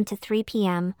 9 a.m. to 3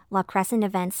 p.m., La Crescent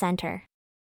Event Center.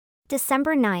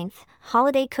 December 9th,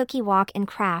 Holiday Cookie Walk and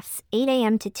Crafts, 8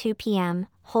 a.m. to 2 p.m.,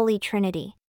 Holy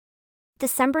Trinity.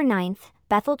 December 9th,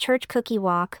 Bethel Church Cookie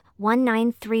Walk,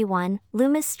 1931,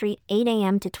 Loomis Street, 8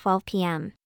 a.m. to 12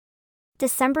 p.m.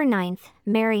 December 9th,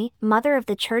 Mary, Mother of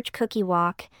the Church Cookie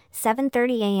Walk,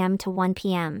 7:30 a.m. to 1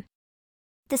 p.m.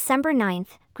 December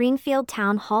 9th, Greenfield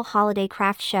Town Hall Holiday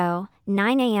Craft Show,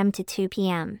 9 a.m. to 2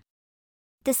 p.m.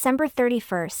 December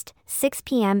 31st, 6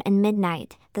 p.m. and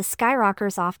midnight, the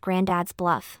Skyrockers off Grandad's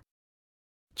Bluff.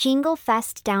 Jingle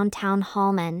Fest Downtown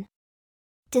Hallman.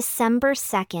 December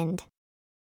 2nd.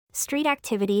 Street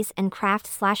Activities and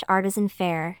Craft/Artisan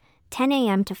Fair, 10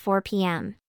 a.m. to 4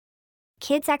 p.m.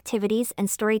 Kids Activities and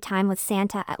Story Time with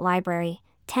Santa at Library,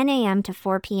 10 a.m. to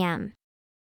 4 p.m.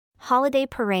 Holiday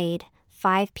Parade,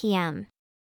 5 p.m.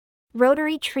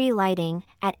 Rotary Tree Lighting,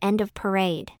 at end of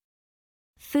parade.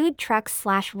 Food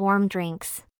trucks/warm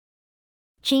drinks.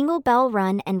 Jingle Bell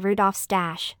Run and Rudolph's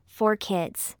Dash, for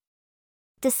kids.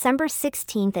 December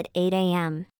 16th at 8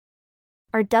 a.m.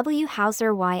 Or W.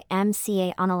 Hauser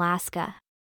YMCA on Alaska.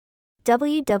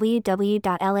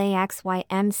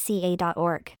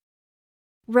 www.laxymca.org.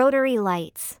 Rotary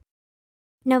Lights.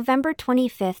 November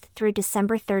 25th through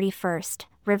December 31st,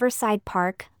 Riverside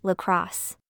Park, La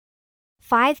Crosse.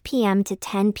 5 p.m. to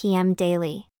 10 p.m.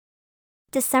 daily.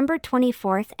 December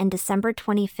 24th and December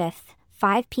 25th,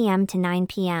 5 p.m. to 9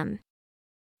 p.m.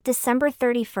 December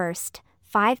 31st,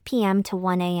 5 p.m. to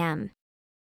 1 a.m.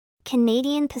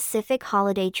 Canadian Pacific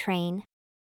Holiday Train.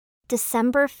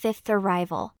 December 5th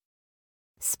arrival.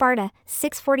 Sparta,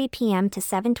 6:40 p.m. to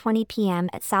 7:20 p.m.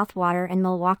 at Southwater and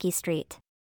Milwaukee Street.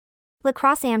 La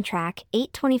Crosse Amtrak,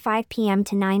 8:25 p.m.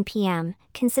 to 9 p.m.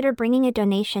 Consider bringing a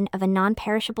donation of a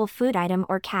non-perishable food item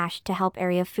or cash to help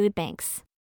area food banks.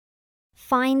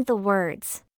 Find the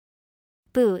words.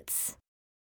 Boots.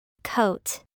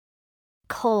 Coat.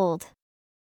 Cold.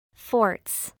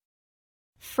 Forts.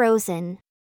 Frozen.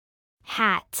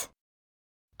 Hat.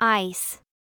 Ice.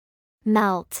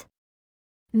 Melt.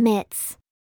 Mitts.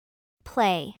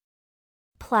 Play.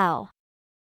 Plow.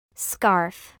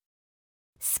 Scarf.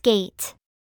 Skate.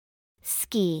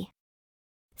 Ski.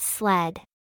 Sled.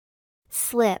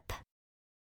 Slip.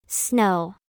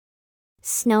 Snow.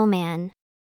 Snowman.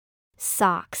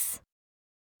 Socks.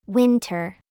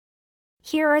 Winter.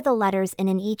 Here are the letters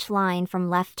in each line from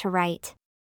left to right.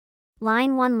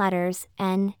 Line 1 letters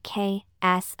N, K,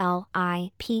 S, L,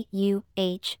 I, P, U,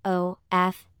 H, O,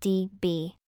 F, D,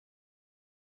 B.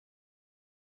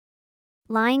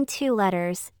 Line 2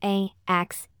 letters A,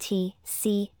 X, T,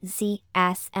 C, Z,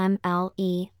 S, M, L,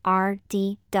 E, R,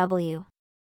 D, W.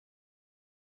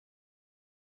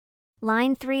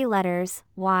 Line 3 letters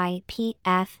Y, P,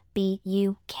 F, B,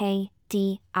 U, K,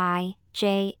 D, I,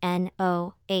 J, N,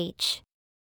 O, H.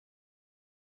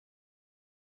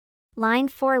 Line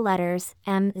 4 letters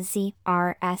M, Z,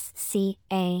 R, S, C,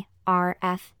 A, R,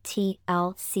 F, T,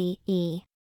 L, C, E.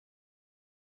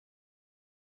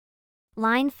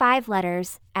 Line 5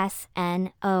 letters S,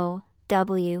 N, O,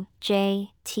 W,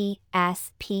 J, T,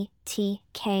 S, P, T,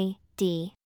 K,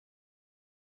 D.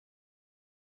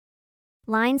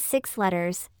 Line 6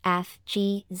 letters F,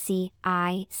 G, Z,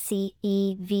 I, C,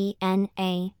 E, V, N,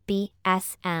 A, B,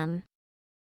 S, M.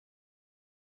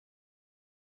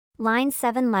 Line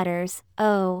 7 letters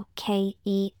O, K,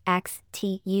 E, X,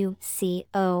 T, U, C,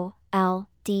 O, L,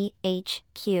 D, H,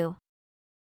 Q.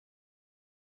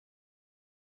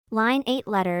 Line 8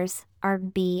 letters are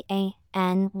B, A,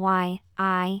 N, Y,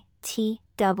 I, T,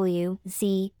 W,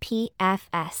 Z, P, F,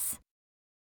 S.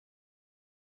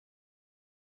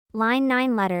 Line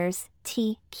 9 letters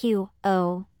T, Q,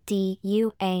 O, D,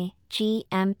 U, A, G,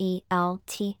 M, E, L,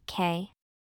 T, K.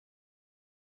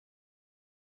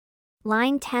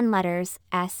 Line 10 letters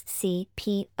S, C,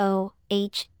 P, O,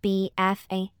 H, B, F,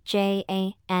 A, J,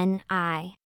 A, N,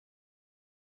 I.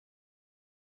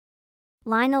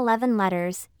 Line 11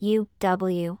 letters U,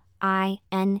 W, I,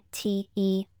 N, T,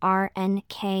 E, R, N,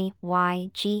 K, Y,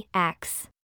 G, X.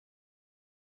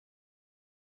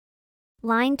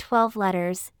 Line 12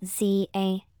 letters Z,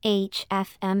 A, H,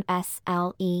 F, M, S,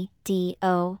 L, E, D,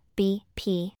 O, B,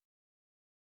 P.